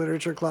Doki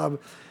Literature Club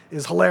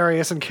is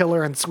hilarious and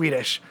killer and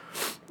Swedish.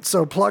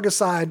 So plug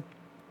aside,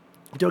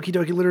 Doki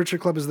Doki Literature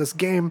Club is this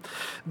game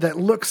that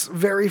looks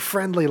very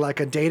friendly,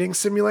 like a dating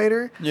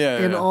simulator,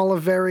 in all a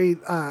very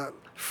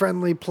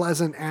friendly,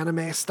 pleasant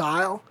anime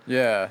style.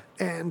 Yeah.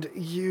 And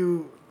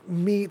you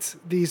meet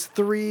these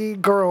 3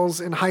 girls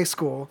in high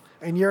school,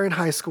 and you're in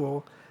high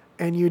school,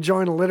 and you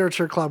join a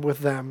literature club with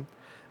them,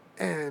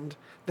 and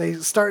they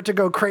start to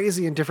go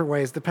crazy in different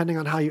ways depending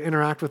on how you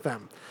interact with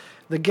them.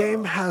 The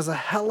game has a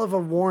hell of a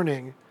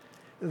warning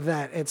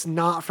that it's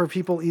not for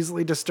people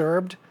easily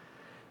disturbed,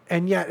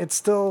 and yet it's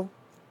still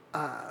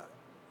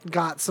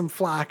got some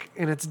flack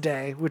in its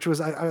day, which was,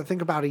 I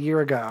think, about a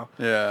year ago.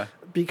 Yeah.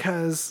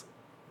 Because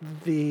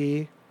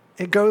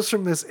it goes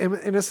from this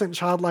innocent,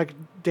 childlike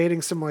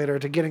dating simulator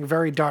to getting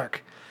very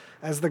dark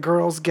as the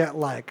girls get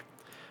like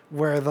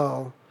where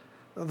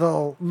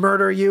they'll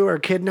murder you or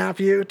kidnap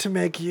you to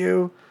make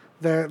you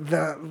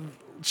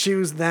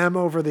choose them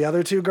over the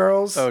other 2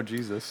 girls. Oh,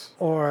 Jesus.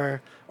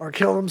 Or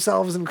kill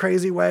themselves in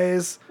crazy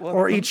ways,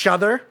 or each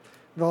other.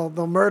 They'll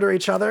murder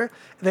each other.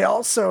 They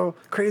also,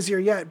 crazier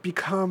yet,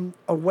 become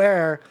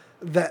aware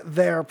that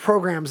there are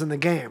programs in the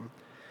game.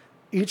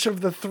 Each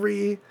of the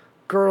 3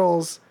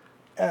 girls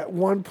at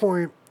one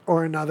point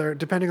or another,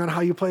 depending on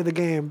how you play the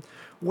game,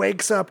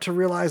 wakes up to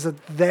realize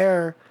that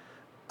they're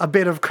a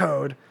bit of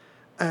code,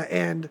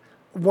 and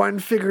one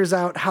figures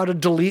out how to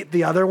delete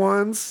the other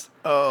ones.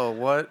 Oh,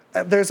 what?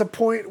 There's a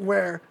point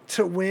where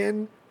to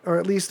win, or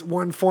at least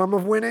one form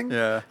of winning,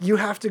 you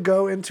have to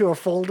go into a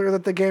folder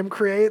that the game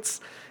creates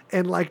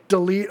and like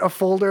delete a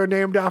folder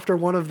named after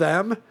one of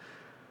them.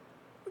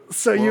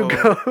 So you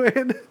go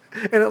in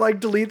and it like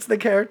deletes the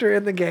character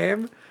in the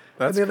game.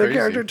 That's and the other crazy.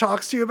 character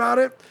talks to you about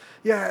it.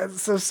 Yeah,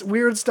 so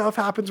weird stuff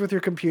happens with your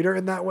computer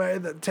in that way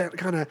that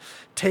kind of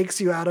takes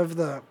you out of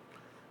the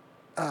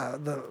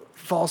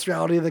false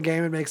reality of the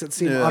game and makes it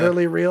seem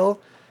utterly real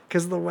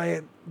because of the way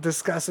it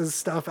discusses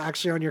stuff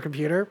actually on your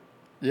computer.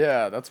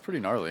 Yeah, that's pretty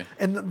gnarly.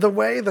 And the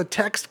way the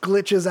text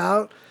glitches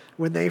out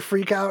when they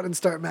freak out and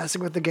start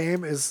messing with the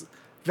game is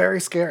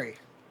very scary.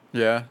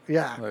 Yeah.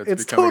 Yeah, Like,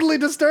 it's becoming- totally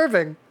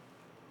disturbing.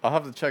 I'll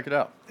have to check it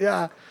out.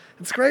 Yeah,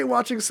 it's great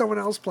watching someone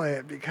else play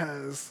it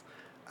because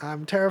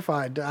I'm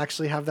terrified to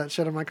actually have that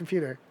shit on my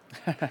computer.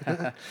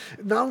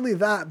 Not only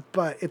that,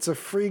 but it's a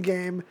free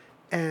game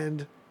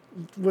and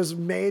was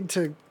made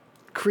to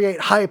create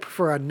hype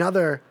for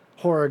another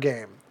horror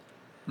game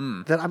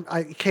that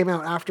I came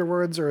out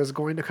afterwards or is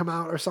going to come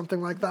out or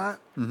something like that,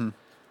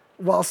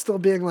 while still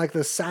being like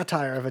this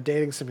satire of a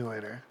dating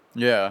simulator.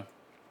 Yeah.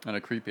 And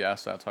a creepy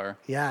ass satire.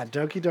 Yeah,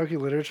 Doki Doki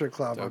Literature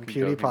Club on Doki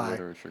Doki PewDiePie.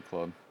 Literature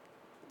Club.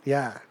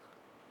 Yeah.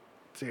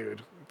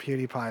 Dude,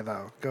 PewDiePie,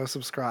 though. Go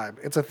subscribe.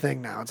 It's a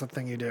thing now. It's a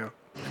thing you do.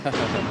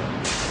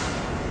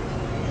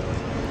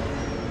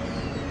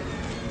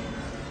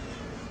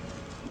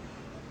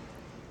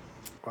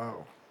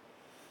 Whoa.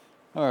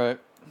 All right.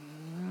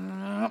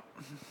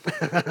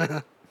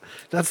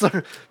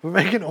 We're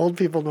making old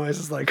people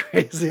noises like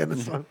crazy in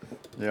this one.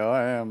 Yeah,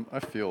 I am. I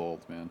feel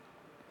old, man.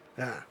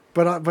 Yeah.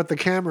 But the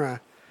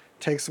camera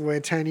takes away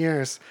 10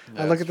 years.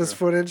 Yeah, I look that's at this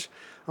true. footage.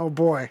 Oh,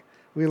 boy.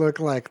 We look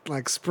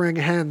like spring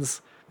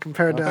hens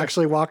compared to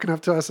actually walking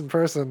up to us in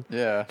person.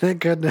 Yeah. Thank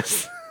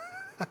goodness.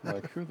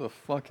 Like, who the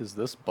fuck is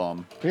this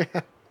bum? Yeah.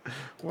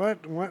 What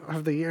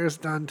have the years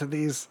done to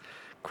these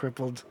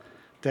crippled,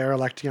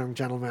 derelict young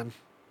gentlemen?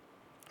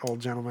 Old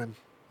gentlemen.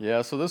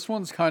 Yeah, so this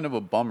one's kind of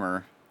a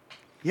bummer.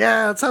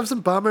 Yeah, let's have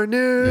some bummer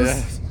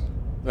news.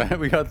 Yeah.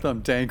 We got them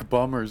dank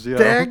bummers, yeah.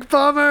 Dank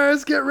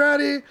bummers, get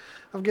ready.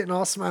 I'm getting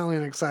all smiley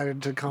and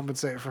excited to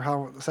compensate for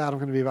how sad I'm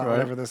going to be about Right.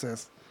 whatever this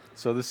is.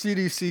 So the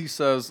CDC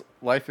says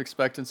life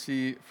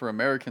expectancy for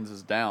Americans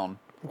is down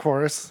Of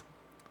course.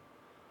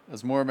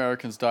 as more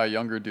Americans die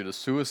younger due to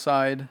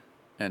suicide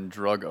and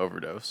drug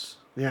overdose.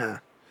 Yeah.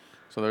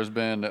 So there's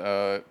been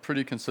a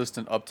pretty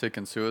consistent uptick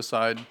in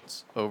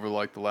suicides over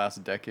like the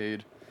last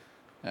decade.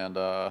 And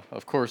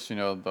of course, you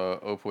know, the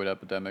opioid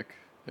epidemic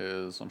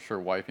is, I'm sure,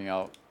 wiping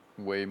out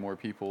way more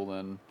people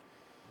than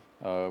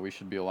we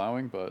should be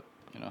allowing. But,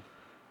 you know,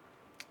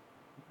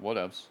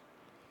 whatevs.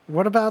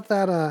 What about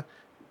that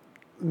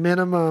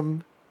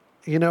minimum,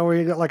 where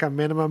you get like a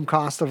minimum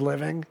cost of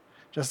living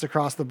just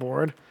across the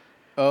board?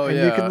 Oh, And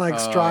yeah. you can, like,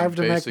 strive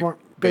to make basic, more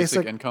basic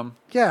basic- income.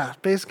 Yeah,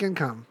 basic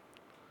income.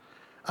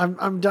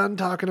 I'm done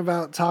talking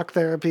about talk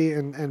therapy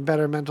and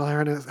better mental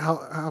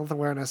health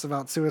awareness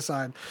about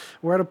suicide.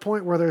 We're at a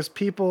point where there's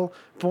people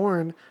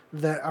born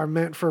that are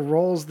meant for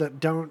roles that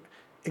don't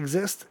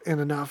exist in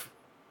enough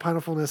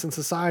plentifulness in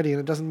society, and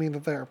it doesn't mean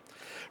that they're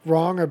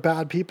wrong or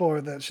bad people or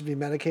that should be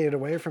medicated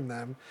away from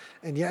them.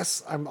 And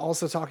yes, I'm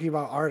also talking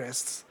about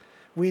artists.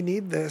 We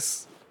need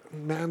this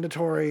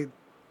mandatory,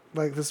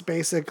 like this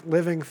basic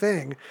living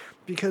thing,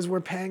 because we're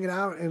paying it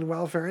out in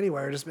welfare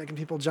anyway, or just making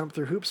people jump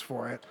through hoops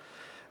for it.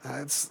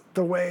 It's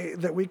the way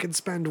that we could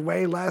spend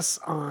way less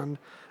on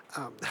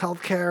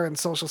healthcare and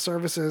social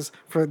services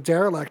for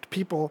derelict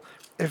people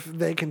if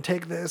they can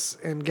take this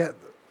and get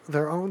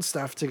their own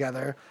stuff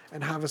together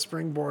and have a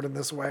springboard in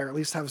this way, or at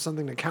least have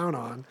something to count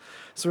on.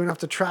 So we don't have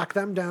to track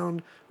them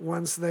down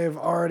once they've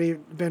already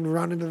been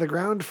run into the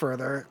ground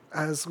further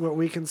as what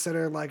we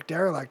consider like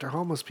derelict or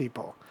homeless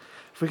people.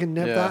 If we can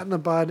nip that in the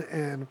bud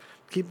and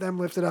keep them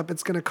lifted up,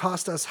 it's going to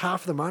cost us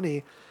half the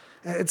money.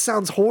 It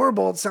sounds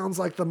horrible. It sounds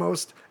like the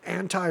most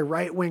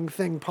anti-right-wing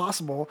thing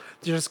possible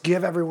to just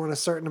give everyone a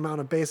certain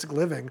amount of basic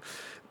living.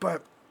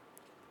 But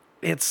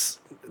it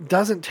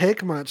doesn't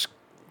take much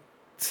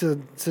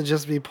to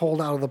just be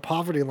pulled out of the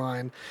poverty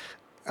line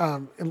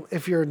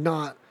if you're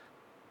not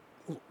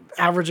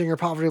averaging your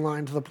poverty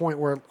line to the point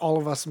where all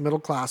of us middle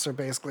class are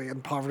basically in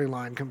poverty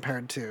line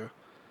compared to.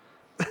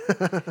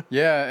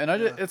 Yeah, and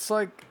it's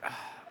like,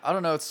 I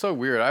don't know, it's so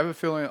weird. I have a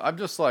feeling I'm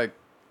just like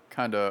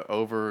kind of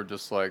over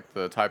just like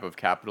the type of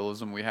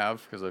capitalism we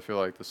have, because I feel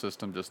like the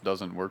system just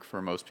doesn't work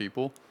for most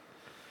people.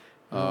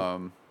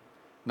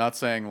 Not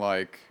saying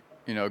like,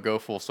 you know, go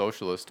full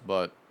socialist,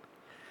 but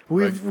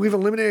We've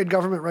eliminated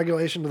government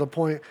regulation to the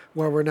point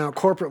where we're now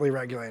corporately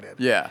regulated.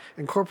 yeah,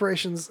 And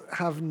corporations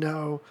have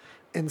no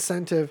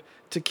incentive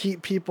to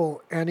keep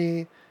people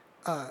any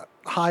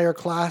higher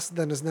class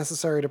than is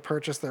necessary to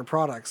purchase their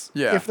products,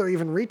 Yeah. if they're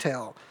even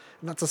retail.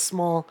 And that's a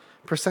small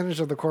percentage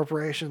of the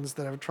corporations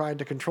that have tried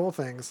to control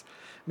things.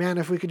 Man,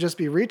 if we could just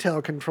be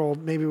retail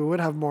controlled, maybe we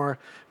would have more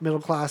middle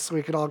class so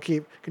we could all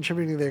keep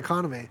contributing to the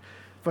economy.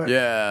 But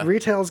Yeah.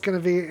 retail is going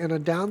to be in a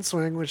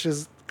downswing, which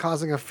is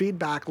causing a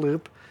feedback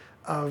loop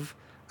of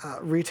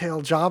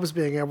retail jobs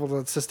being able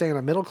to sustain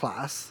a middle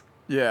class.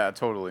 yeah,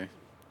 totally.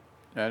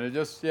 And it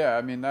just, yeah,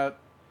 I mean that,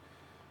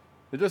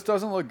 it just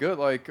doesn't look good.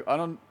 Like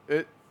and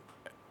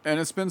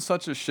it's been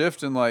such a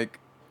shift in like,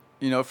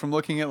 you know, from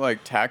looking at like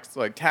taxes.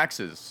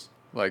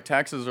 Like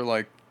taxes are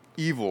like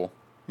evil.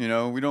 You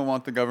know, we don't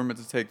want the government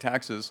to take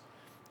taxes,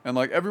 and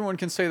like everyone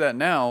can say that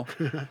now,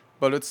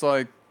 but it's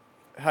like,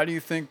 how do you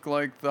think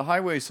like the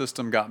highway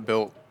system got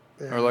built,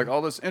 Yeah. or like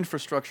all this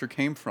infrastructure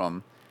came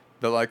from,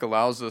 that like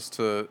allows us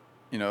to,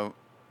 you know,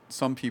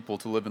 some people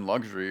to live in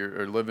luxury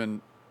or live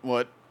in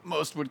what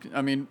most would.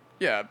 I mean,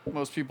 yeah,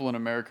 most people in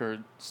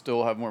America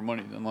still have more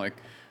money than like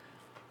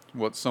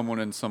what someone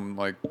in some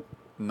like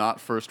not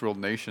first world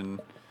nation,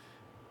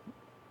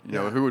 you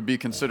know, Yeah. who would be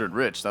considered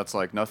rich. That's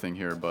like nothing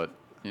here, but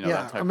you know, that Yeah,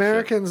 type of shit.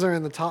 Americans are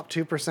in the top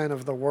 2%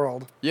 of the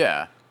world.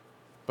 Yeah.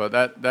 But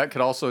that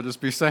could also just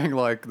be saying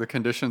like the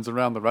conditions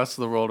around the rest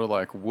of the world are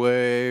like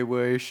way,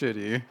 way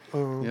shitty.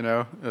 You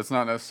know? It's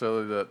not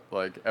necessarily that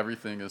like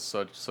everything is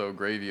so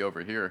gravy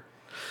over here.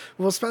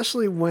 Well,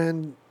 especially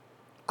when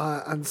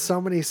on so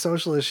many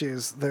social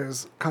issues,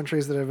 there's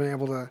countries that have been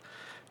able to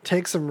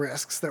take some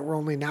risks that we're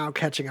only now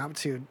catching up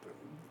to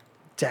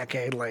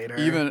decade later.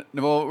 Even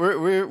well,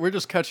 we're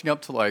just catching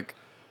up to like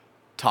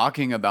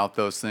talking about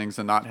those things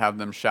and not have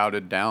them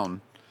shouted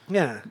down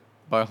Yeah.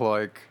 by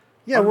like,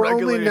 Yeah, we're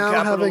only unregulated now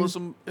having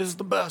capitalism is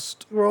the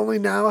best. we're only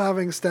now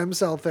having stem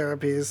cell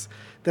therapies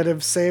that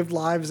have saved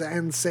lives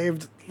and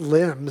saved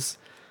limbs,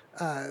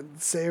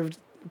 saved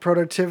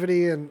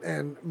productivity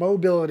and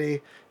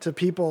mobility to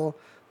people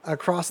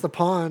across the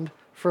pond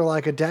for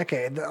like a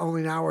decade that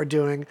only now we're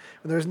doing.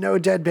 There's no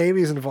dead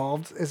babies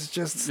involved. It's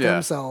just stem Yeah.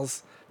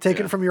 cells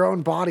taken Yeah. from your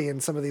own body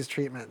in some of these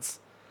treatments.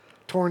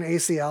 Torn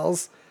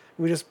ACLs.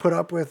 We just put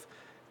up with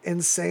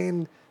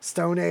insane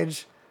Stone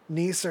Age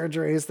knee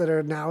surgeries that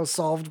are now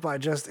solved by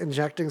just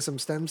injecting some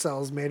stem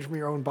cells made from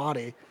your own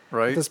body.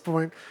 Right. At this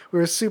point, we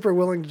were super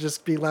willing to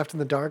just be left in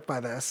the dark by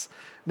this.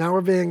 Now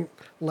we're being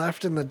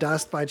left in the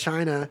dust by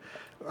China,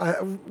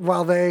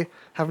 while they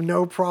have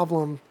no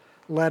problem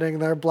letting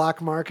their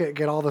black market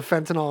get all the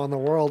fentanyl in the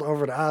world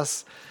over to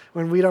us,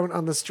 when we don't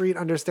on the street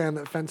understand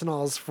that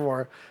fentanyl is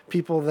for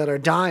people that are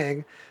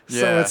dying. So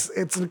Yeah.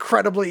 it's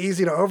incredibly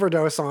easy to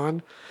overdose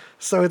on.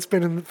 So it's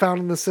been found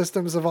in the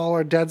systems of all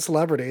our dead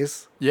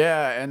celebrities.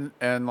 Yeah,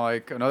 and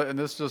like another, and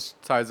this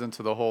just ties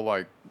into the whole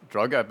like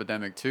drug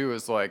epidemic too.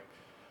 Is like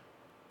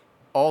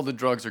all the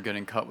drugs are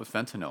getting cut with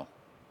fentanyl.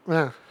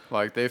 Yeah.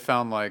 Like they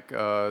found like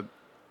homemade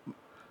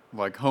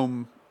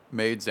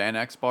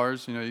Xanax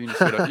bars. You know, you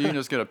can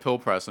just get a pill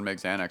press and make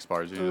Xanax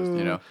bars.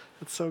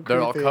 It's so creepy.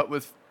 They're all cut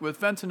with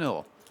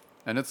fentanyl,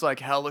 and it's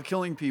like hella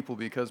killing people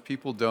because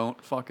people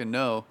don't fucking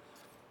know,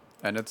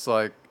 and it's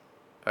like,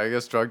 I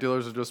guess drug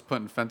dealers are just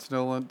putting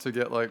fentanyl in to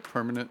get like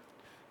permanent,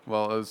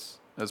 well as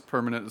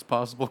permanent as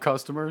possible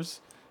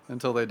customers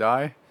until they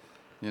die,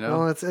 you know?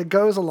 Well, it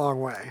goes a long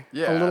way.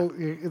 Yeah.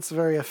 It's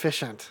very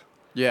efficient.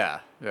 Yeah,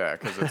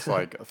 because it's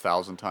like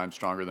 1,000 times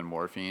stronger than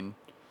morphine,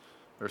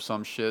 or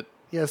some shit.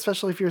 Yeah,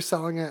 especially if you're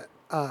selling it,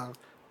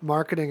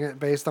 marketing it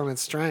based on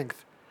its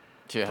strength.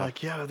 Yeah.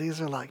 Like, yo,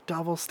 these are like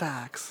double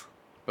stacks.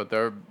 But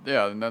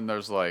and then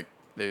there's like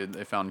they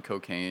found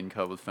cocaine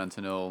cut with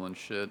fentanyl and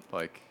shit.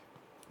 Like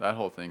that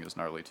whole thing is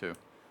gnarly too.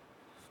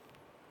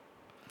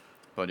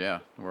 But yeah,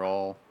 we're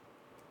all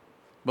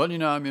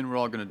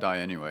gonna die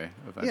anyway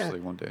eventually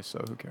one day,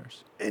 so who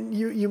cares? And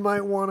you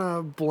might want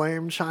to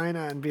blame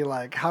China and be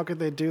like, how could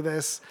they do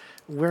this?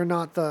 We're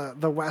not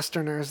the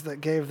Westerners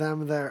that gave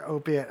them their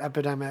opiate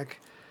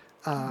epidemic.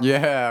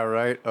 Yeah,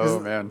 right. Oh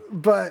man.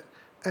 But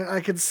and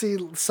I could see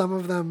some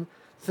of them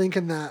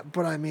thinking that,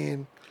 but I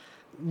mean,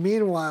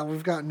 meanwhile,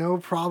 we've got no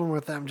problem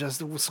with them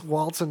just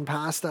waltzing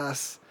past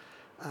us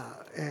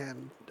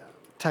and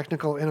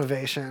technical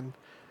innovation.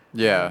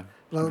 Yeah.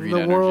 The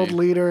Green world energy.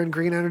 leader in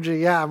green energy.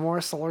 Yeah,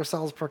 more solar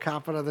cells per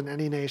capita than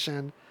any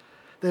nation.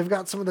 They've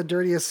got some of the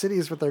dirtiest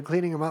cities, but they're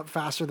cleaning them up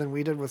faster than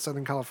we did with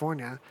Southern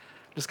California.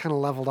 Just kind of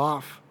leveled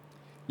off.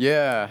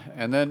 Yeah,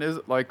 and then is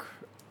it like,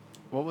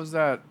 what was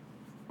that?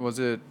 Was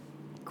it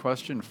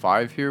question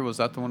 5 here? Was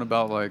that the one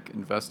about like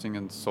investing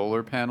in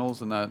solar panels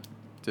and that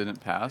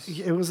didn't pass?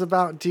 It was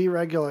about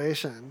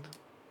deregulation.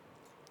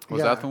 Was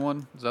yeah. that the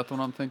one? Is that the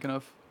one I'm thinking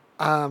of?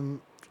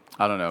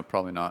 I don't know.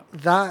 Probably not.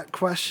 That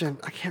question,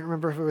 I can't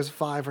remember if it was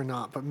 5 or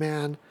not, but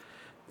man,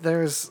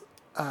 there's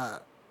a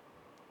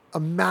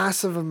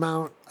massive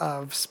amount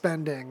of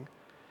spending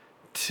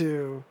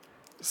to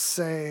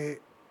say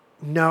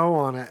no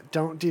on it.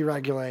 Don't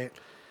deregulate.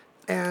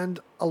 And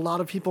a lot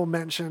of people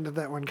mentioned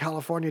that when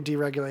California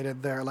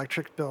deregulated, their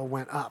electric bill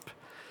went up.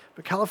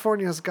 But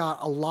California's got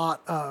a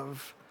lot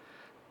of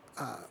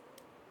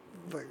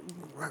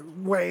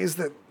ways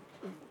that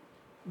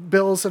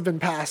bills have been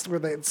passed where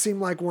they seem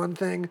like one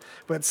thing,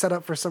 but it's set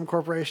up for some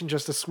corporation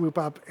just to swoop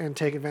up and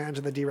take advantage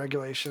of the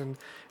deregulation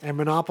and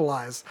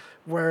monopolize.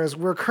 Whereas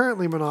we're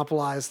currently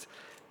monopolized,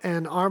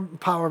 and our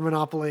power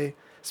monopoly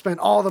spent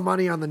all the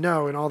money on the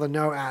no and all the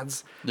no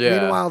ads. Yeah.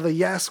 Meanwhile, the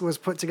yes was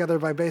put together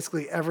by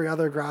basically every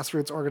other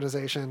grassroots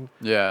organization.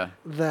 Yeah.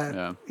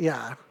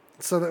 Yeah.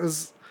 So that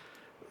was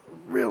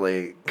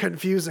really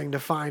confusing to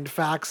find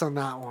facts on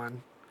that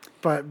one.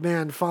 But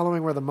man,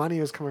 following where the money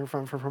was coming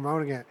from for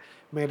promoting it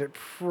made it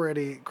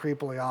pretty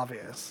creepily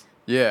obvious.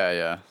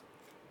 Yeah.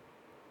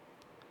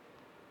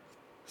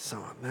 So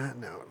on that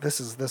note, this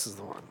is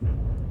the one.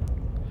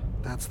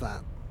 That's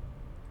that.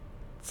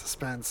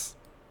 Suspense.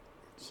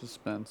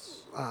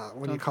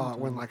 What do you call it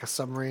when like a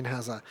submarine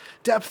has a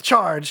depth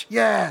charge?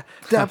 Yeah,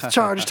 depth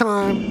charge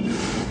time.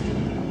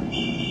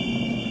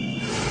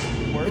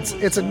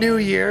 It's a new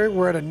year.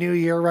 We're at a new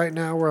year right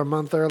now. We're a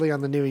month early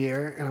on the new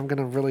year, and I'm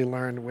gonna really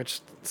learn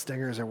which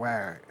stingers are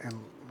where and.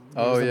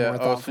 Oh use them yeah. more Oh,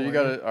 so thoughtfully.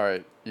 all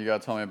right. You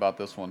gotta tell me about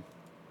this one.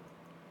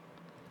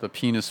 The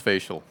penis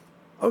facial.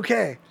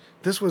 Okay,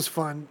 this was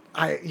fun.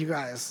 You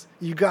guys,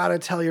 you gotta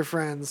tell your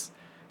friends,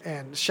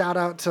 and shout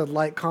out to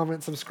like,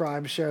 comment,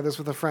 subscribe, share this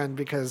with a friend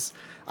because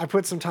I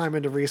put some time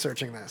into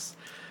researching this.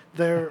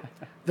 There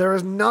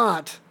is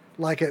not,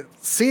 like it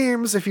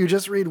seems if you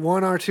just read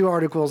 1 or 2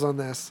 articles on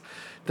this,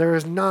 there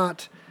is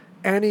not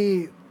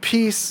any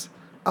piece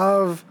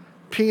of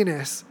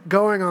penis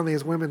going on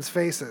these women's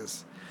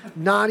faces.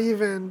 Not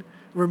even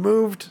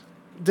removed,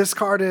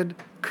 discarded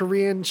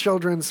Korean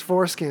children's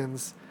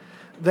foreskins.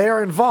 They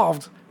are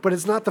involved but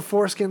it's not the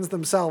foreskins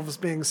themselves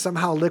being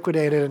somehow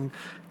liquidated and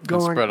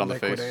going spread on the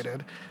face.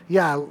 liquidated.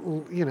 Yeah,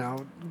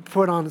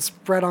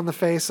 spread on the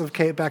face of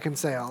Kate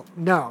Beckinsale.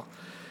 No,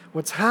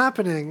 what's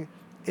happening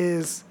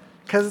is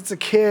because it's a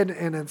kid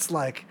and it's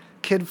like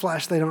kid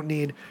flesh they don't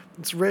need.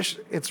 It's rich.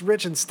 It's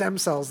rich in stem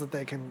cells that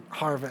they can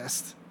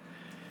harvest,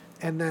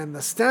 and then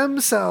the stem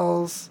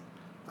cells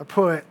are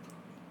put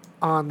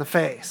on the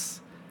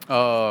face.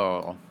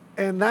 Oh.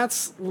 And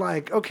that's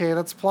like, okay,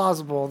 that's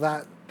plausible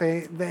that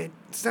they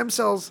stem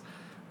cells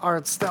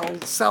are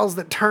cells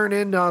that turn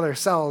into other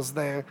cells.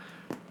 They're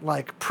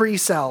like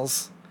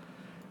pre-cells,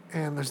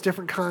 and there's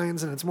different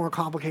kinds, and it's more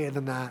complicated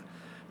than that.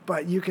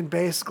 But you can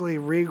basically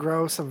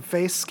regrow some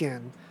face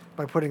skin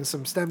by putting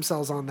some stem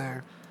cells on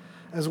there,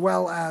 as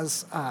well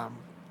as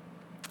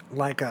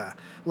like a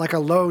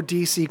low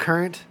DC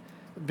current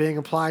being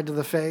applied to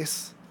the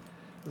face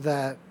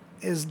that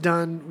is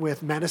done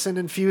with medicine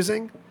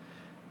infusing.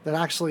 That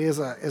actually is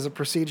a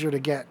procedure to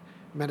get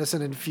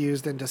medicine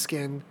infused into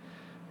skin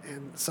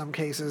in some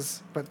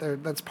cases, but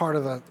that's part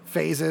of the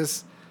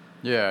phases.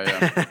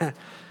 Yeah.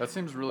 That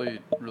seems really,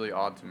 really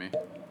odd to me.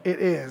 It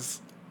is.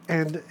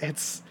 And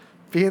it's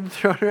being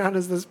thrown around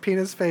as this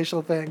penis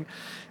facial thing.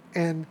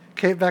 And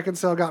Kate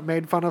Beckinsale got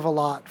made fun of a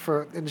lot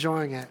for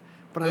enjoying it.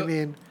 But I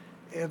mean,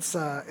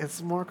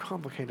 it's more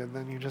complicated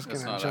than you're just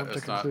going to jump to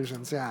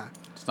conclusions. Yeah.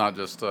 It's not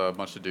just a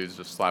bunch of dudes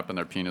just slapping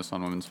their penis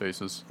on women's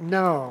faces.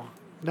 No.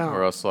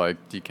 Or else like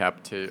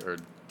decapitate or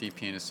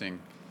depenising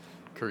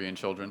Korean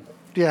children.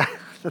 Yeah,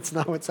 that's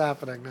not what's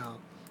happening now.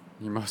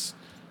 You must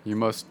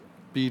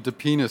be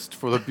depenised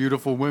for the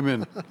beautiful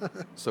women,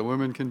 so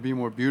women can be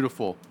more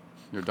beautiful.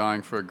 You're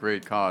dying for a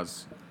great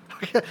cause.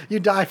 You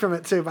die from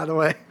it too, by the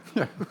way.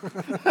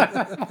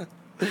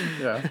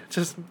 Yeah.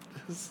 Just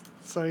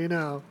so you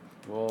know.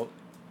 Well,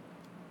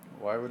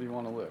 why would he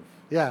want to live?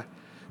 Yeah.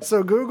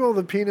 So Google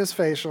the penis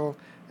facial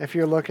if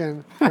you're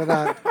looking for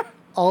that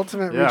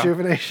ultimate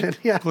rejuvenation.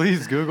 Yeah.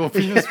 Please Google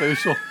penis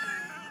facial.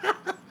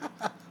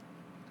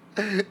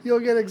 You'll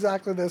get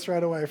exactly this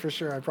right away for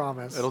sure, I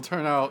promise. It'll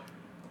turn out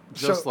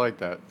just like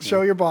that.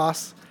 Show your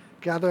boss.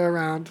 Gather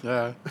around.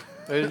 Yeah.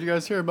 Hey, did you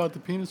guys hear about the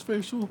penis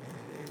facial?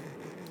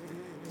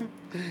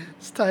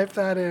 Just type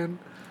that in.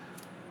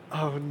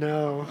 Oh,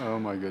 no. Oh,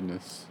 my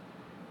goodness.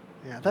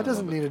 Yeah, that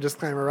doesn't need a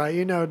disclaimer, right?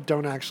 You know,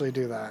 don't actually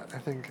do that. I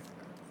think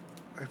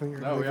you're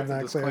No, we have to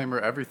that disclaimer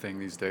everything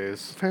these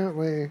days.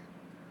 Apparently.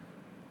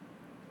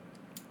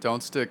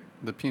 Don't stick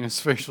the penis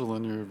facial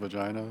in your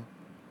vagina.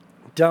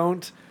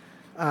 Don't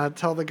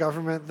tell the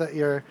government that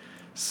you're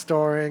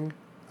storing,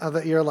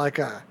 that you're like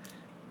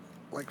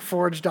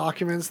forged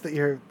documents that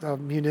you're a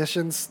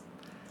munitions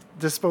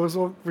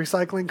disposal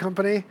recycling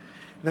company,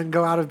 then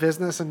go out of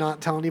business and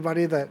not tell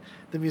anybody that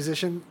the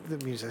musicians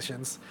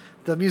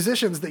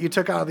that you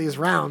took out of these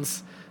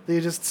rounds, that you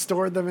just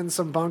stored them in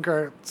some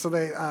bunker so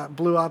they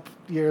blew up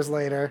years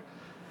later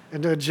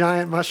into a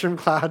giant mushroom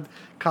cloud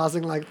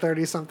causing like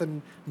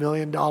 $30-something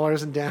million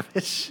in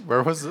damage.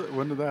 Where was it?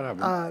 When did that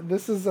happen?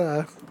 This is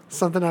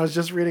something I was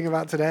just reading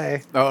about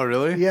today. Oh,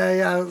 really?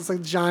 Yeah. It's like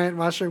a giant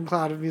mushroom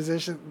cloud of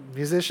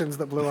musicians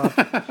that blew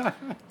up.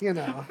 You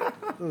know,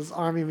 those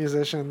army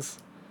musicians.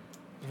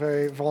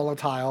 Very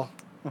volatile.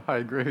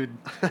 High grade.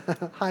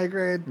 High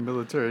grade.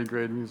 Military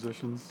grade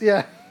musicians.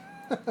 Yeah.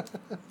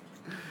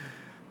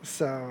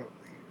 So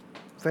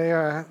they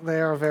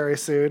are very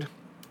sued.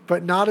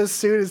 But not as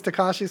sued as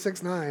Tekashi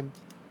 6ix9ine.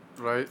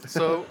 Right.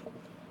 So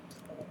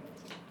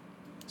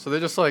they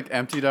just like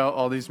emptied out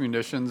all these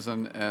munitions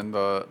and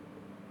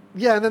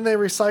yeah, and then they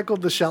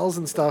recycled the shells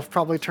and stuff,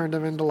 probably turned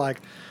them into like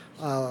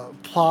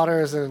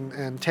plotters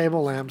and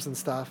table lamps and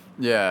stuff.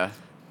 Yeah.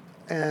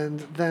 And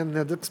then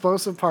the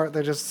explosive part,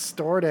 they just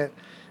stored it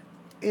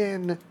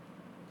in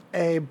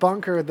a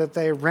bunker that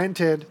they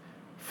rented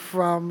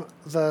from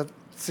the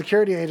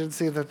security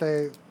agency that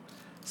they,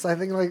 so I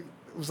think like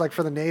it was like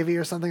for the Navy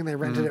or something. They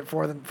rented it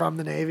from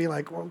the Navy.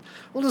 Like, well,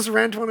 we'll just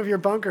rent one of your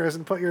bunkers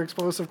and put your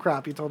explosive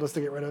crap you told us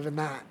to get rid of in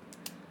that.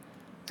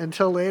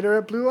 Until later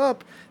it blew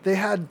up. They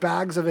had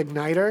bags of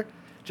igniter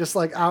just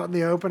like out in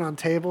the open on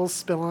tables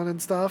spilling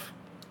and stuff.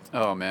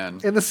 Oh man.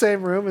 In the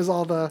same room as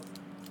all the...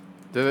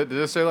 Did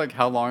it say like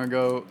how long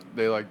ago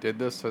they like did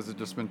this? Has it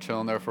just been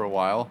chilling there for a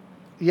while?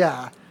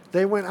 Yeah.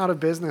 They went out of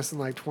business in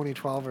like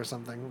 2012 or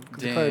something.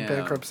 Declared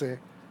bankruptcy.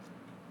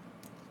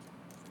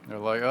 They're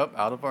like, oh,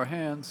 out of our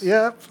hands.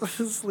 Yep.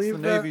 Just leave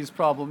it's the Navy's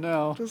problem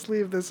now. Just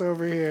leave this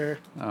over here.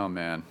 Oh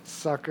man.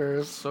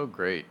 Suckers. So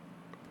great.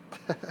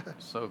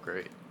 So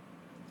great.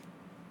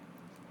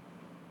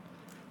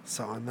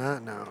 So on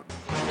that note.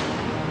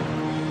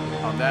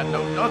 On that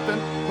note, nothing.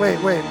 Wait,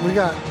 we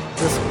got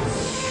this.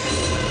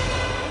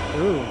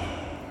 Ooh,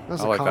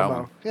 that's I a like combo. that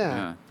one.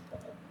 Yeah.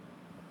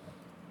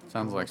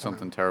 Sounds like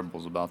something terrible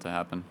is about to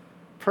happen.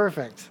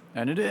 Perfect.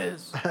 And it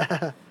is.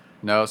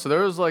 No, so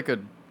there was like a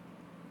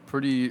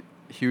pretty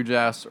huge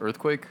ass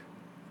earthquake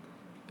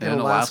in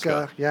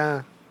Alaska.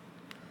 Yeah.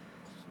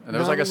 And there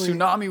was like a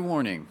tsunami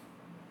warning.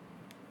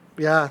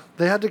 Yeah,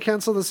 they had to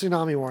cancel the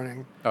tsunami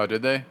warning. Oh,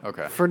 did they?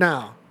 Okay. For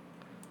now.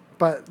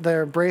 but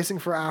they're bracing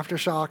for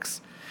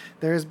aftershocks.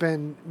 There's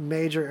been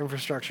major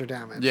infrastructure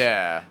damage.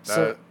 Yeah.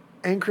 So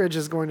Anchorage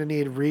is going to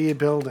need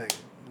rebuilding.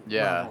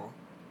 Yeah. level.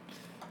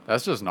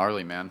 That's just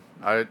gnarly, man.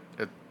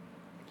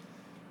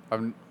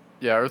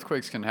 Yeah,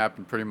 earthquakes can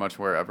happen pretty much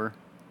wherever,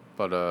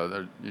 but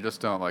you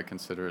just don't like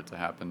consider it to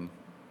happen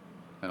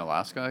in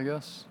Alaska, I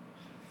guess.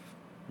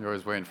 You're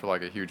always waiting for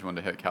like a huge one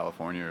to hit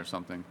California or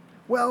something.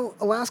 Well,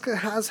 Alaska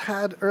has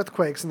had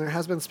earthquakes, and there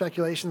has been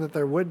speculation that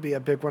there would be a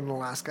big one in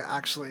Alaska,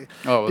 actually,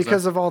 Oh, was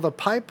because there? of all the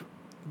pipe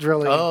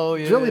drilling, Oh,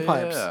 yeah, drilly yeah,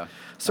 pipes. yeah.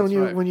 So That's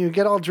right. when you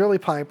get all drilly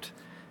piped,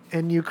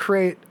 and you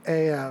create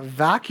a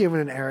vacuum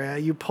in an area,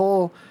 you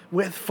pull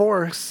with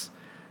force,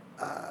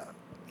 a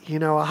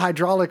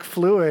hydraulic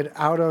fluid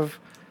out of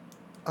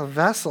a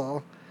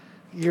vessel.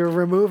 You're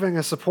removing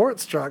a support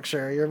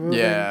structure. You're moving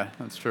Yeah,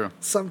 that's true.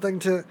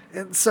 something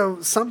and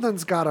so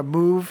something's got to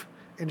move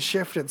and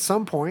shift at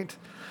some point.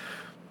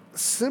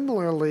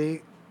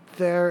 Similarly,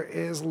 there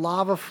is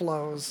lava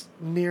flows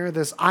near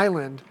this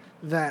island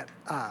that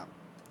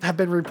have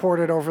been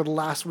reported over the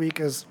last week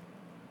as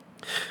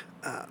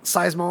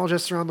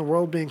seismologists around the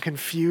world being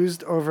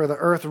confused over the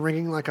earth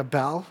ringing like a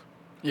bell.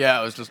 Yeah,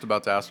 I was just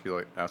about to ask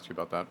you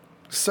about that.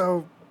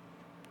 So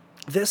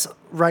this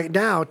right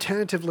now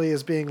tentatively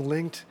is being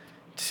linked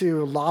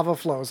to lava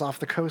flows off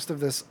the coast of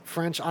this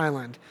French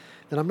island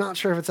that I'm not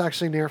sure if it's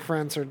actually near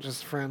France or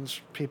just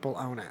French people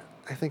own it.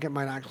 I think it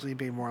might actually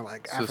be more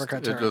like Africa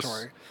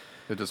territory.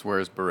 It just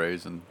wears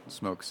berets and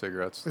smokes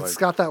cigarettes. It's like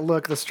got that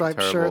look, the striped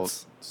terrible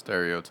shirts.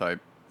 stereotype.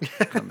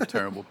 I'm a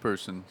terrible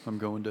person. I'm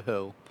going to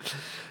hell.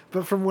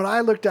 But from what I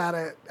looked at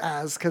it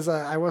as, because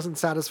I wasn't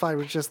satisfied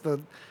with just the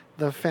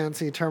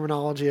fancy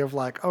terminology of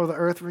like, oh, the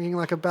earth ringing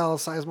like a bell,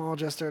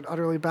 seismologists are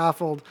utterly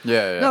baffled.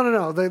 Yeah.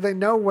 No. They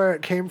know where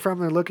it came from.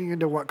 They're looking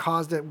into what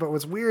caused it. But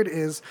what's weird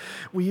is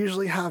we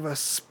usually have a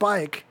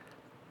spike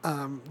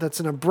that's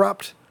an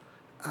abrupt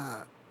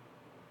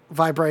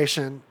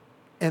vibration,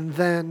 and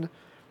then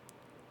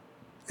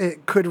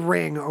it could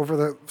ring over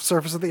the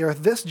surface of the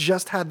earth. This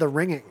just had the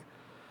ringing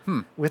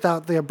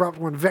without the abrupt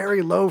one,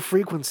 very low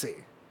frequency.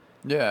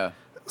 Yeah.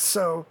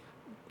 So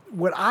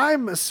what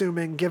I'm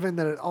assuming, given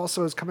that it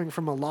also is coming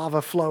from a lava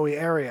flowy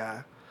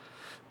area,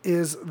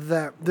 is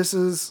that this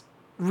is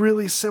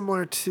really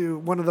similar to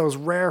one of those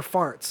rare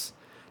farts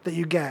that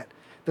you get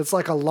that's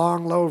like a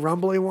long, low,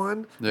 rumbly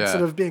one Yeah.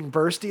 instead of being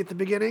bursty at the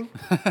beginning.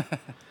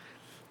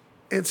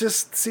 It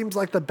just seems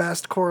like the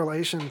best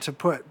correlation to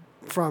put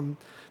from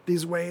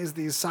these ways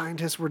these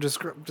scientists were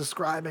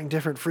describing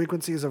different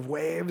frequencies of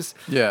waves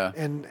Yeah.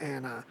 and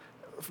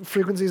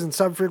frequencies and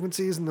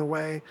subfrequencies, and the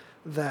way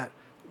that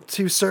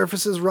two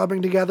surfaces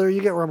rubbing together.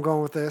 You get where I'm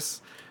going with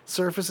this.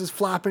 Surfaces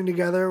flapping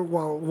together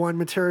while one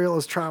material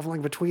is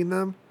traveling between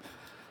them.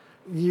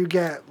 You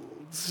get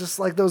it's just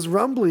like those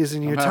rumblies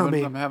in your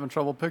tummy. I'm having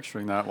trouble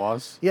picturing that,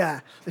 Waz.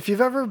 Yeah. If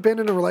you've ever been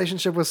in a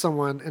relationship with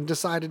someone and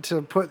decided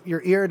to put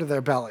your ear to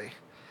their belly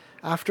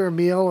after a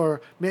meal,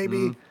 or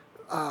maybe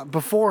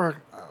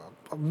before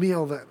a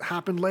meal that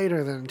happened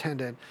later than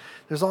intended,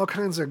 there's all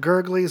kinds of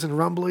gurglies and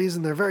rumblies,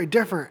 and they're very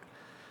different.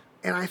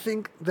 And I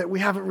think that we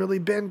haven't really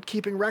been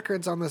keeping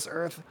records on this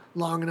earth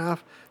long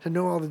enough to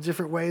know all the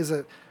different ways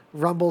that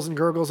rumbles and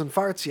gurgles and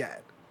farts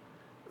yet.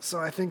 So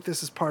I think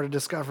this is part of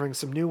discovering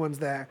some new ones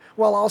there,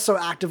 while also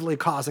actively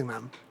causing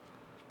them.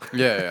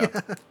 Yeah.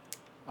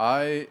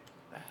 I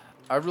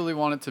really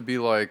want it to be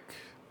like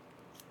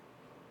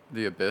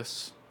the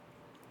Abyss.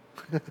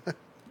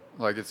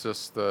 Like it's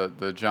just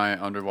the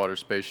giant underwater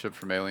spaceship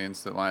from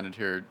Aliens that landed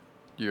here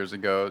years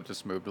ago. It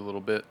just moved a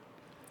little bit.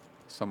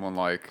 Someone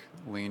like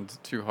leaned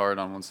too hard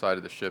on one side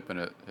of the ship and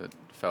it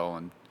fell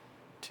and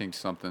tinked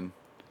something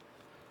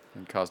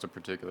and caused a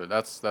particular.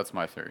 That's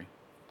my theory.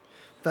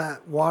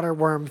 That water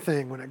worm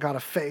thing when it got a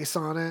face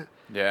on it.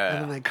 Yeah.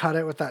 And then they cut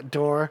it with that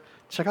door.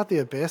 Check out the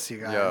Abyss, you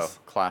guys. Yo,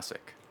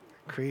 classic.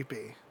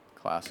 Creepy.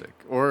 Classic.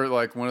 Or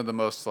like one of the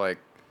most like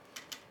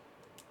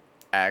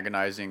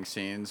agonizing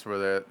scenes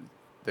where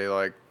they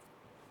like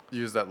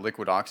use that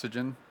liquid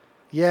oxygen.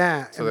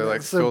 Yeah. So they,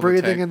 like, so fill the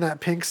breathing tank. in that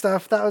pink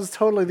stuff. That was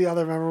totally the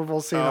other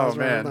memorable scene I Oh, was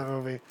remembering in man. that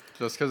movie.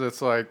 Just because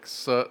it's like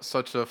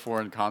such a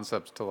foreign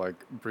concept to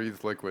like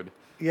breathe liquid.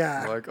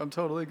 Yeah. Like I'm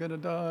totally gonna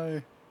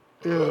die.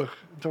 Ew,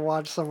 to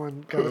watch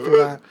someone go through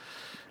that.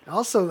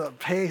 Also, the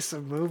pace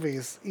of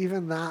movies,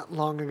 even that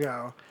long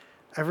ago,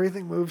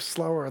 everything moves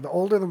slower. The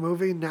older the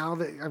movie, now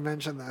that I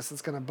mentioned this,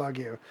 it's going to bug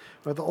you.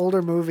 But the older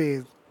a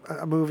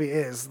movie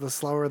is, the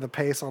slower the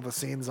pace all the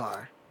scenes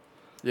are.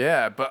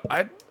 Yeah, but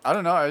I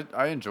don't know.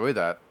 I enjoy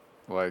that.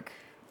 Like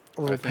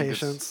A little I think it's-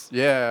 patience.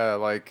 Yeah,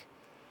 like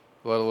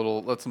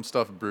let some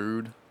stuff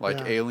brood. Like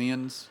Yeah.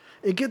 Aliens.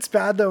 It gets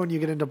bad, though, when you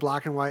get into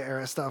black and white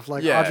era stuff,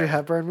 like Yeah. Audrey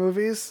Hepburn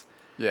movies.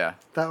 Yeah.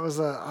 That was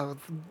a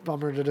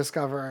bummer to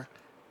discover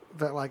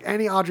that, like,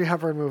 any Audrey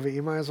Hepburn movie,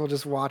 you might as well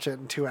just watch it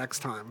in 2x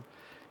time,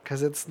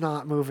 because it's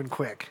not moving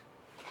quick.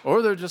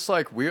 Or they're just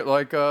like weird,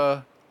 like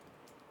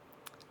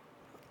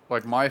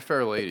My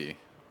Fair Lady.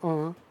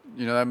 Uh-huh.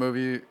 You know that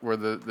movie where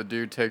the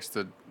dude takes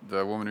the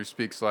woman who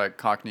speaks like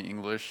Cockney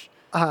English,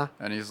 Uh-huh.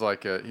 and he's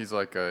like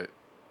a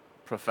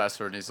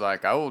professor, and he's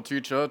like, I will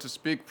teach her to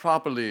speak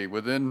properly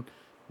within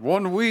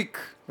 1 week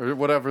or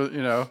whatever,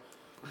 you know.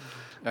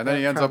 And then That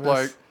he ends up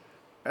premise. like,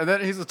 and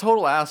then he's a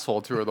total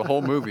asshole to her the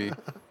whole movie.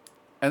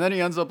 And then he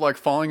ends up like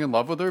falling in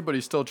love with her, but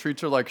he still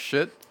treats her like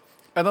shit.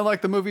 And then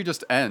like the movie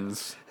just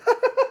ends.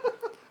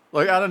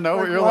 Like out of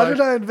nowhere, Like, you're why like,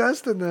 did I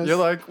invest in this? you're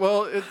like,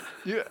 well,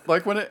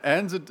 like when it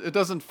ends, it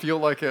doesn't feel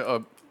like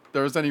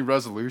there was any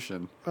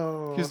resolution.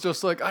 Oh. He's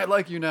just like, I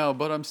like you now,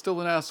 but I'm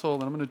still an asshole,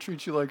 and I'm gonna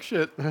treat you like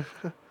shit.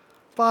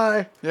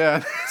 Bye.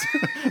 Yeah,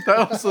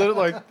 that was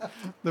like,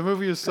 the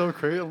movie is so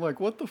crazy. I'm like,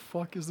 what the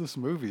fuck is this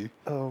movie?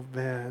 Oh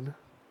man.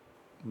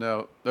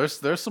 No, there's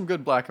some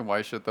good black and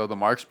white shit though. The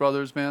Marx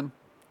Brothers, man.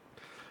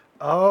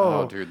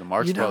 Oh, dude, the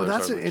Marx You know, Brothers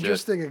that's are an legit.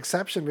 interesting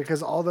exception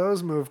because all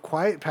those move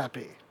quite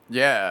peppy.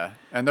 Yeah,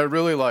 and they're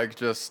really like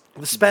just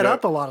Sped jo-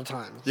 up a lot of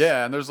times.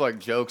 Yeah, and there's like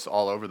jokes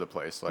all over the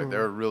place. Like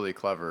they're really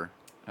clever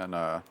and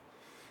a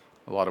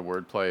lot of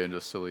wordplay and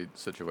just silly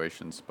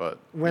situations. But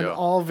When yeah,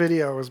 all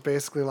video was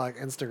basically like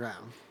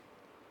Instagram.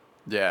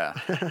 yeah,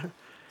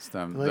 it's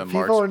them. Like them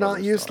people Marx are not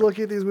Brothers used to dog.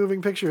 looking at these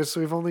moving pictures, so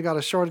we've only got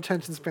a short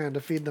attention span to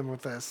feed them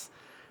with this.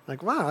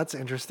 Like, wow, that's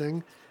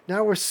interesting.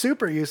 Now we're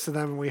super used to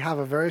them, and we have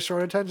a very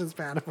short attention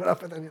span to put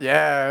up with anything.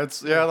 Yeah,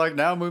 it's like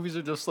now movies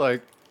are just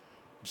like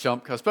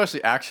jump cuts,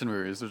 especially action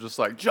movies. They're just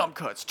like jump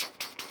cuts.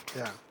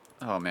 Yeah.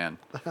 Oh man,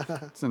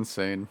 it's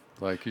insane.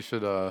 Like you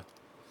should.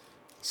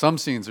 Some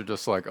scenes are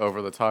just like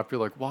over the top. You're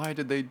like, why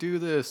did they do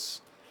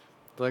this?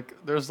 Like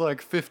there's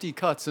like 50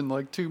 cuts in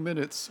like 2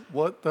 minutes.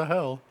 What the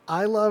hell?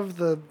 I love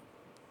the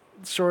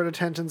short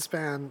attention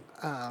span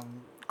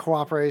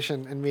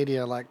cooperation in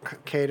media,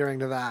 like catering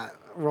to that,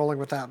 rolling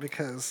with that,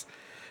 because,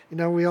 you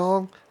know, we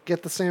all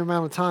get the same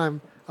amount of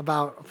time,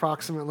 about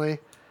approximately,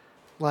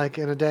 like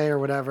in a day or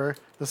whatever.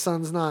 The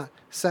sun's not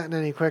setting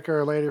any quicker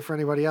or later for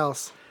anybody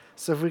else.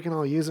 So if we can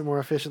all use it more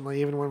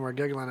efficiently, even when we're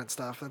giggling at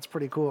stuff, that's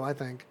pretty cool, I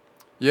think.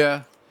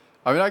 Yeah,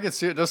 I mean I can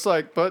see it. Just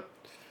like, but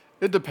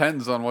it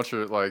depends on what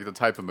you're like the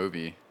type of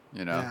movie.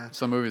 You know, Yeah.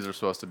 some movies are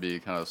supposed to be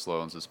kind of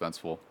slow and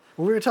suspenseful.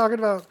 When we were talking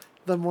about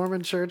the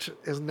Mormon church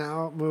is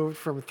now moved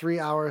from 3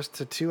 hours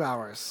to 2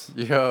 hours.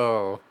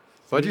 Yo.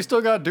 But you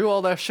still gotta do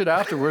all that shit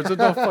afterwards. There's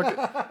no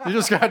fucking, you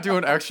just gotta do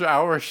an extra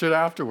hour of shit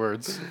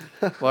afterwards.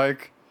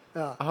 Like,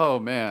 Yeah. oh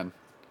man.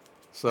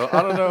 So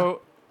I don't know.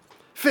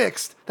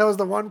 Fixed. That was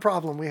the one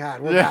problem we had.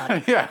 We're Yeah,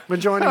 back. yeah, We're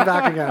joining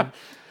back again.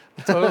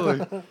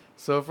 totally.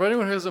 So for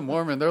anyone who's a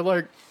Mormon, they're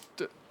like,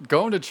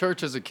 going to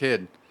church as a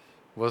kid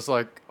was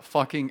like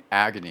fucking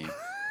agony,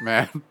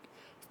 man.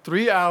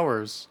 3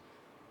 hours.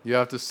 You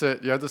have to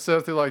sit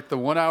through like the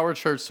 1 hour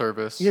church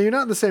service. Yeah, you're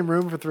not in the same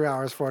room for 3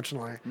 hours,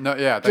 fortunately. No,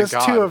 yeah, thank Just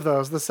God. two of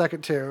those, the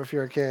second two, if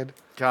you're a kid.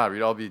 God,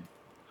 we'd all be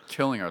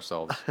killing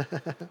ourselves.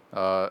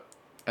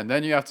 And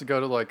then you have to go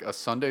to like a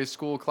Sunday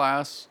school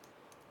class,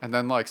 and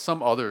then like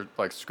some other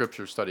like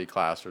scripture study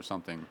class or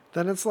something.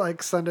 Then it's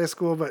like Sunday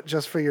school, but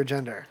just for your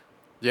gender.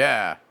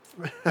 Yeah.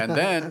 And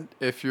then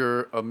if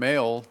you're a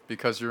male,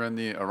 because you're in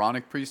the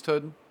Aaronic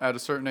priesthood at a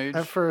certain age.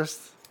 At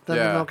first, then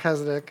Yeah. the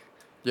Melchizedek.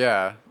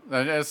 Yeah.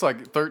 And it's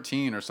like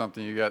 13 or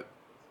something you get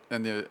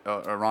in the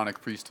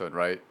Aaronic priesthood,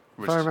 right?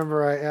 Which, If I remember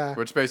right, yeah.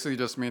 which basically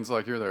just means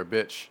like you're their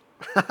bitch.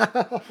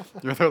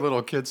 You're their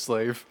little kid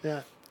slave.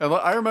 Yeah. And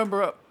I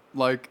remember,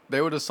 like,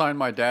 they would assign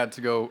my dad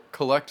to go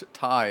collect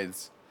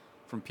tithes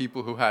from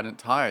people who hadn't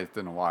tithed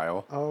in a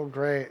while. Oh,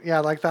 great. Yeah,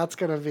 like that's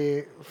going to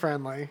be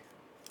friendly.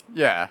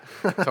 Yeah,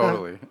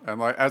 totally. And,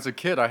 like, as a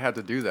kid, I had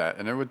to do that.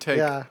 And it would take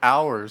Yeah.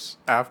 hours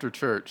after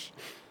church.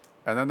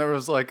 And then there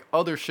was, like,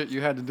 other shit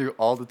you had to do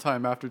all the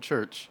time after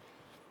church.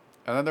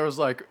 And then there was,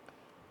 like,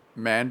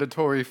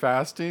 mandatory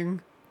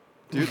fasting.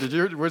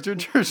 Dude, was your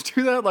church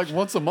do that, like,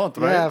 once a month,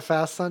 right? Yeah,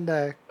 Fast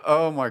Sunday.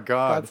 Oh, my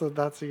God.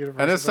 That's a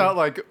universal And it's thing. not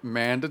like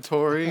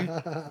mandatory,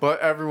 but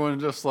everyone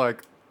just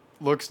like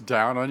looks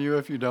down on you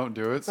if you don't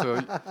do it. So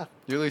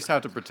you at least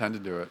have to pretend to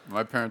do it.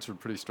 My parents were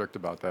pretty strict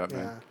about that, Yeah.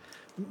 man.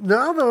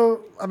 Now,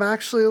 though, I'm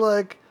actually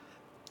like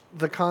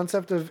the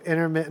concept of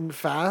intermittent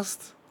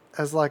fast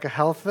as like a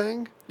health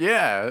thing.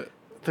 Yeah.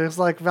 There's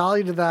like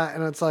value to that,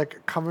 and it's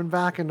like coming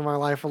back into my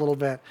life a little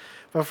bit.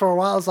 But for a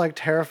while, I was like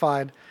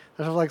terrified.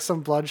 There's like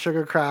some blood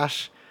sugar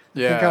crash. I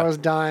think I Yeah. was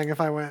dying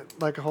if I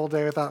went like a whole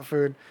day without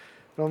food.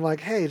 But I'm like,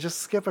 hey, just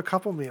skip a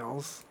couple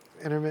meals,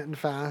 intermittent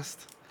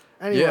fast.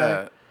 Anyway,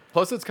 Yeah.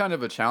 Plus, it's kind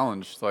of a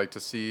challenge, like to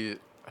see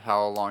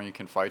how long you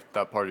can fight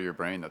that part of your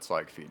brain that's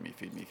like, feed me,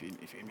 feed me,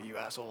 feed me, feed me, you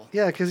asshole.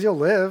 yeah, because you'll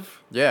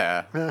live.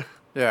 Yeah.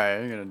 Yeah,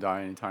 you're gonna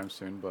die anytime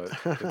soon, but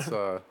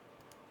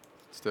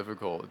it's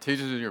difficult. It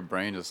teaches you your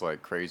brain is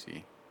like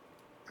crazy.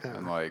 Yeah.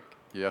 And like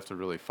you have to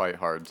really fight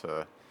hard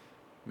to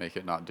make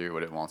it not do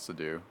what it wants to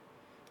do.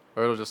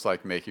 Or it'll just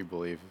like make you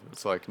believe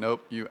it's like,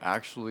 nope, you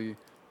actually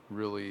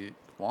really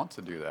want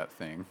to do that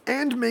thing.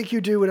 And make you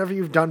do whatever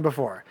you've done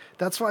before.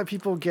 That's why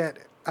people get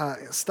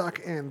stuck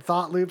in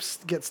thought loops,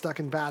 get stuck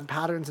in bad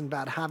patterns and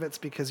bad habits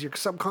because your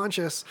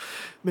subconscious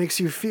makes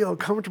you feel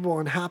comfortable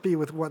and happy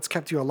with what's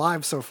kept you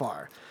alive so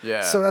far.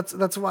 Yeah. So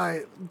that's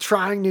why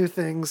trying new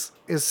things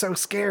is so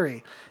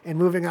scary, and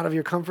moving out of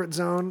your comfort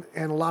zone,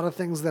 and a lot of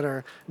things that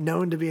are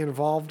known to be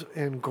involved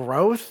in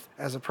growth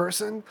as a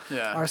person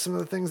are some of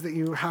the things that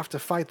you have to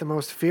fight the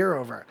most fear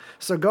over.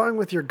 So going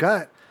with your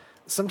gut,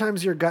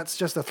 sometimes your gut's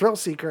just a thrill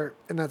seeker,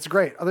 and that's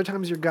great. Other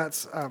times your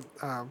gut's a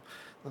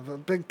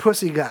big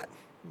pussy gut.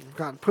 You've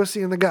got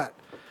pussy in the gut.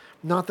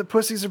 Not that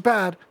pussies are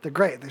bad. They're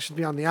great. They should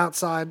be on the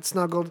outside,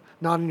 snuggled,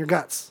 not in your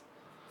guts.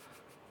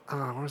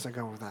 Where was I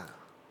going with that?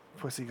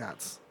 Pussy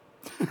guts.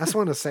 I just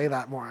wanted to say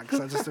that more because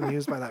I'm just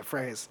amused by that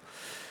phrase.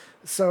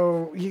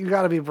 So you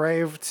got to be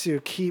brave to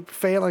keep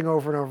failing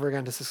over and over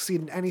again to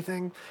succeed in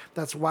anything.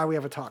 That's why we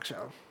have a talk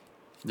show.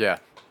 Yeah.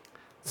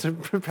 To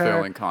prepare.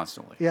 Failing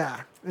constantly.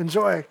 Yeah.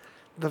 Enjoy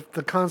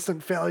the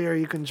constant failure.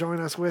 You can join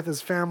us with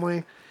as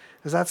family.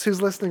 Because that's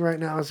who's listening right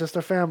now. It's just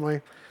a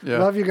family. Yeah.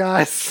 Love you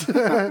guys.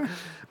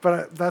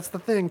 But that's the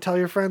thing. Tell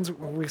your friends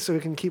so we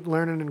can keep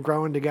learning and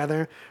growing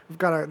together. We've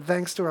got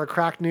thanks to our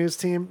crack news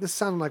team. This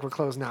sounded like we're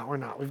closing out. We're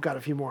not. We've got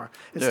a few more.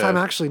 It's time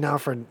actually now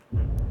for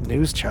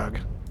News Chug.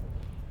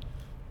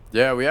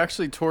 Yeah, we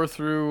actually tore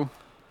through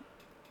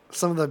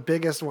some of the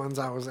biggest ones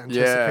I was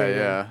anticipating.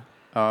 Yeah.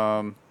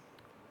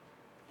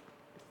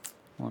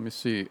 Let me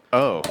see.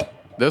 Oh,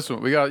 this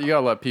one. You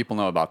gotta let people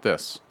know about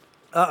this.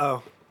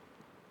 Uh-oh.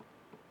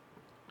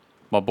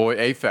 My boy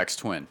Aphex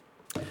Twin.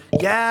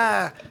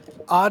 Yeah.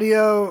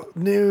 Audio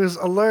news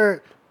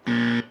alert.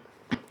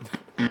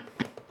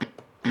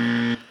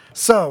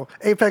 So,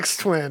 Aphex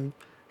Twin,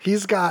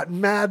 he's got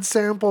mad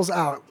samples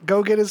out.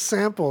 Go get his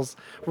samples.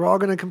 We're all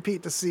going to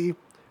compete to see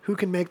who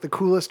can make the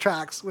coolest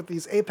tracks with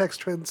these Aphex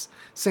Twins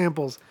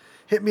samples.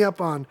 Hit me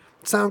up on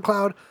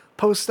SoundCloud.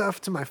 Post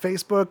stuff to my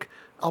Facebook.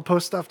 I'll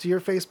post stuff to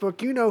your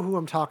Facebook. You know who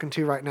I'm talking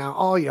to right now.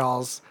 All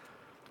y'alls.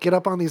 Get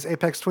up on these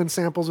Aphex Twin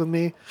samples with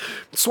me.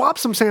 Swap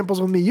some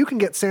samples with me. You can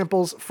get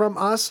samples from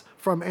us,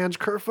 from Ange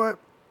Kerfoot,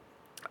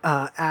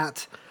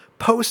 at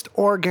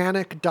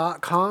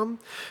postorganic.com.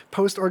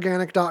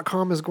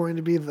 Postorganic.com is going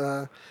to be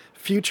the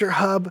future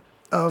hub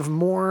of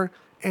more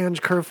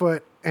Ange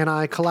Kerfoot and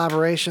I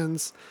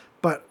collaborations.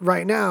 But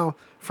right now,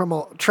 from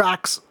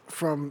tracks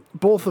from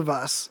both of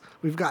us,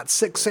 we've got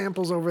 6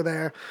 samples over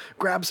there.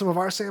 Grab some of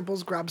our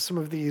samples, grab some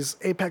of these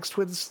Aphex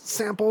Twins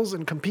samples,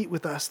 and compete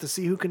with us to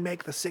see who can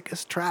make the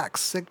sickest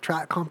tracks. Sick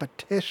track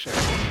competition.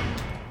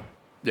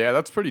 Yeah,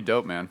 that's pretty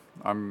dope, man.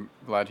 I'm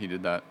glad he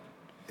did that.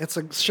 It's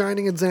a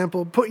shining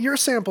example. Put your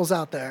samples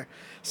out there.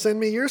 Send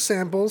me your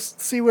samples.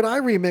 See what I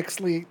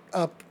remixly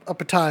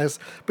appetize.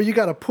 But you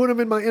got to put them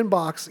in my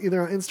inbox,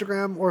 either on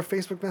Instagram or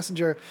Facebook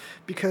Messenger.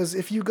 Because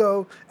if you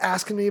go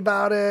asking me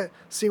about it,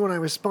 see when I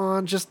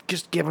respond, just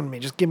give them me.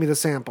 Just give me the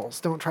samples.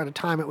 Don't try to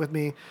time it with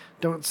me.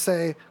 Don't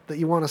say that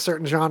you want a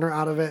certain genre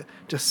out of it.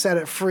 Just set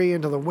it free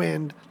into the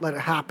wind. Let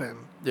it happen.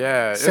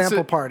 Yeah.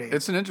 Sample party.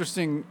 It's an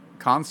interesting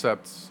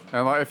concept.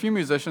 And a few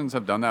musicians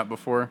have done that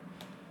before.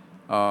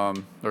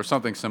 Or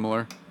something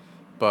similar.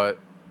 But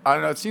I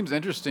don't know, it seems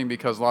interesting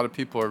because a lot of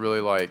people are really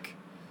like,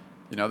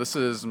 this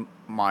is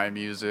my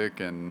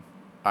music and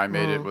I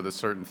made it with a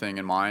certain thing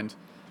in mind.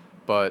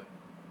 But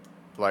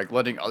like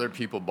letting other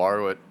people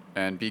borrow it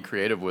and be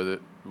creative with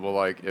it, well,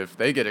 like if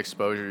they get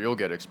exposure, you'll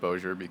get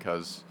exposure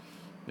because,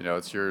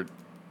 it's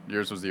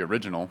yours was the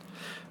original.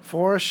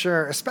 For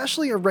sure,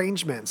 especially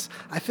arrangements.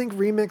 I think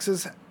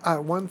remixes,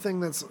 one thing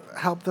that's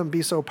helped them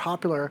be so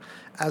popular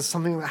as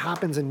something that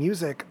happens in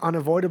music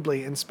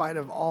unavoidably in spite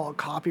of all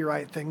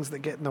copyright things that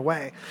get in the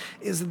way,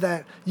 is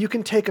that you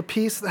can take a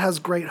piece that has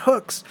great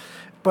hooks,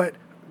 but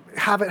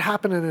have it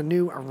happen in a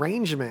new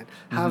arrangement,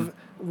 have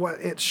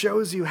what it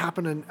shows you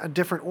happen in a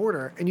different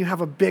order, and you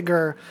have a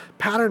bigger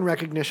pattern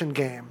recognition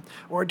game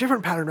or a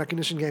different pattern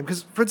recognition game.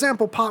 Because, for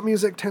example, pop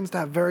music tends to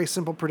have very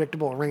simple,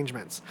 predictable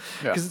arrangements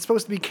because it's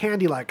supposed to be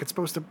candy-like. It's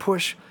supposed to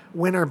push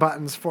winner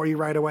buttons for you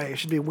right away. You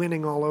should be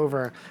winning all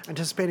over,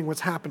 anticipating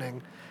what's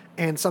happening,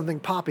 and something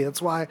poppy.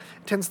 That's why it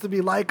tends to be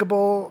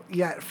likable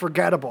yet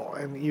forgettable,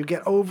 and you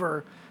get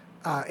over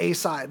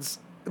A-sides,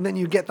 and then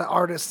you get the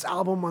artist's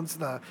album once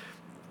the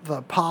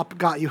pop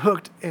got you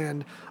hooked,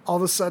 and all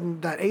of a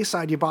sudden that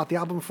A-side you bought the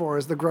album for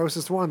is the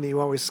grossest one that you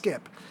always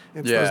skip.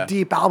 It's those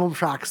deep album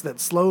tracks that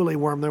slowly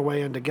worm their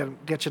way in to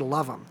get you to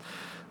love them.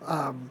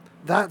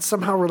 That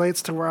somehow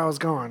relates to where I was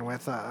going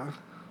with, that's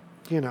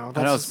I know,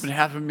 it's been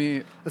happening to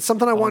me. It's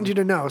something I wanted you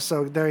to know,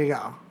 so there you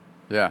go.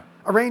 Yeah.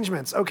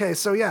 Arrangements. Okay,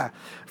 so yeah,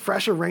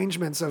 fresh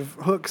arrangements of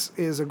hooks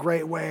is a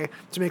great way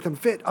to make them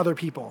fit other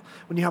people.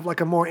 When you have like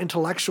a more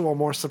intellectual,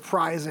 more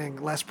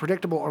surprising, less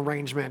predictable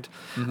arrangement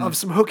of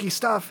some hooky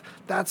stuff,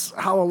 that's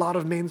how a lot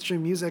of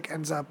mainstream music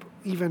ends up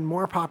even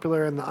more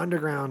popular in the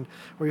underground,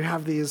 where you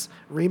have these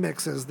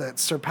remixes that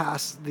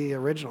surpass the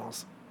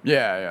originals.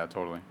 Yeah,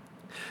 totally.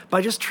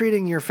 By just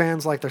treating your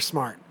fans like they're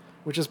smart,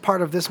 which is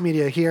part of this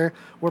media here,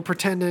 we're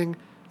pretending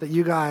that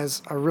you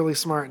guys are really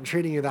smart and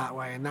treating you that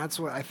way. And that's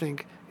what I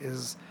think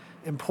is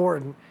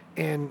important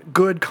in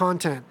good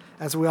content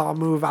as we all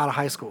move out of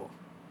high school.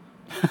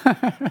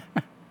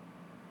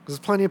 There's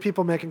plenty of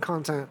people making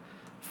content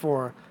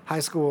for high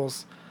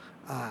schools.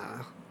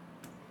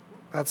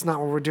 That's not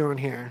what we're doing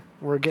here.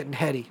 We're getting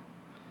heady.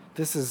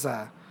 This is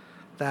that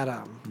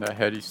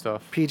heady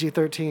stuff.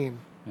 PG-13.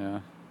 Yeah.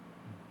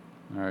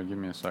 All right, give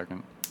me a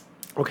second.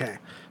 Okay.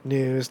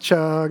 News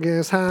chug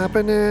is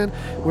happening.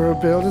 We're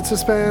building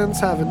suspense,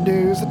 having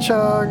news to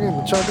chug, and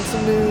we're chugging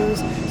some news,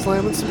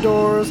 slamming some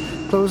doors,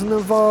 closing the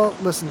vault,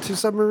 listening to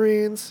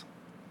submarines.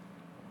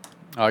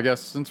 I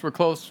guess since we're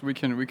close, we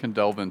can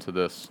delve into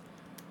this.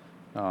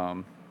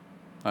 I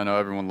know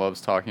everyone loves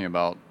talking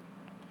about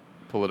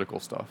political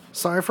stuff.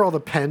 Sorry for all the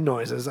pen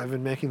noises. I've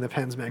been making the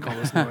pens make all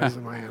this noise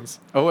in my hands.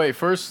 Oh wait,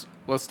 first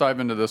let's dive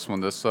into this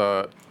one. This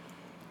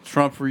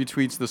Trump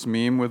retweets this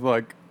meme with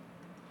like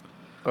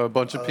a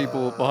bunch of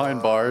people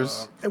behind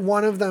bars. And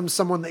one of them,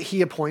 someone that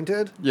he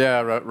appointed. Yeah,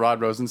 Rod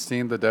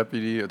Rosenstein, the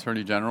deputy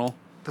attorney general.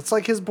 That's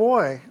like his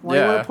boy. Why do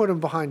you Yeah. want to put him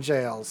behind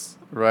jails?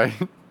 Right?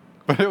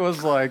 But it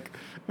was like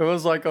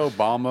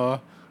Obama,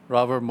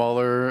 Robert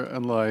Mueller,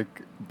 and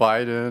like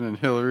Biden and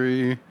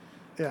Hillary.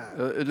 Yeah.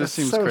 It just That's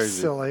seems so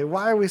crazy. silly.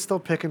 Why are we still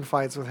picking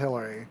fights with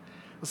Hillary?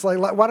 It's like,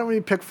 why don't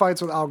we pick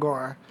fights with Al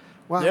Gore?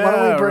 Why don't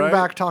Yeah, we bring right?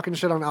 back talking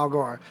shit on Al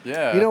Gore?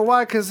 Yeah. You know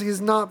why? Because he's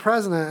not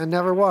president and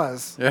never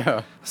was.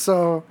 Yeah.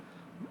 So,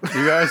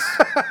 You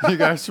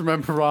guys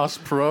remember Ross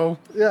Perot?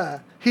 yeah.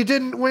 He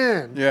didn't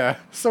win. Yeah.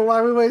 So why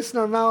are we wasting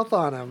our mouth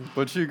on him?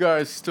 But you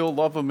guys still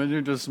love him, and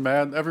you're just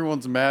mad.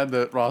 Everyone's mad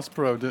that Ross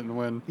Perot didn't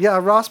win. Yeah,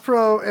 Ross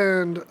Perot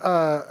and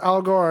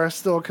Al Gore are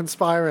still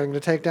conspiring to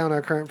take down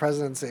our current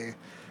presidency.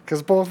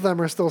 Because both of them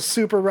are still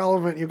super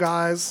relevant, you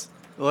guys.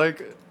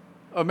 Like,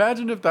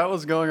 imagine if that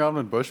was going on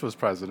when Bush was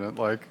president.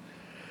 Like,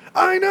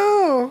 I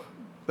know!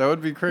 that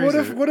would be crazy.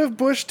 What if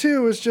Bush,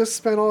 too, was just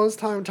spent all his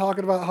time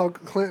talking about how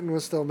Clinton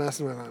was still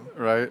messing with him?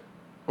 Right?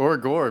 Or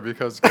Gore,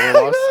 because Gore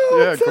lost. know,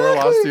 Yeah, Gore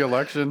lost exactly. the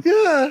election.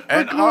 Yeah,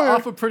 And or Gore.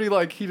 off a pretty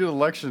like heated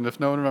election, if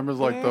no one remembers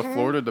like the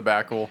Florida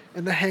debacle.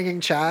 And the hanging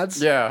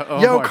chads? Yeah.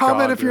 Oh Yo, my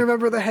comment God, if you dude.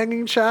 remember the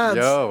hanging chads.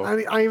 Yo. I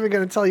ain't even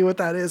going to tell you what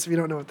that is if you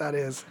don't know what that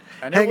is.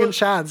 And it Hanging was-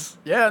 chads.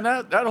 Yeah, and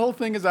that whole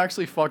thing is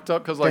actually fucked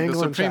up because like the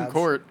Dangling Supreme chads.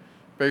 Court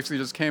basically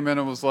just came in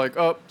and was like,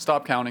 "Oh,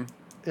 stop counting."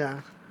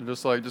 Yeah. And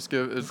just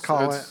give it's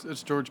call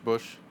it's George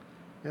Bush.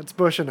 It's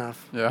Bush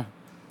enough. Yeah.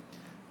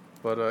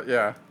 But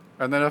yeah,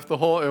 and then if it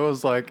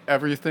was like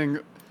everything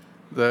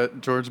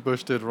that George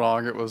Bush did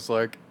wrong, it was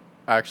like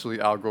actually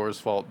Al Gore's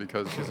fault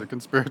because he's a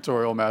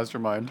conspiratorial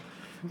mastermind.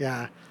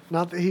 Yeah.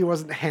 Not that he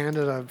wasn't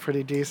handed a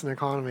pretty decent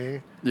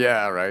economy.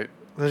 Yeah, right.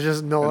 There's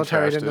just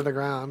military trashed into it. the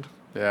ground.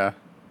 Yeah.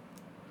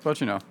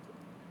 But you know,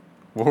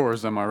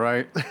 wars, am I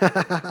right?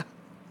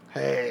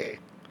 Hey,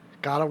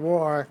 got a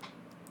war.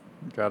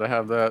 Gotta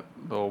have that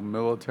little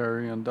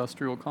military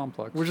industrial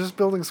complex. We're just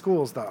building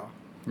schools, though.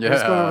 Yeah. We're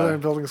just going over there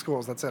and building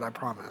schools. That's it, I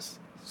promise.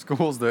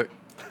 Schools that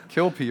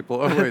kill people.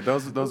 Oh wait,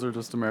 those are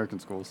just American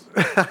schools.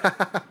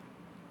 Oh,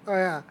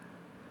 yeah.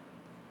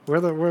 We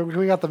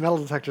got the metal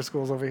detector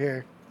schools over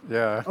here.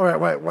 Yeah. All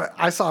right, wait.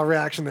 I saw a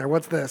reaction there.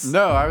 What's this?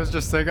 No, I was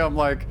just thinking. I'm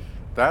like,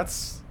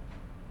 that's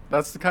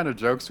the kind of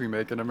jokes we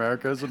make in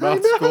America is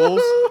about know.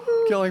 schools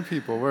killing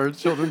people, where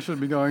children should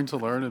be going to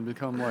learn and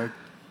become like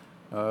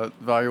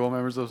valuable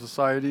members of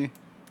society.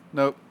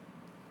 Nope.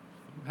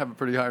 Have a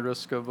pretty high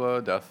risk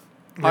of death,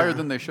 higher Yeah.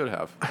 than they should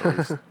have. At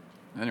least.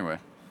 Anyway,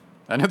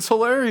 and it's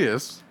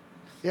hilarious.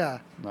 Yeah.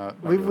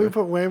 Not We really.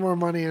 put way more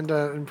money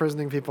into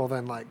imprisoning people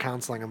than like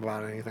counseling them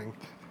about anything.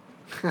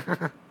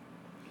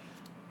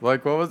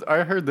 Like what was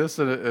I heard this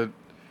and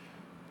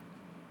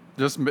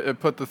it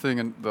put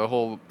the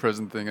whole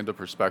prison thing into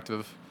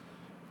perspective,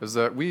 is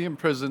that we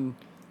imprison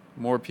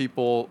more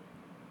people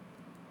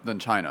than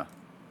China,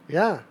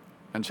 Yeah.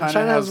 and And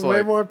China, has way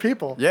like more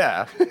people.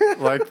 yeah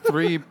like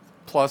 3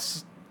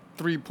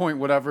 point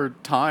whatever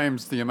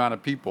times the amount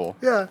of people.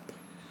 Yeah.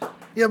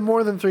 Yeah,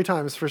 more than 3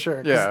 times for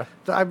sure. 'Cause Yeah.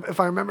 If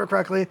I remember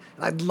correctly,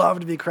 and I'd love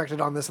to be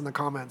corrected on this in the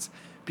comments,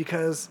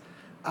 because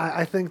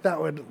I think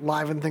that would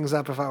liven things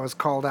up if I was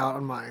called out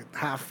on my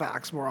half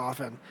facts more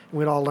often.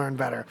 We'd all learn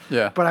better.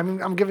 Yeah. But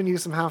I'm giving you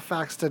some half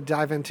facts to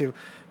dive into.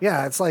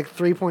 Yeah, it's like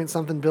 3 point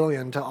something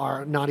billion to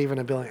our not even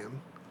a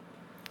billion.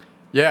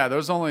 Yeah,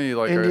 there's only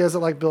like India's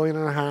at like billion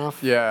and a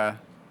half. yeah,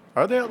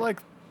 are they at like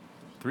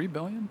 3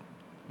 billion?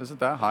 Is it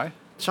that high?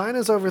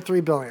 China's over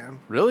 3 billion.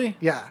 Really?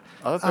 Yeah.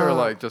 I thought they were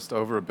like just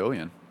over a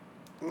billion,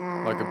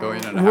 like a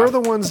billion and a We're half. the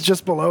ones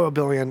just below a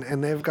billion,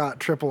 and they've got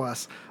triple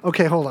us.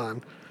 Okay, hold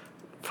on.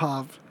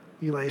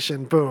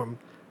 Population, boom.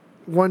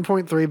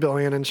 1.3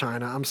 billion in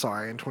China. I'm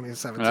sorry, in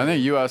 2017. And I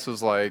think U.S.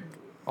 is like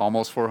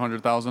almost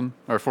 400,000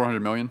 or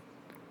 400 million,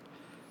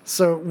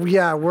 So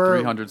yeah, we're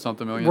 300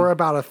 something million. we're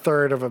about a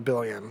third of a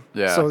billion.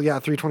 Yeah. So yeah,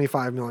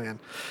 325 million.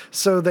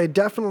 So they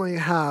definitely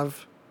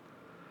have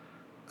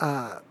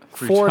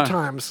Three four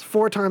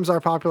times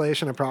our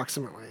population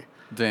approximately.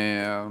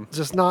 Damn.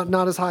 Just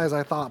not as high as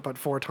I thought, but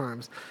 4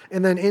 times.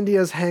 And then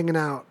India's hanging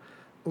out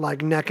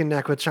like neck and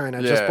neck with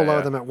China, just Yeah, below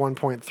yeah. them at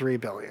 1.3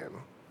 billion.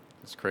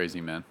 It's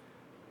crazy, man.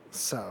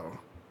 So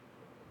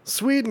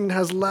Sweden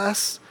has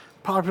less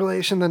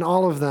population than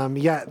all of them,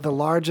 yet the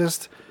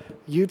largest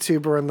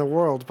YouTuber in the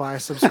world by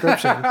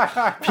subscription.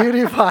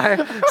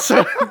 PewDiePie.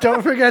 So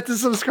don't forget to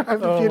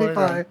subscribe to Oh my PewDiePie.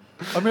 God.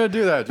 I'm gonna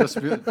do that. Just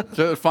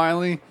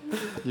finally,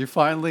 you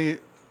finally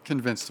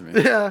convinced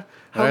me. Yeah.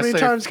 How And I many say-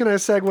 times can I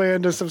segue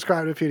into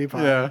subscribe to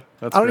PewDiePie? Yeah,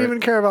 that's I don't great. even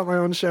care about my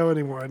own show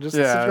anymore. Just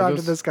Yeah, subscribe to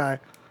just- this guy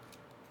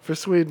for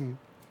Sweden.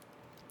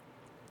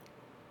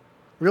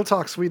 Real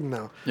talk, Sweden,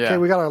 though. Yeah. Okay,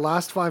 we got our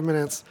last 5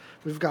 minutes.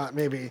 We've got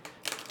maybe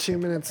 2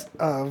 minutes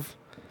of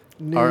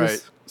news. All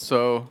right.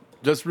 So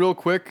just real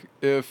quick,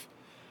 if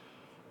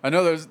I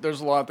know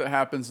there's a lot that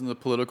happens in the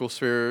political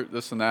sphere,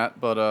 this and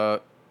that,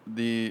 but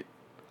the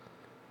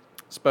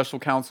special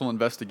counsel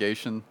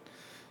investigation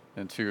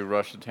into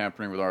Russia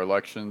tampering with our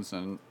elections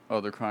and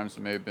other crimes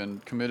that may have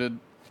been committed.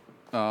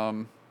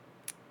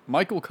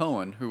 Michael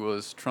Cohen, who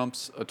was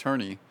Trump's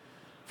attorney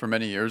for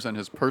many years and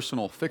his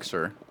personal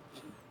fixer,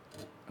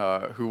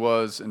 who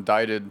was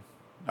indicted,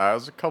 it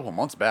was a couple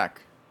months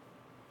back,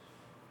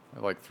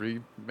 like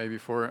 3, maybe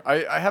 4.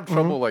 I have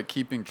trouble like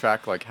keeping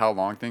track like how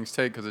long things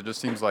take because it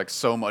just seems like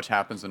so much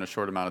happens in a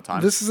short amount of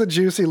time. This is a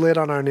juicy lid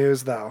on our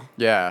news, though.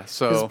 Yeah, It's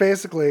so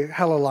basically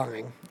hella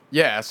lying.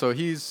 yeah, so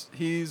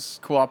he's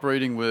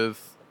cooperating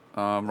with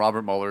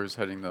Robert Mueller's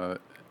heading the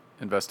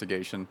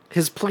investigation.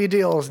 His plea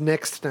deal is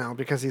nixed now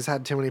because he's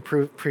had too many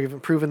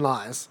proven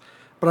lies.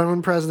 But our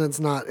own president's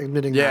not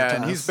admitting that Yeah, to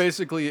and us. he's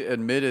basically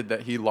admitted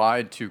that he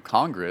lied to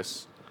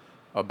Congress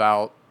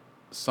about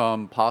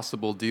some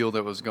possible deal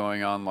that was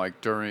going on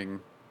like during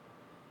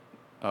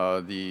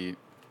the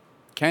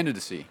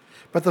candidacy.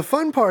 But the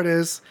fun part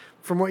is,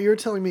 from what you were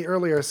telling me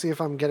earlier, see if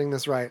I'm getting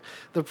this right,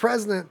 the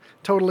president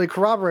totally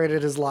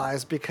corroborated his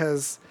lies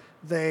because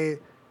they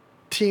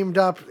teamed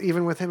up,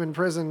 even with him in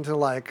prison, to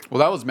like Well,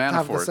 that was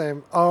have the Manafort.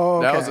 same. Oh,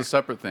 okay. That was a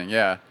separate thing,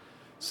 yeah.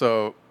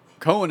 So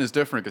Cohen is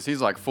different because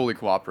he's like fully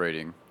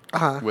cooperating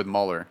with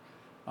Mueller.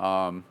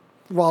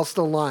 While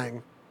still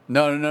lying.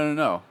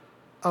 No.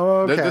 Oh,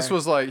 okay. This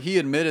was like he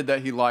admitted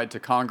that he lied to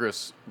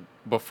Congress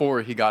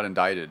before he got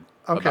indicted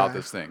about Okay.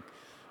 this thing.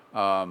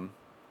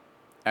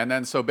 And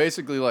then so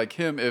basically like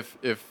him, if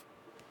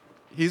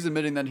he's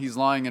admitting that he's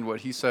lying and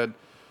what he said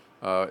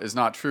is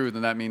not true,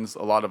 then that means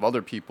a lot of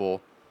other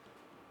people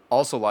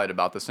also lied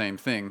about the same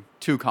thing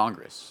to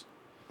Congress.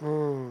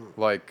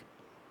 Like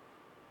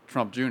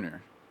Trump Jr.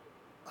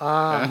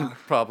 And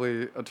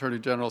probably Attorney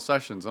General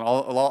Sessions and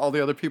all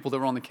the other people that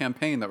were on the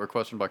campaign that were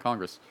questioned by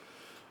Congress.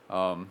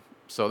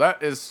 So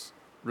that is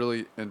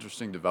really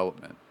interesting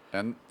development.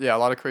 And yeah, a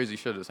lot of crazy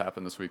shit has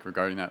happened this week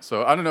regarding that.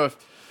 So I don't know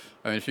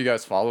if you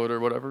guys follow it or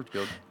whatever.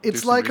 Go do It's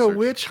some like a research.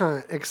 witch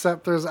hunt,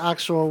 except there's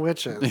actual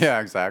witches. Yeah,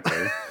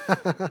 exactly.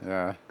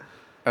 Yeah.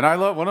 And I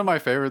love, one of my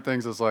favorite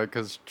things is like,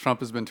 because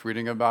Trump has been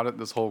tweeting about it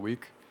this whole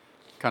week,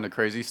 kind of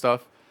crazy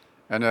stuff.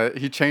 And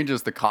he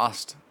changes the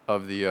cost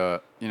of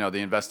the, the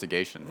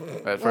investigation.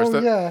 At first,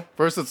 yeah.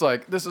 First it's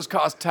like, this has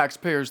cost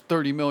taxpayers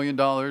 $30 million.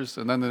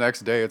 And then the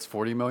next day it's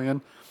 $40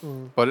 million.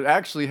 But it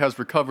actually has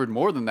recovered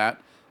more than that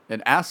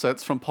in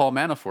assets from Paul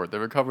Manafort. They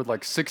recovered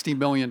like $60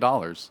 million.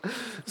 So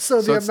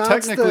So the it's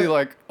amounts technically that,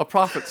 like a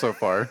profit so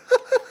far.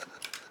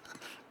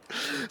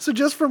 so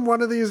just from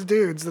one of these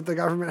dudes that the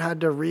government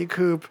had to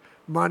recoup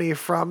money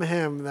from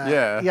him.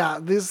 That, Yeah.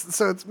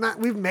 So it's not,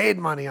 we've made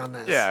money on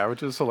this. Yeah,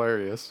 which is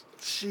hilarious.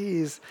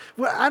 Jeez.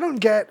 What I don't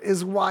get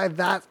is why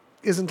that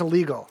isn't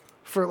illegal.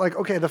 For like,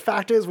 okay, the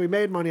fact is we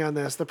made money on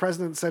this. The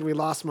president said we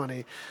lost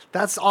money.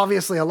 That's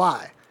obviously a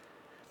lie.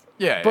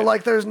 Yeah. But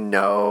like, there's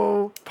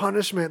no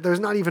punishment. There's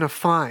not even a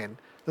fine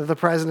that the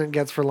president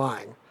gets for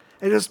lying.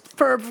 It is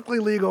perfectly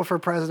legal for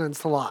presidents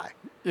to lie.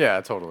 yeah,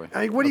 totally.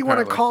 I mean, what do you want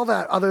to Apparently. call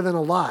that other than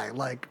a lie?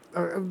 Like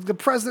the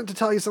president to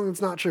tell you something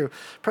that's not true,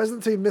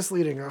 president to be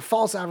misleading or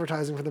false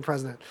advertising from the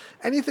president.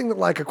 Anything that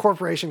like a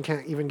corporation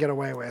can't even get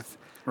away with,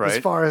 as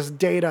Right. far as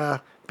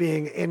data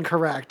being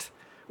incorrect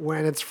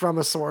when it's from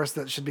a source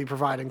that should be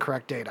providing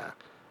correct data.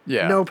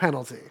 Yeah. No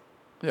penalty.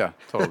 Yeah,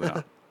 totally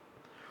not.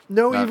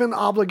 No Not- even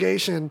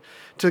obligation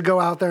to go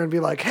out there and be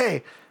like,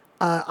 hey,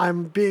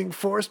 I'm being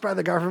forced by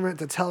the government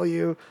to tell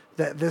you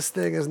that this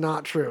thing is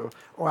not true,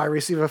 or I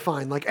receive a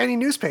fine. Like any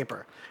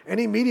newspaper,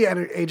 any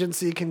media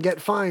agency can get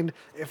fined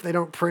if they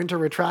don't print a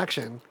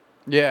retraction.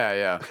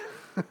 Yeah.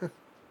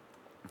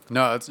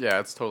 No,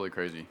 it's totally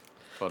crazy.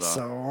 But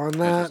So on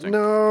that interesting.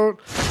 note,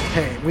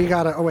 hey, we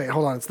gotta. Oh wait,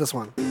 hold on, it's this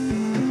one.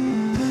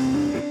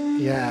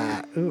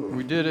 Yeah. Ooh.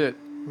 we did it.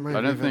 Might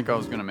I didn't be think I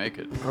was gonna make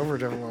it.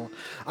 Overdriven a little.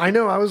 I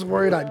know. I was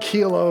worried I'd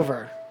keel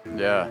over.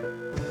 Yeah.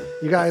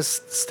 You guys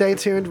stay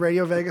tuned.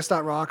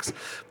 RadioVegas.rocks.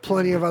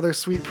 Plenty of other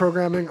sweet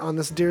programming on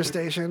this dear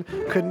station.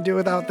 Couldn't do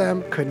without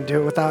them. Couldn't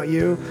do it without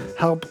you.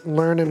 Help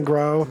learn and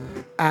grow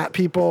at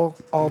people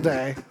all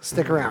day.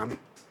 Stick around.